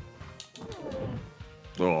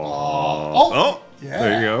 Oh, yeah.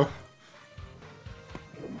 There you go.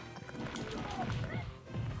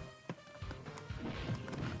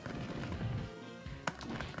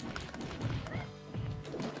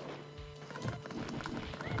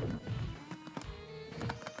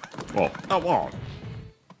 Oh, come on.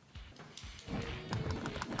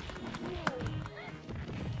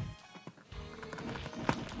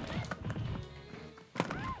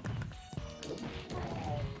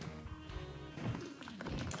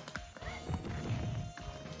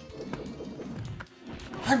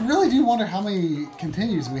 I really do wonder how many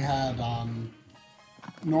continues we had on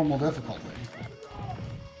normal difficulty.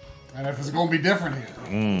 And if it's going to be different here.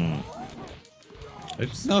 I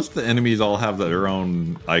just noticed the enemies all have their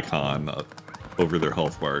own icon over their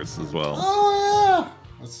health bars as well. Oh, yeah.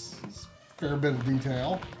 That's a fair bit of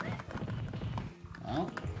detail. Well,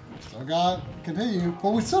 still got continue.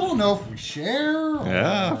 But we still don't know if we share or...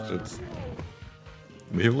 Yeah,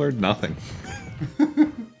 we've learned nothing. We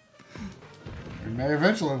may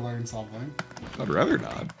eventually learn something. I'd rather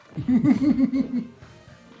not.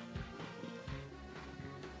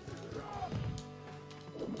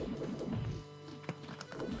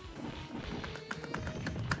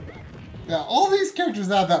 Yeah, all these characters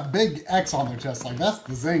have that big X on their chest. Like, that's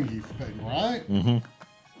the Zangief thing, right? Mm-hmm.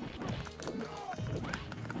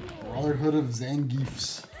 Brotherhood of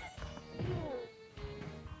Zangiefs.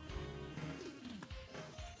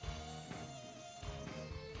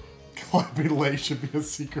 Lay should be a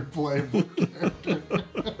secret playable character.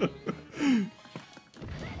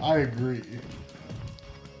 I agree.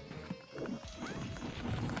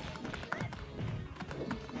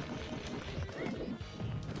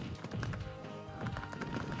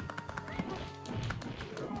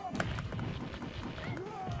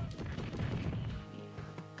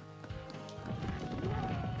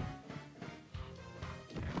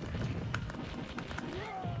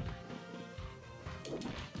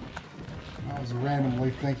 I was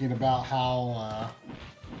randomly thinking about how I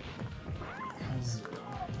was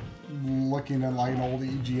looking at like an old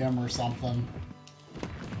EGM or something,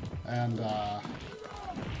 and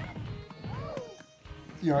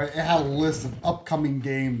you know, it had a list of upcoming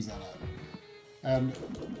games in it, and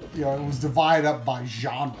you know, it was divided up by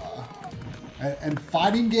genre, and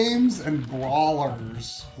fighting games and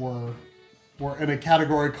brawlers were in a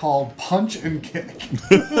category called punch and kick.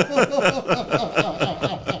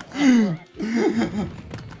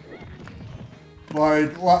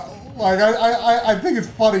 I think it's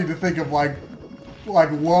funny to think of like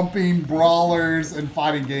lumping brawlers and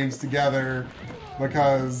fighting games together,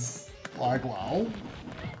 because like, well,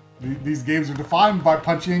 these games are defined by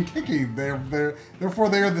punching and kicking. Therefore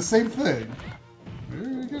they are the same thing.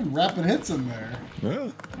 You're getting rapid hits in there.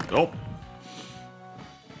 Yeah. Oh.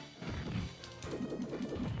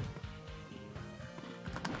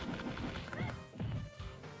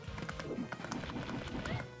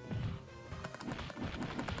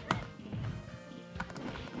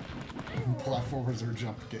 Platformers are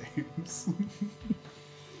jump games.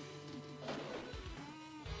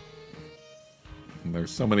 There's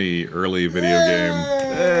so many early video games.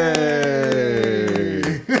 Hey!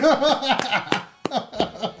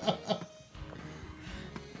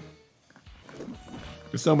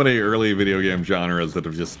 There's so many early video game genres that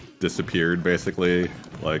have just disappeared, basically.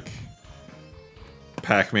 Like,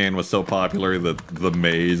 Pac-Man was so popular that the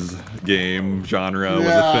maze game genre was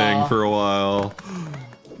a thing for a while.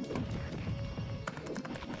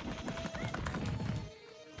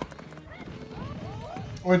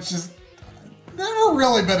 Which is never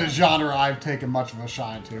really been a genre I've taken much of a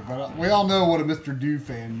shine to, but we all know what a Mr. Do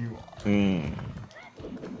fan you are. Mm.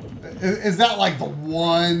 Is that like the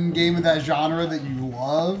one game of that genre that you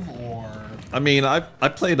love, or? I mean, I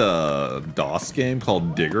played a DOS game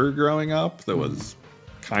called Digger growing up that was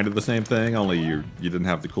kind of the same thing, only you didn't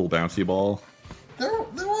have the cool bouncy ball. There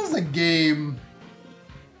was a game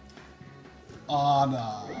on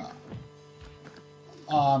a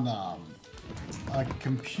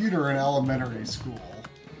computer in elementary school.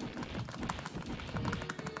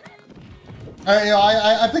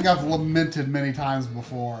 I think I've lamented many times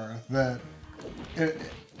before that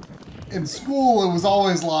in school it was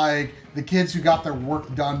always like the kids who got their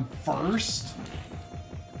work done first,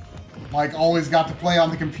 like, always got to play on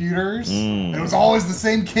the computers. It was always the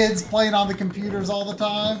same kids playing on the computers all the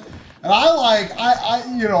time. And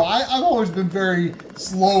I've always been very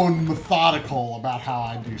slow and methodical about how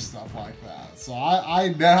I do stuff like that. So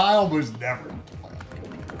I almost never get to play on the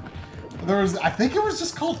computer. I think it was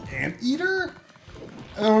just called Anteater.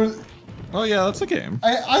 Oh yeah, that's a game.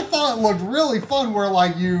 I thought it looked really fun, where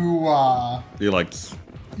like you like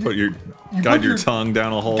put your guide your tongue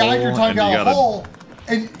down a hole. Guide your tongue down a hole.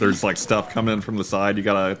 And there's like stuff coming in from the side you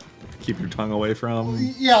gotta keep your tongue away from.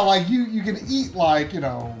 Yeah, like you can eat, like, you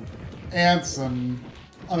know, ants and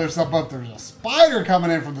other stuff, but if there's a spider coming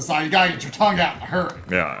in from the side, you gotta get your tongue out in a hurry.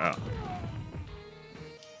 Yeah.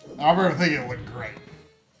 I remember thinking it looked great.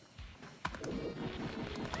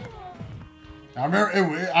 I remember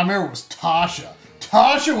it was Tasha.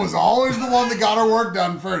 Tasha was always the one that got her work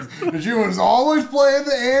done first, and she was always playing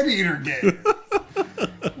the Anteater game.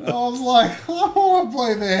 And I was like, I want to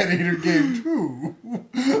play the Anteater game too.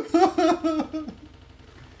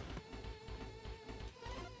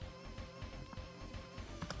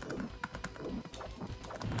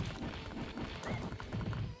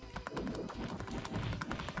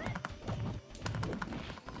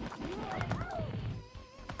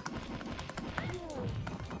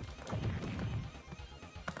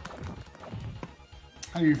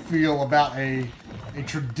 How do you feel about a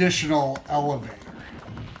traditional elevator?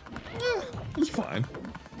 It's fine.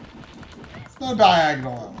 It's no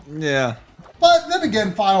diagonal elevator. Yeah. But then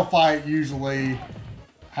again, Final Fight usually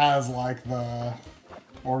has like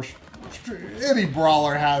any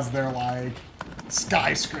brawler has their like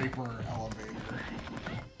skyscraper elevator.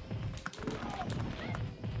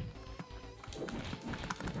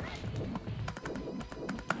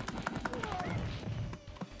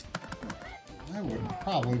 That would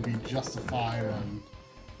probably be justified in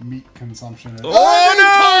meat consumption. Oh, no!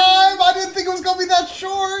 Time! I didn't think it was gonna be that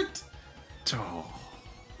short. Oh.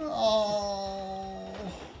 Oh.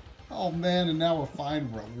 Oh, man, and now we're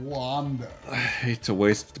finding Rondo. I hate to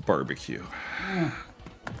waste the barbecue.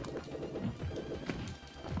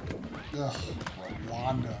 Ugh,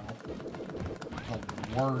 Rondo. The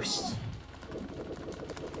worst.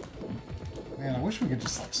 Man, I wish we could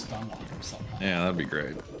just, like, stun lock him somehow. Yeah, that'd be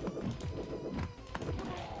great.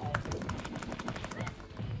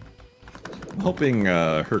 I'm hoping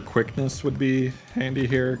her quickness would be handy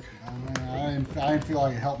here. I didn't feel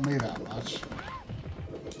like it helped me that much.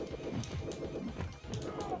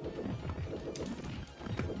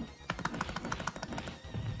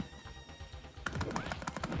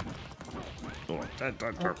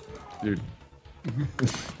 Dude.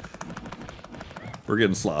 We're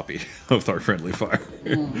getting sloppy with our friendly fire.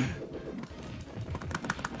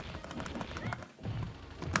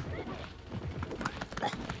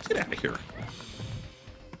 Get out of here.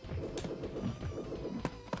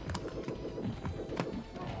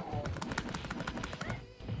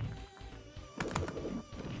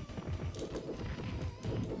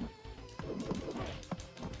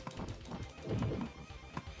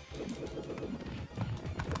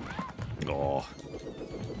 Oh.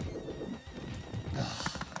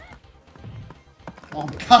 Oh,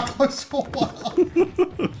 got close to a while.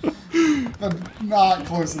 But not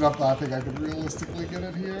close enough that I think I could realistically get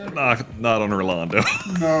it here. Not on Orlando.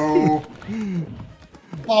 No.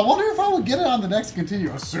 But I wonder if I would get it on the next continue,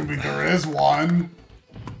 assuming there is one.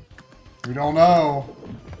 We don't know.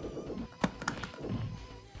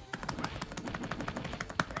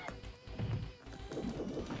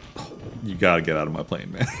 You gotta get out of my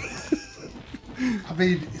plane, man. I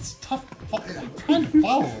mean, it's tough. I'm trying to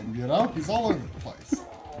follow him, you know? He's all over the place.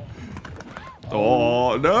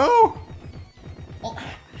 Oh, no! Oh,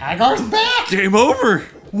 Hagar's back! Game over!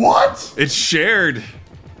 What? It's shared.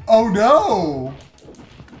 Oh, no!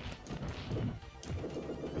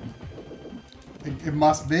 It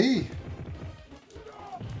must be.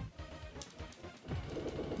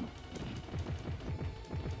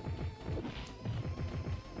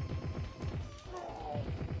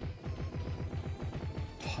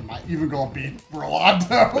 Am I even gonna beat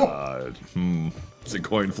Rolando? It's a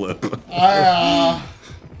coin flip. I'm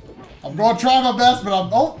gonna try my best, but I'm.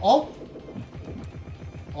 Oh.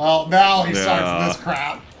 Well, now he starts this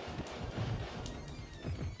crap.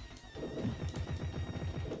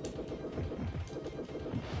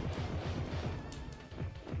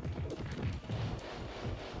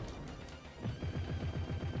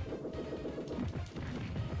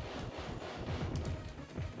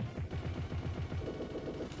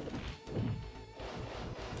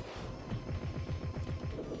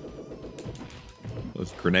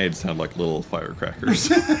 Those grenades sound like little firecrackers.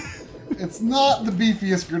 It's not the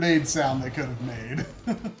beefiest grenade sound they could have made.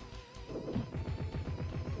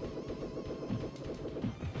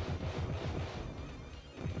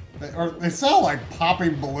 They sound like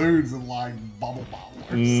popping balloons and like bubble bobble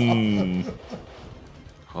or something.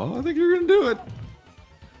 Oh, I think you're gonna do it.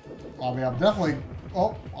 I mean, I'm definitely.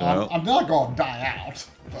 Oh, I'm not gonna die out,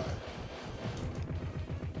 but.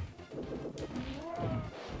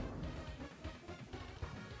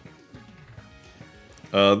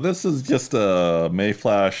 This is just a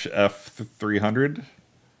Mayflash F300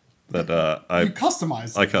 that I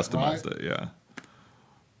customized. I customized it, yeah.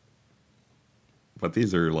 But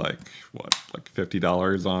these are like what, like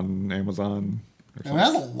 $50 on Amazon? And it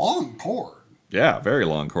has a long cord. Yeah, very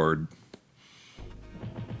long cord.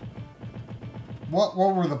 What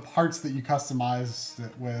were the parts that you customized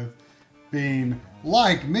it with? Being,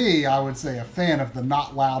 like me, I would say a fan of the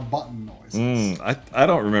not loud button noises. I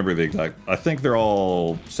don't remember the exact... I think they're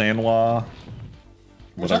all Sanwa.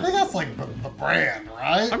 Which I think that's like the brand,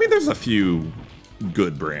 right? I mean, there's a few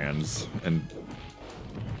good brands in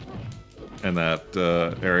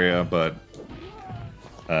that area, but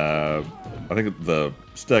I think the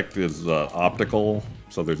stick is optical,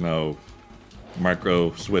 so there's no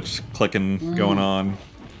micro switch clicking going on.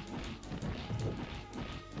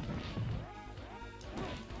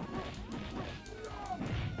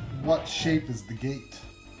 What shape is the gate?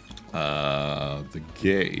 The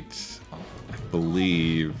gate, I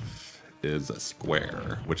believe, is a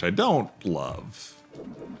square, which I don't love.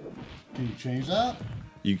 Can you change that?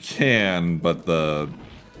 You can, but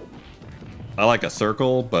I like a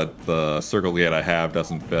circle, but the circle gate I have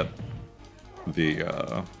doesn't fit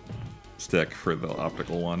the stick for the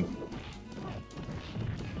optical one.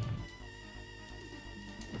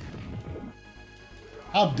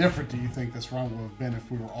 How different do you think this run would have been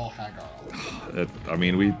if we were all Hagar? I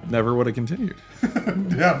mean, we never would have continued.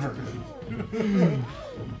 Never.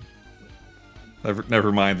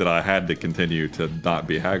 Never mind that I had to continue to not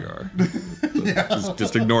be Hagar. Yeah.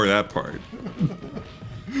 Just ignore that part.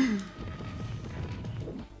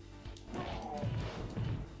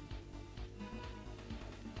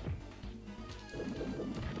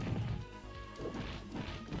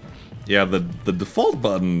 Yeah, the default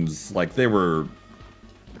buttons, like they were...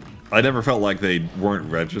 I never felt like they weren't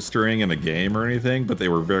registering in a game or anything, but they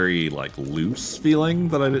were very, like, loose feeling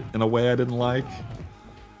that in a way I didn't like.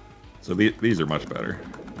 So these are much better.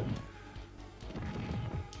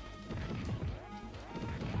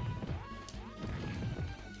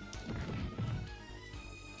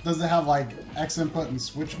 Does it have like X input and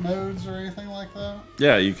switch modes or anything like that?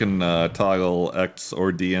 Yeah, you can toggle X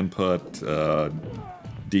or D input,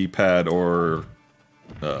 D-pad or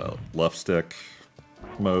left stick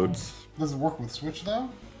modes. Does it work with Switch though?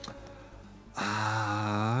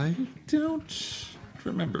 I don't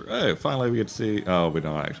remember. Oh, finally we get to see. Oh, we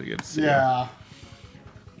don't actually get to see. Yeah. Him.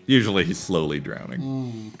 Usually he's slowly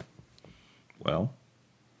drowning. Well,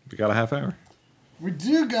 we got a half hour. We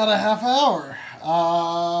do got a half hour.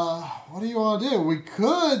 What do you want to do? We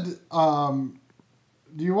could.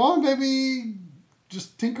 Do you want to maybe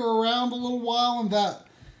just tinker around a little while in that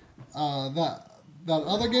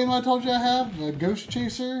other game I told you I have, Ghost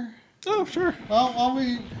Chaser? Oh, sure. Well,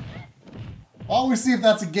 why don't we see if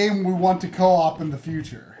that's a game we want to co-op in the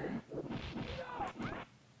future?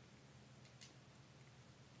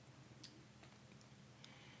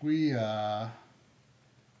 We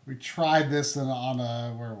tried this on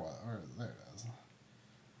a where there it is.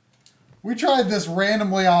 We tried this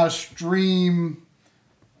randomly on a stream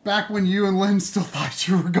back when you and Lynn still thought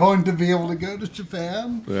you were going to be able to go to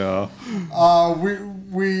Japan. Yeah. Or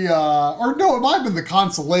no, it might have been the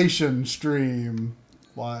consolation stream.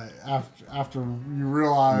 Like after you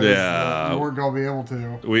realized that you weren't going to be able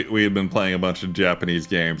to. We had been playing a bunch of Japanese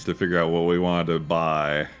games to figure out what we wanted to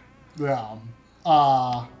buy. Yeah.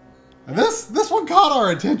 And this one caught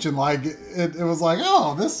our attention. Like it was like,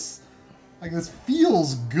 oh, this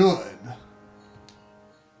feels good.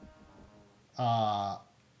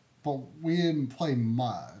 But we didn't play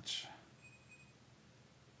much.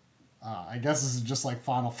 I guess this is just like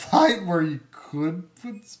Final Fight where you could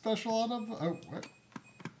put special on a... Oh, what?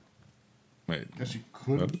 Wait. I guess you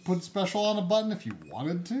could put special on a button if you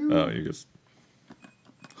wanted to? Oh, you just...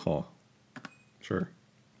 Huh. Sure.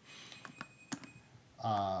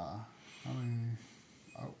 Battle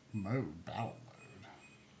mode. But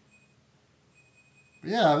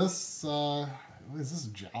yeah, this is this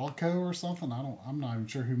Jalico or something? I'm not even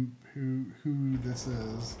sure who this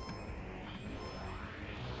is.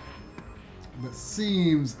 But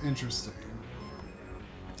seems interesting.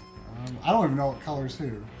 I don't even know what color's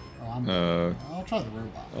who. I'll try the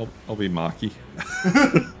robot. I'll be Maki.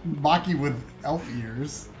 Maki with elf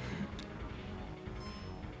ears.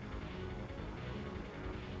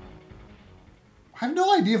 I have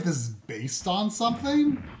no idea if this is based on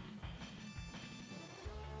something.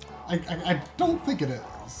 I don't think it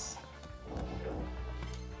is.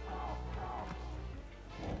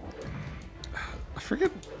 I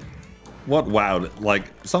forget what wowed. Like,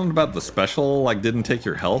 something about the special, like, didn't take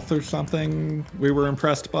your health or something we were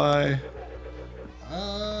impressed by.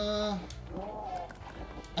 I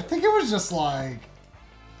think it was just like...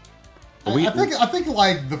 I think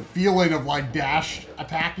like the feeling of like dash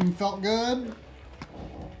attacking felt good.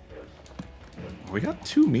 We got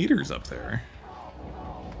 2 meters up there.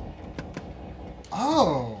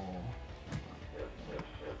 Oh.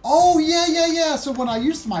 Oh, yeah. So when I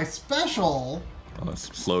used my special... Oh,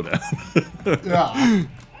 let's slow down. Yeah.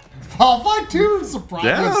 Final Fight 2 surprise.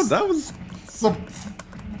 Yeah, that was...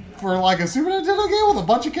 For like a Super Nintendo game with a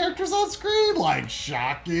bunch of characters on screen, like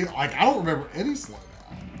shocking. Like, I don't remember any slowdown.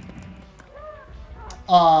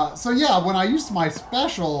 So yeah, when I used my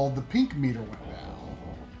special, the pink meter went down.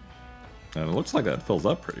 And it looks like that fills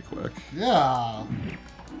up pretty quick. Yeah.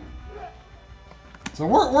 So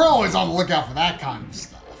we're always on the lookout for that kind of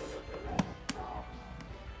stuff.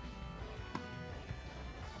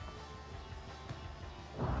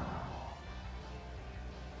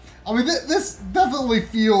 I mean, this definitely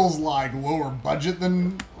feels like lower budget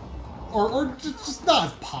than, or just not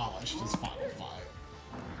as polished as Final Fight.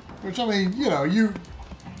 Which, I mean, you know,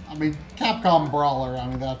 Capcom Brawler. I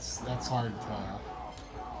mean, that's hard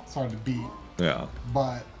to beat. Yeah.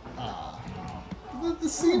 But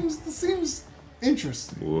this seems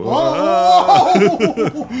interesting. Whoa.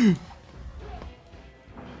 Whoa!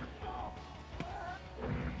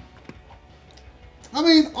 I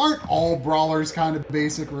mean, aren't all brawlers kind of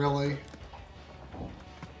basic, really?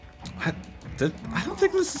 I don't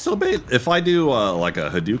think this is so bad. If I do like a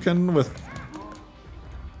Hadouken with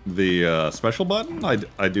the special button,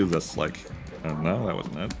 I do this like... no, that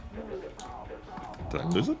wasn't it. Did I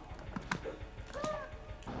lose it?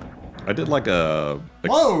 I did like a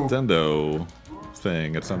extendo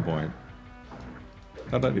thing at some point.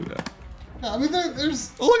 How did I do that? Yeah, I mean,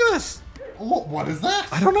 there's... Oh, look at this! What is that?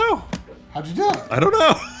 I don't know. How'd you do it? I don't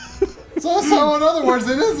know. So in other words,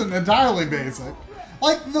 it isn't entirely basic.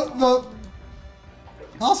 Like the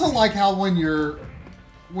also like how when you're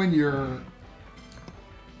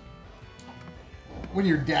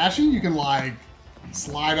dashing, you can like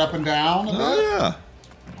slide up and down a bit. Oh yeah.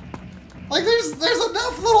 Like there's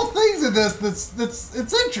enough little things in this that's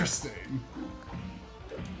it's interesting.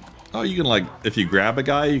 Oh, you can like if you grab a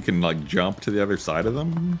guy, you can like jump to the other side of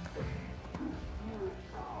them.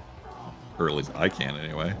 Or at least I can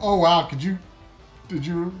anyway. Oh wow, did you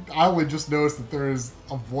I only just noticed that there is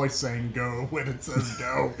a voice saying go when it says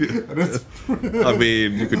go. And it's I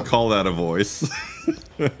mean, you could call that a voice.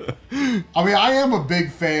 I mean, I am a big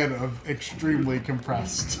fan of extremely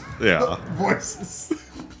compressed voices.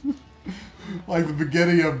 Like the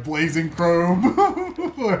beginning of Blazing Chrome,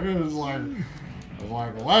 where it was like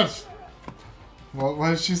let's, what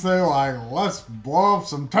did she say? Like, let's blow up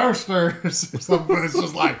some toasters or something. It's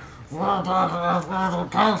just like,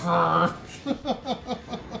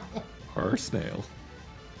 Our snail.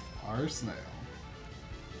 Our snail.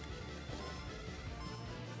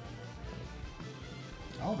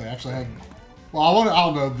 Oh, they actually had... Well, I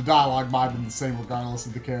don't know, the dialogue might have been the same regardless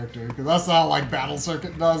of the character, because that's how, like, Battle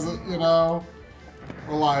Circuit does it, you know?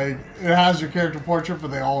 Or, like, it has your character portrait,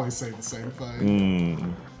 but they always say the same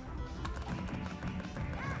thing.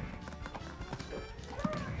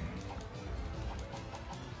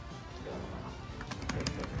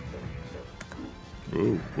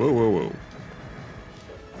 Whoa, whoa, whoa, whoa.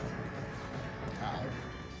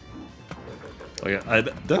 Like, I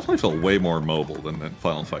definitely feel way more mobile than in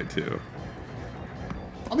Final Fight 2.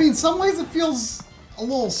 I mean, in some ways it feels a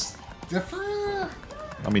little stiffer.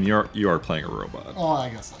 I mean, you are playing a robot. Oh, I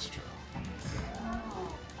guess that's true.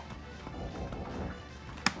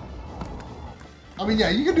 I mean,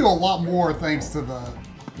 yeah, you can do a lot more thanks to the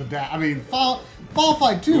I mean, Final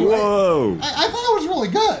Fight 2. Whoa! I thought it was really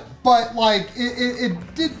good, but like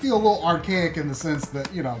it did feel a little archaic in the sense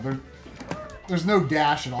that, you know, there's no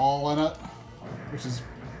dash at all in it, which is,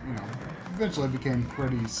 you know, eventually became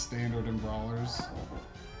pretty standard in brawlers.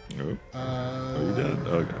 Nope. Oh, you did?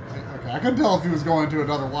 Okay. Okay, I couldn't tell if he was going to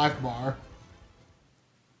another life bar.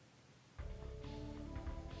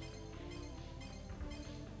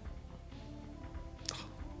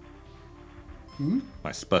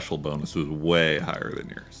 My special bonus was way higher than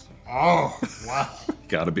yours. Oh, wow.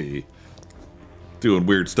 Gotta be doing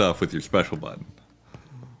weird stuff with your special button.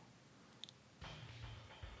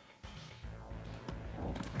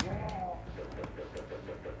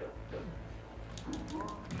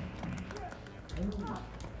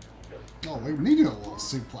 Oh, we needed a little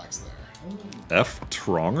suplex there. F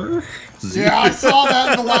Stronger? Yeah, I saw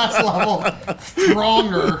that in the last level.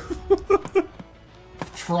 Stronger.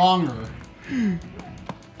 Stronger.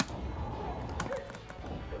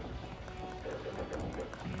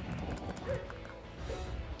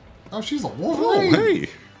 Oh, she's a Wolverine. Oh, hey.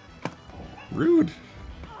 Rude.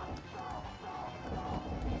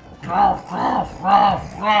 You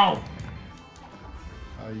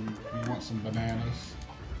want some bananas?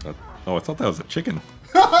 Oh, I thought that was a chicken.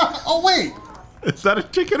 Oh, wait. Is that a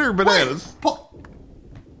chicken or bananas? Wait,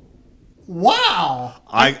 wow.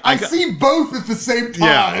 I got, see both at the same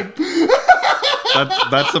time. Yeah.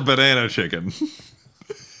 That's a banana chicken.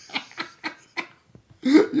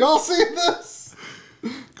 Y'all see this?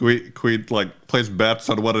 Can we like place bets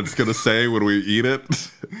on what it's gonna say when we eat it?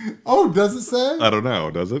 Oh, does it say? I don't know.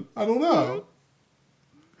 Does it? I don't know.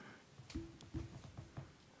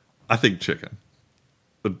 I think chicken.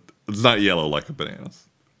 But it's not yellow like the bananas.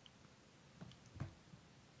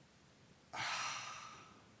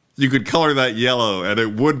 You could color that yellow and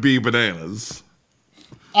it would be bananas.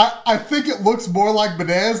 I think it looks more like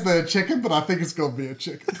bananas than a chicken, but I think it's going to be a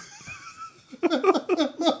chicken.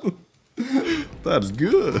 That's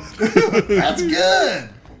good. That's good.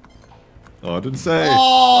 Oh, I didn't say.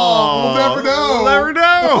 Oh, we'll never know. We'll never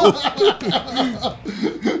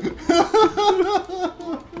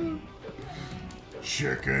know.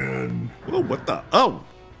 Chicken. Whoa, what the? Oh.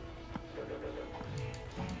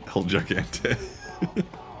 El Gigante.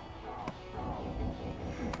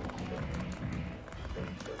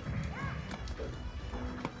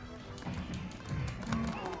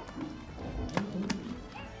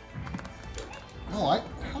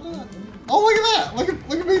 Oh, look at that!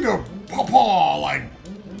 Look at me do paw, like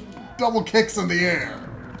double kicks in the air.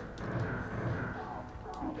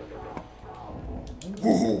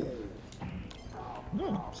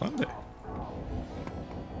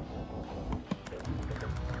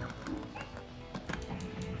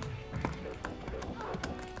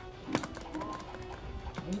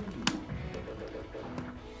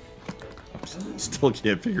 still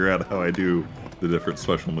can't figure out how I do the different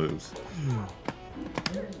special moves.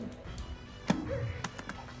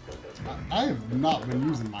 I have not been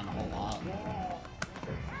using mine a whole lot.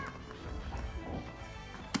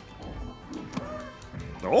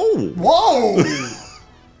 Oh! Whoa!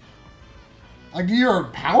 Like, do your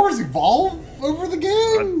powers evolve over the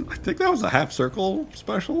game? I think that was a half circle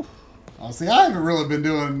special. Oh, see, I haven't really been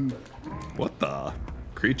doing... What the?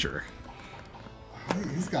 Creature.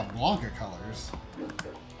 He's got Blanca colors.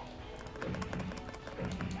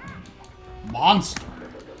 Monster.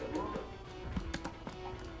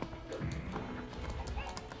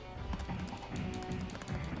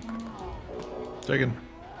 Chicken.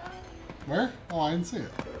 Where? Oh, I didn't see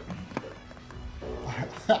it.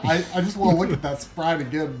 I just want to look at that sprite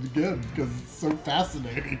again and again because it's so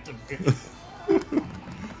fascinating to me.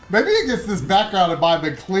 Maybe it gets this background, it might have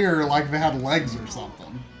been clear like they had legs or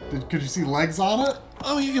something. Could you see legs on it?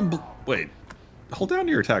 Oh, you can... Wait. Hold down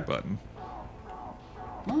your attack button.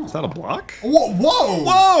 Oh. Is that a block? Whoa! Whoa!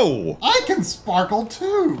 Whoa! I can sparkle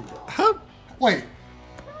too! How? Wait.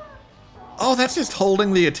 Oh, that's just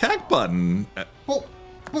holding the attack button.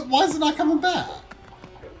 But why is it not coming back?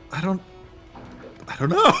 I don't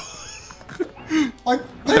know. Like,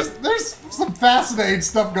 there's some fascinating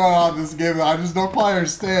stuff going on in this game that I just don't quite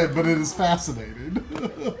understand, but it is fascinating.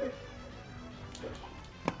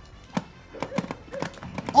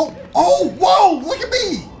 Oh, whoa, look at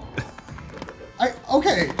me!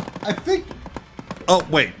 Okay, I think... Oh,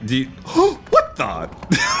 wait, do you... What the?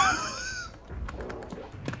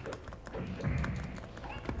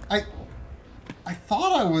 I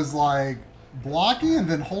thought I was, like, blocking and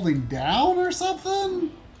then holding down or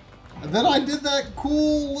something? And then I did that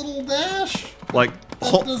cool little dash? Like,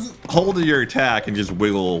 hold your attack and just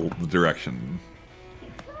wiggle the direction.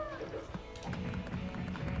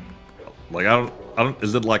 Like, I don't,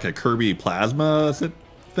 is it like a Kirby plasma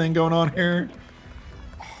thing going on here?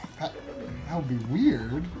 That would be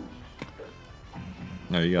weird.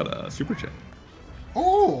 No, you got a super chat.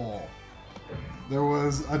 Oh! There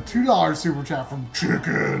was a $2 super chat from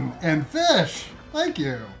Chicken and Fish. Thank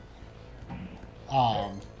you.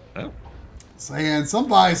 Oh. Saying,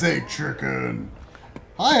 somebody say chicken.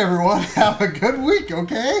 Hi everyone, have a good week,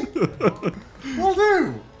 okay? Will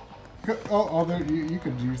do. Oh, there, you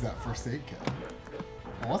could use that first aid kit.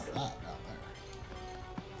 Oh, what's that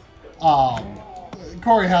down there?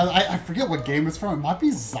 Coury has, I forget what game it's from. It might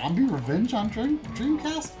be Zombie Revenge on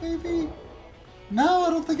Dreamcast, maybe? No, I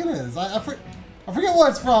don't think it is. I forget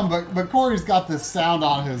what it's from, but Coury's got this sound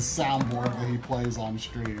on his soundboard that he plays on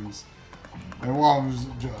streams. And one was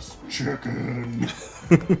just chicken.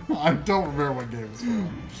 I don't remember what game it's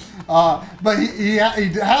from. But he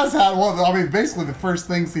has had one. I mean, basically the first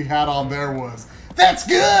things he had on there was, "That's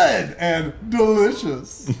good!" and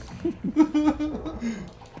 "Delicious."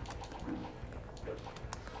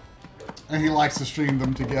 And he likes to stream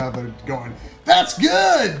them together, going, "That's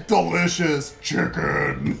good! Delicious!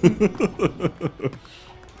 Chicken!"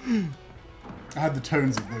 I had the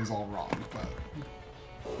tones of those all wrong, but...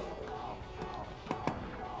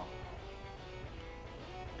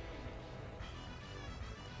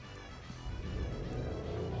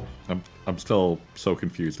 I'm still so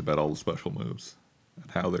confused about all the special moves and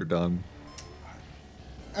how they're done.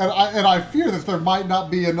 And I fear that there might not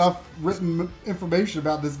be enough written information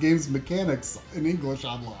about this game's mechanics in English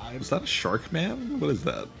online. Is that a shark man? What is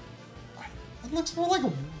that? It looks more like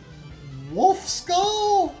a wolf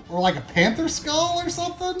skull? Or like a panther skull or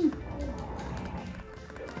something?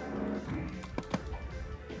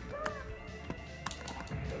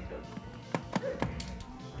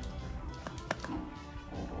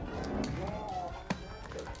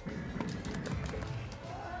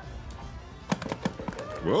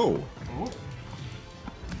 Whoa.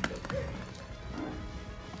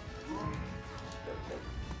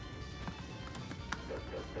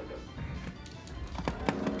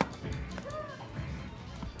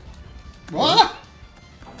 What?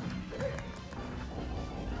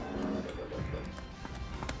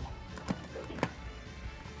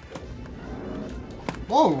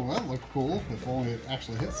 Whoa, that looked cool. If only it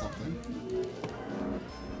actually hit something.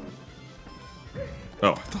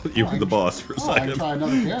 Oh, I thought you were the boss for a second. I can try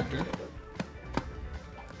another character.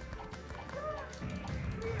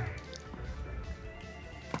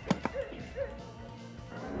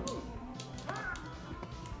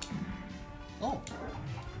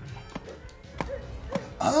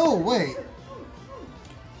 Oh, wait.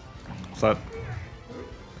 Is that...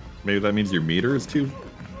 Maybe that means your meter is too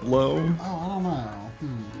low? Oh, I don't know.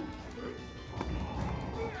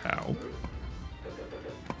 How?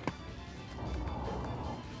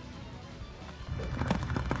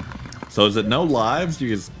 So is it no lives? You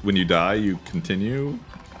just, when you die, you continue?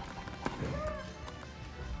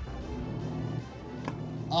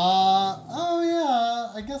 Oh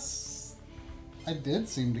yeah, I guess I did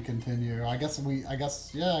seem to continue. I guess we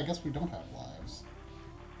don't have lives.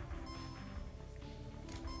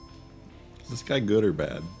 Is this guy good or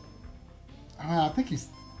bad? I think he's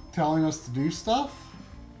telling us to do stuff.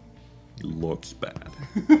 He looks bad.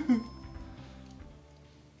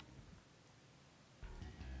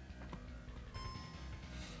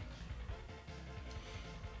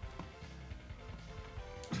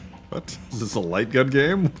 What? Is this a light gun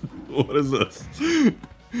game? What is this?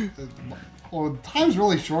 Well, time's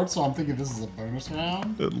really short, so I'm thinking this is a bonus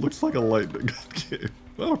round. It looks like a light gun game.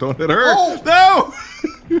 Oh, don't hit her! Oh! No!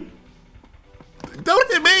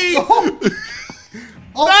 Don't hit me! Oh!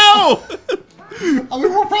 Oh! No! I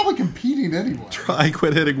mean, we're probably competing anyway. Try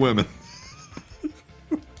quit hitting women.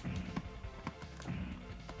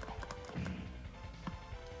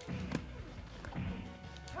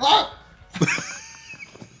 Ah!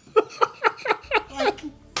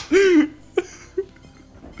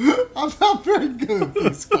 I'm not very good at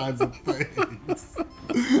these kinds of things.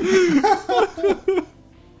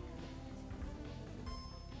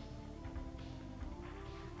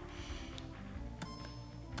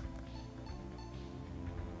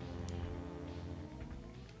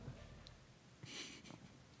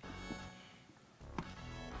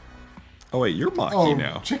 Oh wait, you're Maki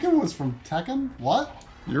now. Chicken was from Tekken? What?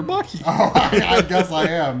 You're Maki. Oh, I guess I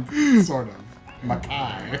am. Sort of.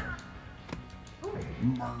 Makai.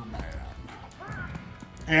 Merman.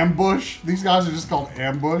 Ambush? These guys are just called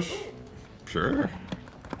Ambush? Sure.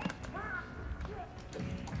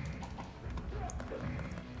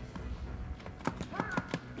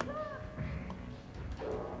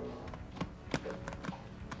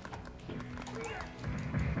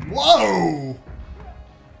 Whoa!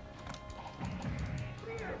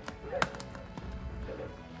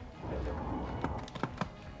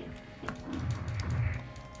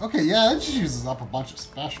 Okay, yeah, it just uses up a bunch of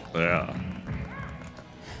special. Yeah.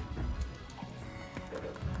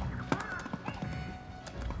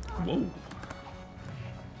 Whoa.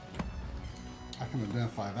 I can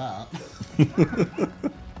identify that.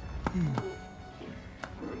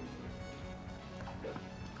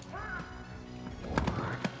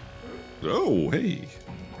 Oh, hey.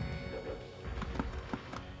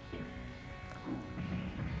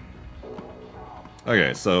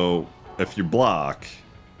 Okay, so if you block,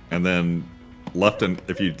 and then left and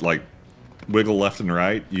if you like wiggle left and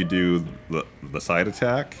right, you do the side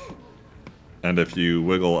attack, and if you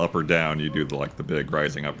wiggle up or down, you do the big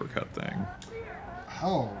rising uppercut thing.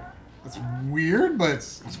 Oh, that's weird, but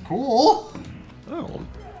it's cool. Oh,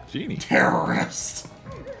 genie. Terrorist.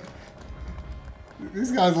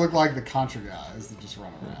 These guys look like the Contra guys that just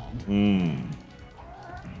run around.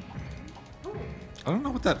 I don't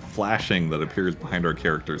know what that flashing that appears behind our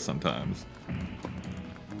characters sometimes.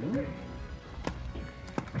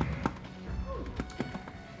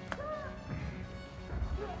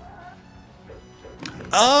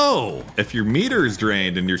 Oh! If your meter is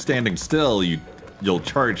drained and you're standing still, you'll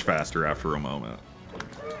charge faster after a moment.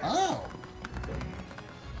 Oh.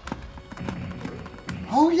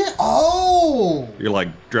 Oh, yeah. Oh! You're like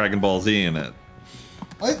Dragon Ball Z in it.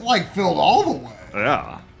 It, filled all the way.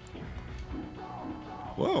 Yeah.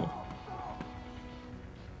 Whoa.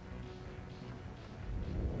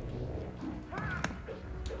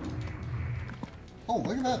 Oh,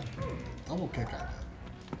 look at that double kick I did.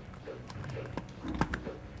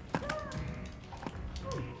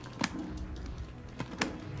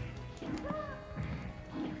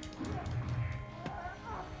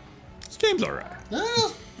 This game's alright. Yeah,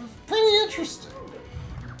 it's pretty interesting.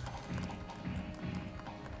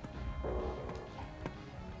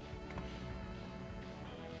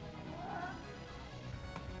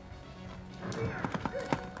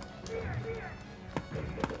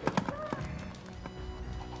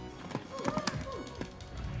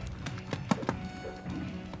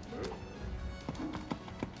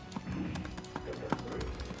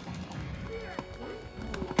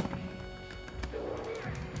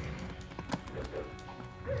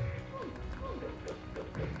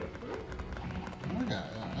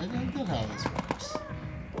 I get how this works.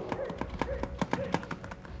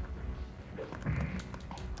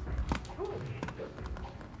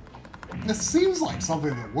 This seems like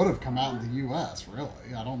something that would have come out in the US, really.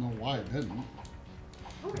 I don't know why it didn't.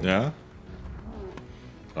 Yeah?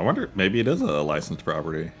 I wonder, maybe it is a licensed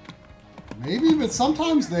property. Maybe, but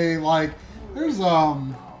sometimes they, there's,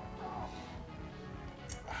 I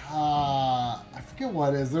forget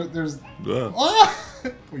what it is. There's... Well, well,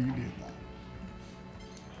 you did that.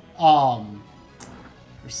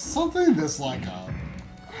 There's something that's like I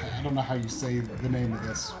don't know how you say the name of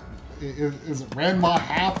this. Is it Ranma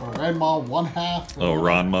half or Ranma 1/2? Oh,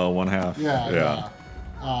 Ranma 1/2. Yeah.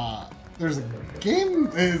 There's a game.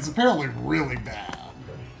 It's apparently really bad,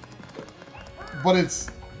 but it's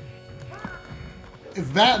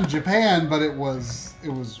that in Japan, but it was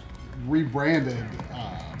rebranded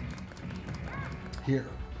here.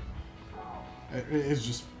 It's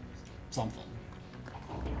just something.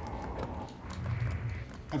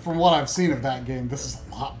 And from what I've seen of that game, this is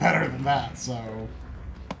a lot better than that. So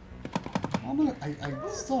I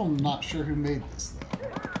still am not sure who made this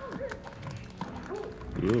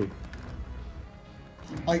though. Ooh.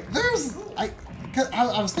 Like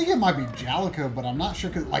I was thinking it might be Jalico, but I'm not sure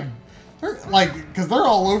because they're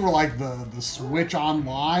all over like the Switch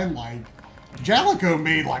Online. Like Jalico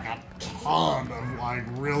made like a ton of like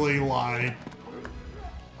really like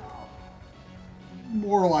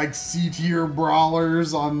more like C-tier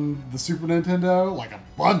brawlers on the Super Nintendo, like a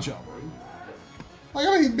bunch of them. Like,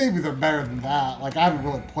 I mean, maybe they're better than that. Like, I haven't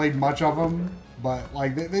really played much of them, but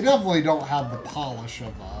like they definitely don't have the polish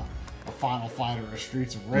of a Final Fight or a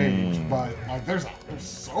Streets of Rage. But like, there's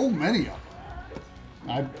so many of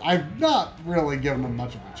them. I've not really given them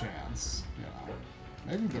much of a chance. You know,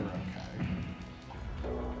 maybe they're okay.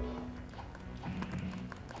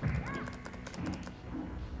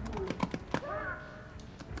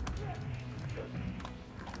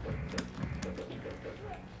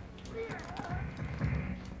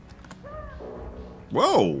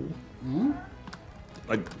 Whoa!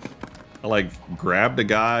 I like grabbed a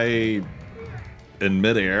guy in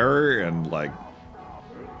midair and like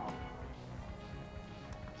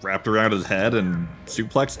wrapped around his head and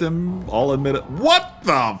suplexed him all in mid. What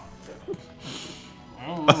the? I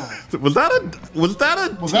don't know. Was that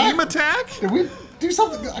a team attack? Did we do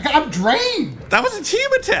something? I'm drained. That was a team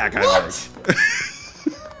attack. What?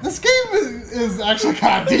 This game is actually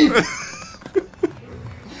kind of deep.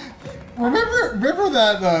 Remember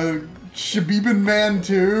that Shabibin Man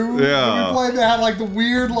 2? Yeah. That we played that had like the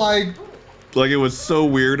weird like it was so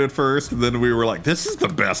weird at first, and then we were like, "This is the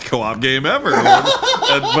best co-op game ever."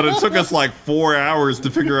 But it took us like 4 hours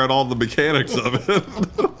to figure out all the mechanics of it.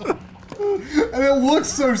 And it looks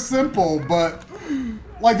so simple, but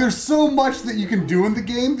like there's so much that you can do in the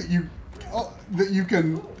game that you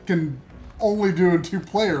can only do in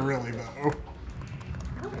 2-player, really though.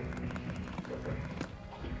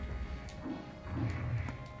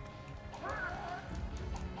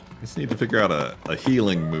 I just need to figure out a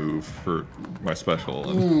healing move for my special.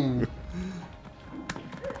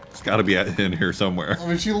 It's got to be in here somewhere. I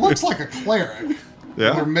mean, she looks like a cleric.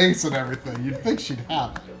 Yeah. With her mace and everything. You'd think she'd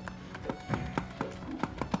have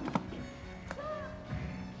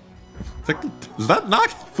it. Does that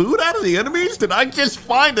knock food out of the enemies? Did I just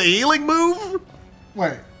find a healing move?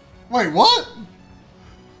 Wait, what?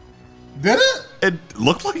 Did it? It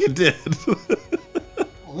looked like it did.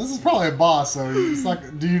 Well, this is probably a boss, so it's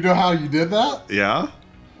like, do you know how you did that? Yeah.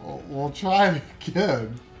 Well, we'll try it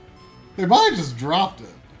again. They might have just dropped it.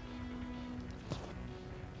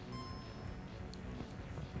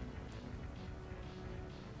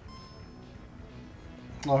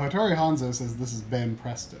 Well, Hattori Hanzo says this is Ben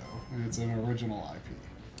Presto, and it's an original IP.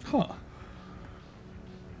 Huh.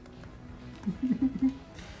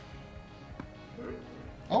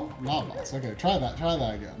 Oh, not boss. Okay, try that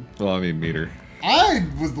again. Well, I mean, meter. I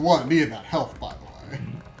was the one that needed that health, by the way.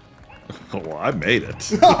 Oh, well, I made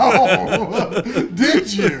it. Oh,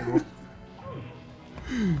 did you?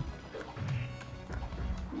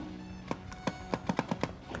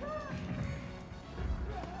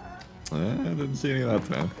 I didn't see any of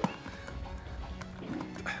that time.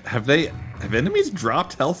 Have enemies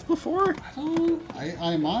dropped health before?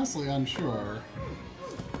 I'm honestly unsure.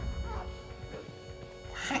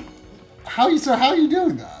 How are you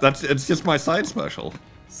doing that? It's just my side special.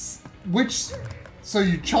 So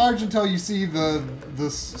you charge until you see the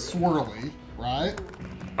swirly, right?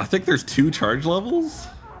 I think there's 2 charge levels.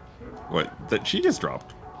 That she just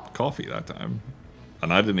dropped coffee that time,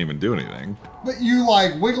 and I didn't even do anything. But you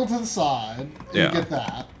like wiggle to the side, and Yeah. you get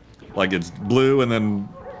that. Like it's blue, and then,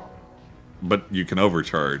 but you can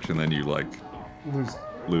overcharge, and then you like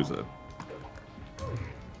lose it.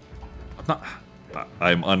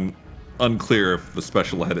 I'm unclear if the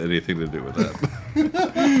special had anything to do with that.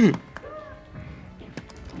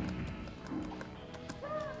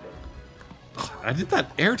 I did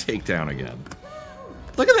that air takedown again.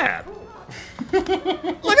 Look at that. Look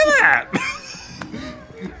at that.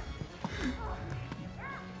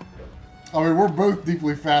 I mean, we're both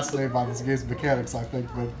deeply fascinated by this game's mechanics, I think,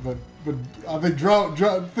 but I think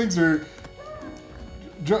things are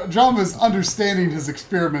Drum is understanding his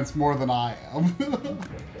experiments more than I am.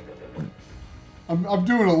 I'm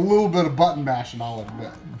doing a little bit of button mashing, I'll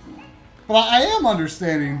admit. But I am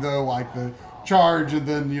understanding, though, like the charge, and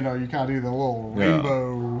then, you know, you kind of do the little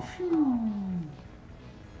rainbow.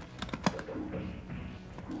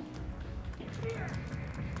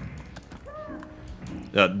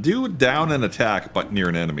 Yeah, do down and attack, but near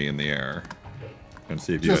an enemy in the air. And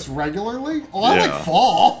see if you just regularly? Oh, I like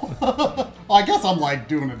fall. Well, I guess I'm like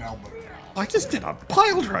doing an elbow drop. I just did a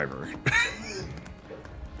pile driver.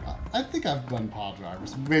 I think I've done pile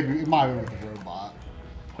drivers. Maybe it might be with a robot.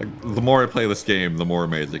 Like, the more I play this game, the more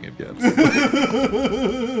amazing it gets.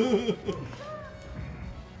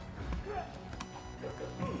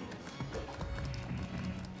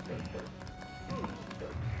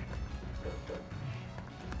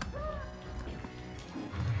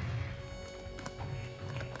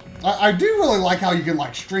 I do really like how you can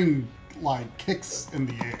like string like kicks in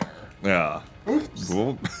the air. Yeah. Oops.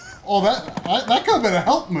 Well, Oh, that could have been a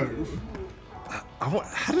help move.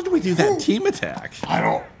 how did we do that team attack? I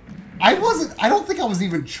don't think I was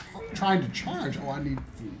even trying to charge. Oh, I need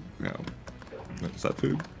food. No. Is that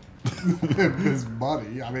food? His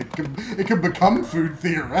money. I mean, it could become food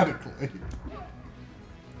theoretically.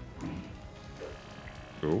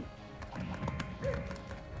 Oh.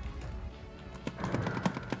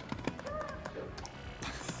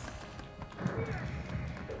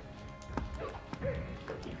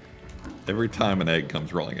 Every time an egg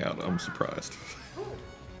comes rolling out, I'm surprised.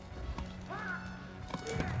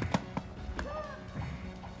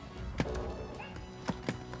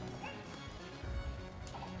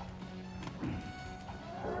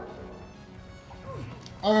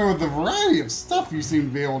 I mean, with the variety of stuff you seem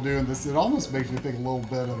to be able to do in this, it almost makes me think a little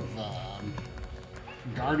bit of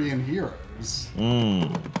Guardian Heroes. A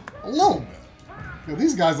little bit. You know,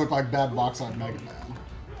 these guys look like bad box art Mega Man.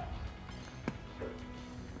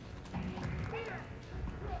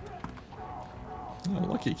 Oh,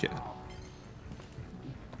 lucky cat.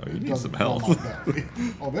 Oh, you need some Fill health. my belly.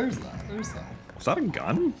 Oh, there's that. There's that. Was that a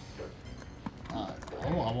gun? Oh,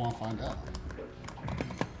 I want to find out.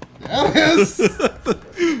 Yeah, it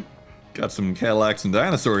is! Got some Cadillacs and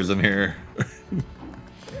dinosaurs in here.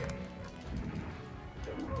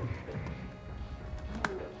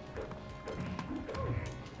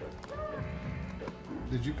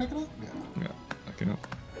 Did you pick it up? Yeah. Yeah,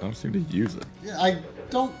 I don't seem to use it. Yeah, I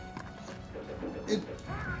don't...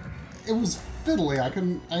 It was fiddly. I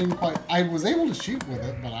didn't quite... I was able to shoot with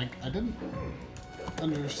it, but I didn't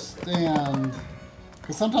understand...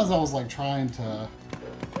 Because sometimes I was like trying to...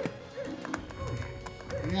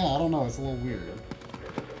 Yeah, I don't know. It's a little weird.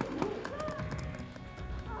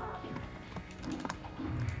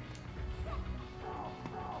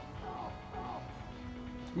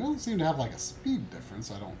 We don't seem to have like a speed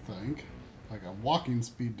difference, I don't think. Like a walking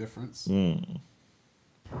speed difference.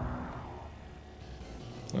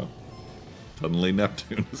 Oh. Suddenly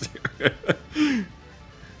Neptune is here.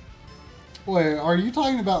 Wait, are you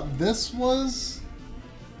talking about this was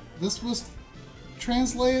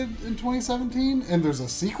translated in 2017 and there's a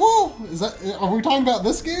sequel? Are we talking about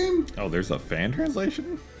this game? Oh, there's a fan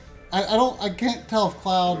translation? I can't tell if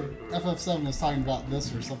Cloud FF7 is talking about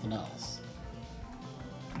this or something else.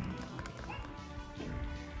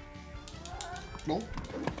 Nope.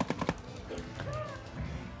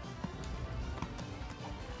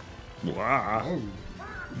 Wow. Oh.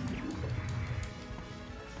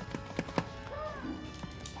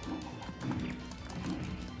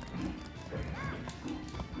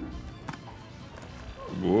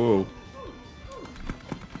 Whoa.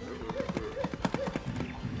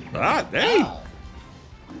 Ah, hey!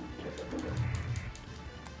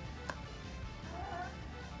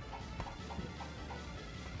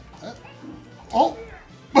 Wow. Oh!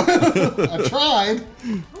 I tried!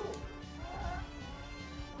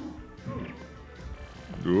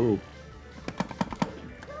 Whoa.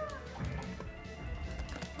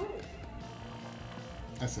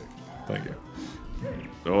 I see. Thank you.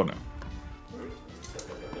 Oh no.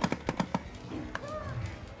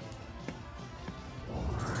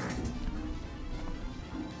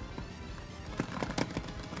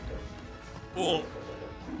 Oh.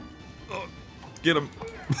 Oh. Get him.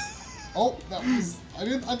 Oh, that was... I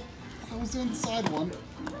was doing the side one.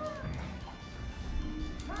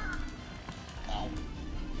 Ow.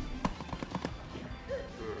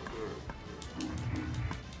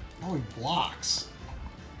 Oh, he blocks.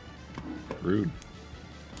 Rude.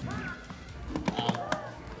 Ow.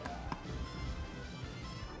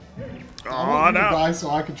 Oh, I want no. you to die so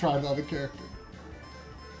I can try the other character.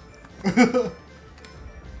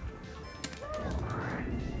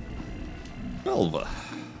 Belva.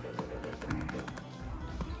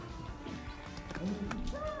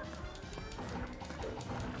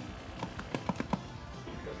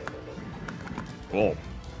 Oh.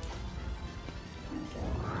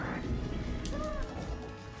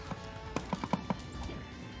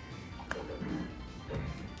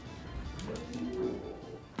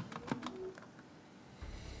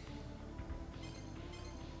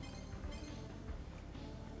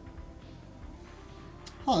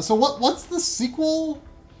 Huh, so what's the sequel?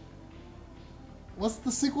 What's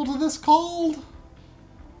the sequel to this called?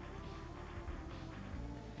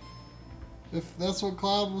 If that's what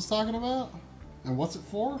Cloud was talking about? And what's it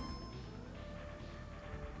for?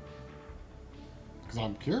 Because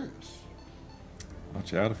I'm curious.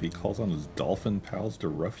 Watch out if he calls on his dolphin pals to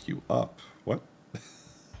rough you up. What?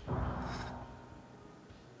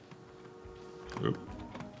 Oop.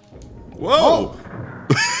 Whoa!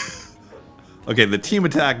 Okay, the team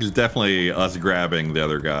attack is definitely us grabbing the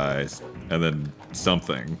other guys and then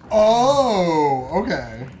something. Oh,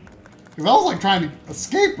 okay. Because I was like trying to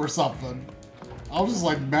escape or something. I was just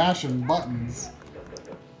like mashing buttons.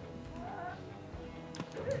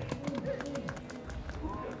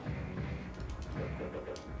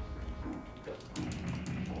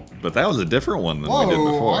 But that was a different one than we did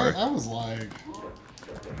before. I was like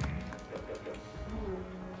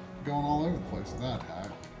going all over the place with that hack.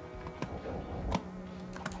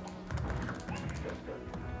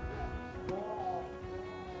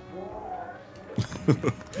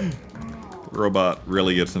 Robot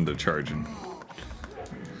really gets into charging.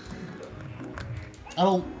 I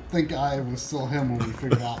don't think I was still him when we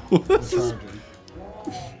figured out the charging.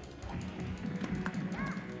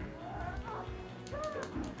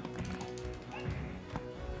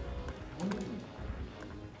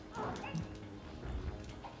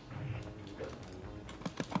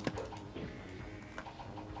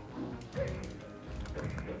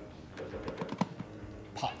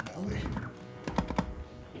 Potbelly.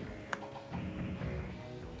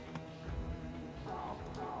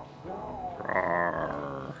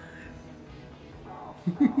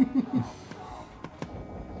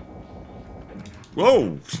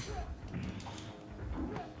 Whoa!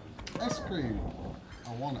 Ice cream.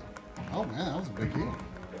 I want it. Oh man, that was a big hit.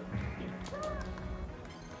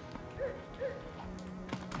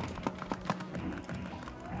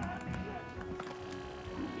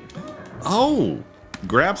 Oh!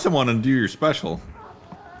 Grab someone and do your special.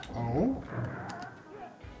 Oh?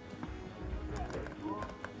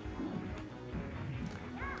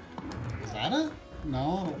 Is that it?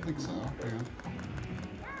 No, I don't think so. Hang on.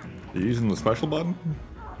 You using the special button?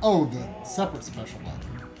 Oh, the separate special button.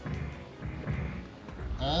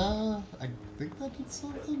 I think that did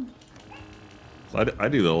something. So I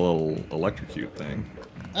do the little electrocute thing.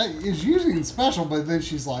 It's usually in special, but then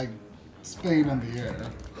she's like spinning in the air.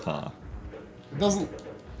 Huh. It doesn't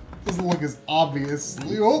look as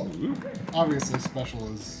obviously obviously special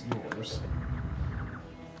as yours.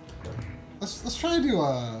 Let's try to do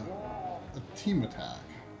a team attack.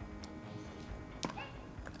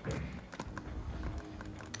 I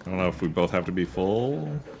don't know if we both have to be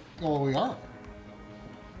full. Well, we are.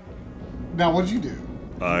 Now, what'd you do?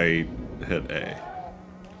 I hit A.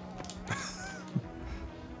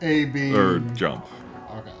 A, B. Or jump.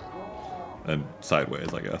 Okay. And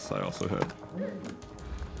sideways, I guess, I also hit.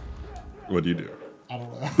 What'd you do? I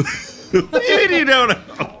don't know. What do you mean you don't know?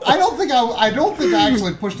 I don't think I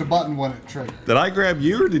actually pushed a button when it triggered. Did I grab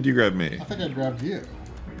you or did you grab me? I think I grabbed you.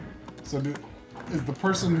 So is the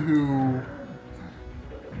person who...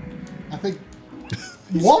 I think...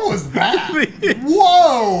 What was that?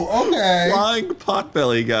 Whoa! Okay. Flying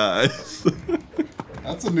potbelly guys.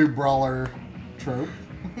 That's a new brawler trope.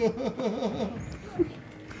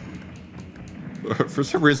 For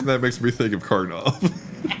some reason, that makes me think of Karnov.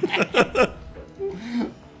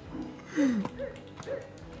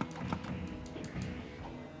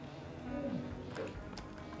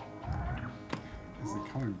 Is it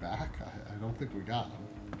coming back? I don't think we got him.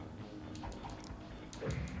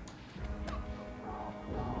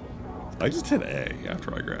 I just hit A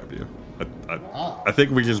after I grabbed you. I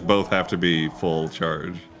think we just both have to be full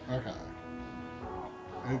charge. Okay.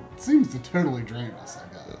 It seems to totally drain us, I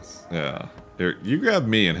guess. Yeah. Here, you grab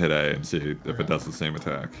me and hit A and see if it does the same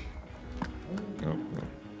attack. Oh, no.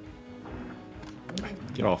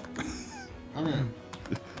 Get off. Okay.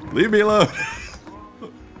 Leave me alone.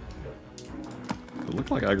 It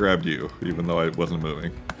looked like I grabbed you, even though I wasn't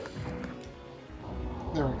moving.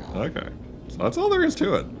 There we go. Okay. So that's all there is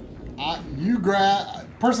to it. You grab...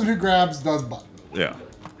 Person who grabs does button. Yeah.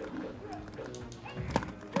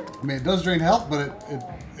 I mean, it does drain health, but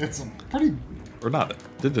it's a pretty... Or not. It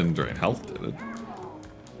didn't drain health, did it?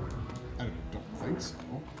 I don't think so.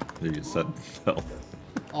 You said health.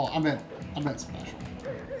 Oh, I meant special.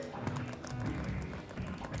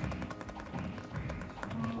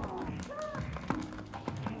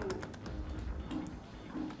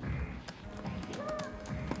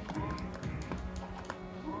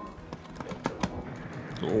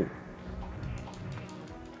 Oh.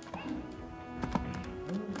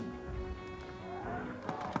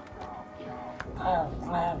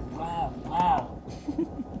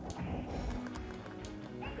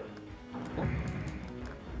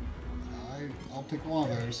 I'll take one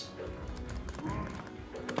of those.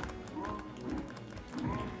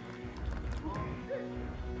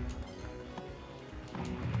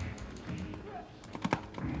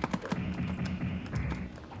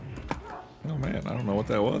 Oh man, I don't know what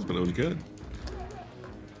that was, but it was good.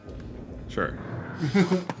 Sure. You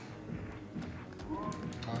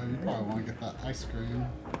probably want to get that ice cream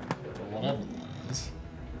or whatever that is.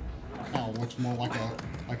 Kind of looks more like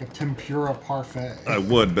a tempura parfait. I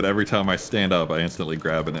would, but every time I stand up, I instantly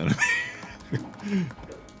grab an enemy.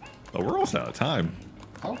 Oh, we're almost out of time.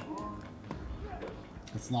 Oh.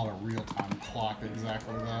 It's not a real-time clock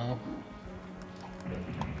exactly, though.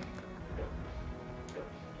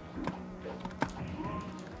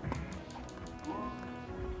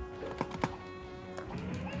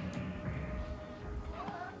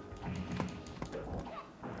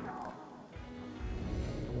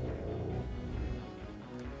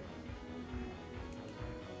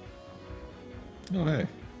 Oh, hey.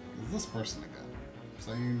 Is this person again?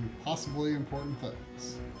 Saying possibly important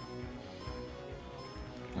things.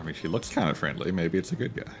 I mean, she looks kind of friendly. Maybe it's a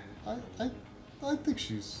good guy. I think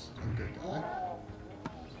she's a good guy.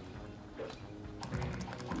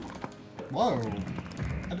 Whoa.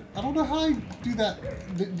 I don't know how you do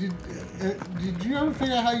that. Did you ever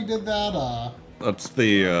figure out how you did that? That's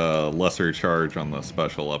the lesser charge on the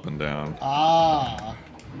special up and down. Ah.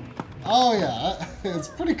 Oh, yeah. It's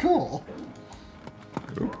pretty cool.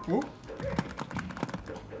 Oop. Oop.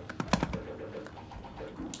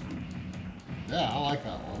 Yeah, I like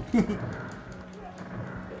that one.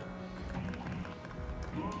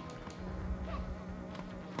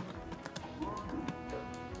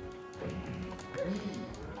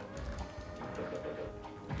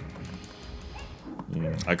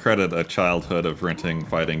 I credit a childhood of renting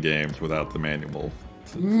fighting games without the manual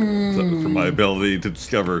for my ability to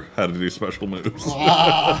discover how to do special moves.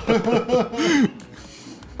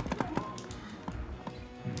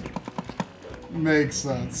 Makes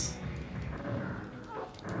sense.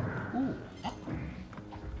 Ooh.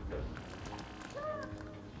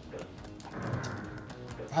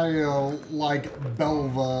 How do you like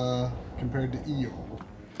Belva compared to EO?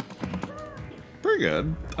 Pretty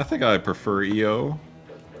good. I think I prefer EO.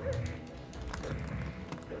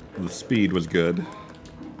 The speed was good.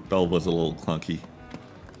 Belva's a little clunky.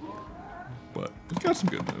 But it's got some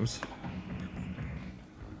good moves.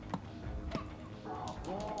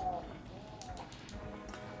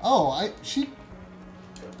 Oh, she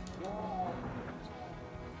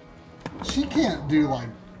can't do like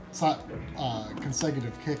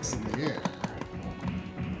consecutive kicks in the air.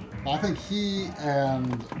 But I think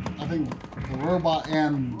I think the robot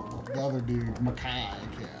and the other dude, McCheskey,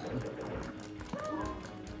 can.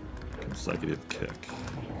 Consecutive kick.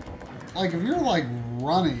 Like if you're like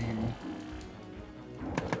running,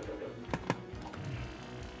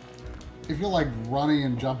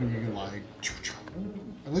 and jumping, you can like.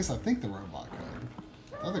 At least I think the robot could.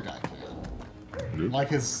 The other guy can. Yep. Like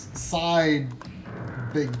his side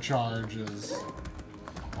big charge is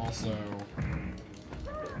also.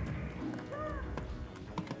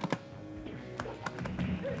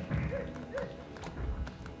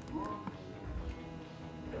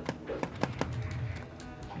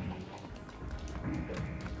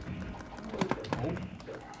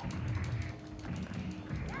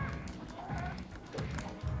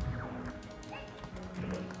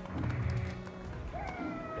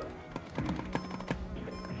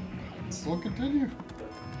 Still continue.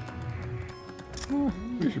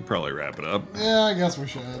 We should probably wrap it up. Yeah, I guess we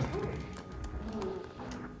should.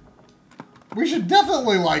 We should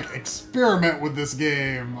definitely like experiment with this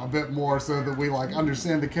game a bit more so that we like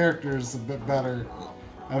understand the characters a bit better.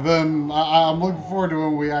 And then I'm looking forward to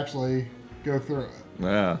when we actually go through it.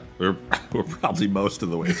 Yeah, we're probably most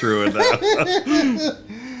of the way through it now.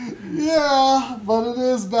 Yeah, but it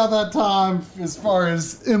is about that time as far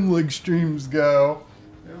as MLiG streams go.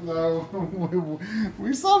 Even though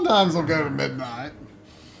we sometimes will go to midnight.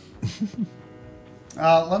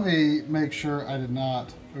 Let me make sure I did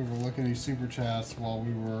not overlook any super chats while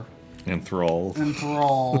we were Enthralled.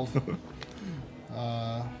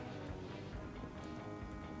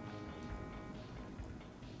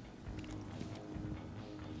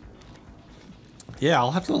 Yeah,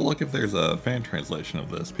 I'll have to look if there's a fan translation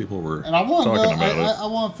of this. People were and I want talking to about it. I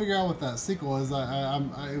want to figure out what that sequel is.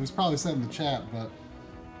 It was probably said in the chat, but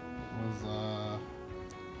it was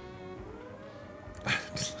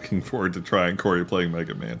Just looking forward to trying Coury playing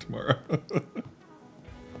Mega Man tomorrow.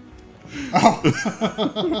 Oh.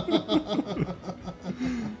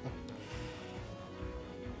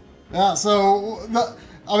 Yeah, so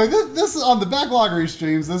this is on the backloggery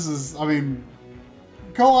streams. This is,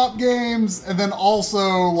 co-op games, and then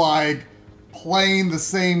also like playing the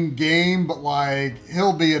same game, but like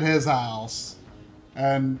he'll be at his house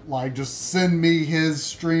and like just send me his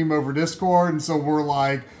stream over Discord, and so we're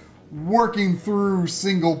like working through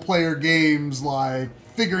single player games, like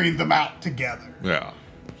figuring them out together. Yeah.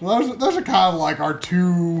 So those are kind of like our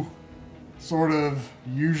two sort of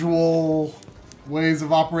usual ways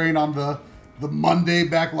of operating on the Monday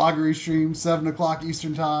backloggery stream, 7 o'clock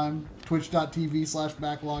Eastern time,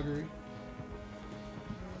 twitch.tv/backloggery.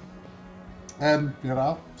 And,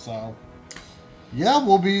 so, yeah,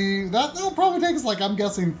 that'll probably take us, like, I'm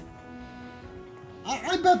guessing,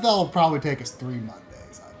 I bet that'll probably take us 3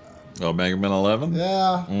 Mondays, I bet. Oh, Mega Man 11?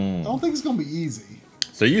 Yeah, I don't think it's going to be easy.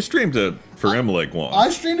 So you streamed it for MLiG once.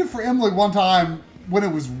 I streamed it for MLiG one time when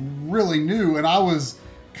it was really new, and I was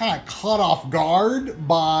kind of caught off guard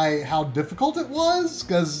by how difficult it was,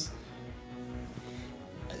 because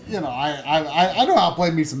I know how to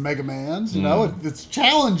play me some Mega Mans. It's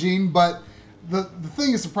challenging, but the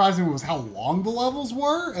thing that surprised me was how long the levels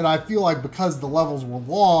were, and I feel like because the levels were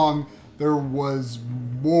long, there was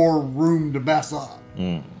more room to mess up.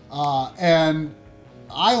 And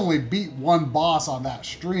I only beat one boss on that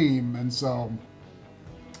stream, and so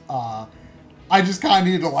I just kind of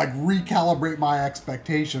needed to like recalibrate my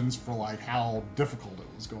expectations for like how difficult it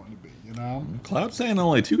was going to be, Cloud's saying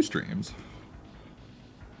only 2 streams.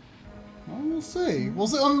 Well, we'll see. We'll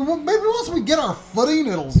see. Maybe once we get our footing,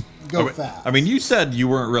 it'll go fast. You said you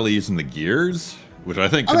weren't really using the gears, which I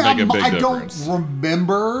think could make a big difference. I don't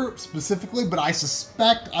remember specifically, but I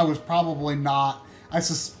suspect I was probably not. I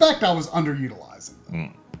suspect I was underutilizing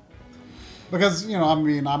them. Because,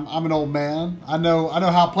 I'm an old man. I know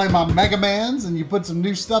how to play my Mega Mans, and you put some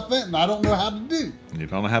new stuff in, and I don't know how to do. You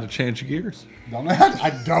don't know how to change gears. I don't know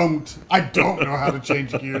how to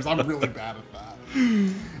change gears. I'm really bad at that.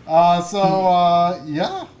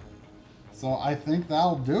 Yeah. So I think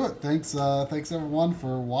that'll do it. Thanks everyone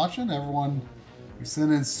for watching. Everyone who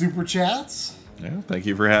sent in super chats. Yeah, thank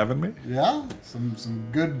you for having me. Yeah, some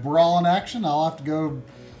good brawling action. I'll have to go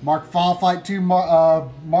mark Final Fight 2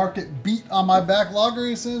 market beat on my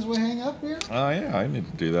backloggery as soon as we hang up here. Oh yeah, I need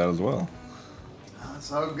to do that as well.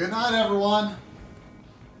 So good night, everyone.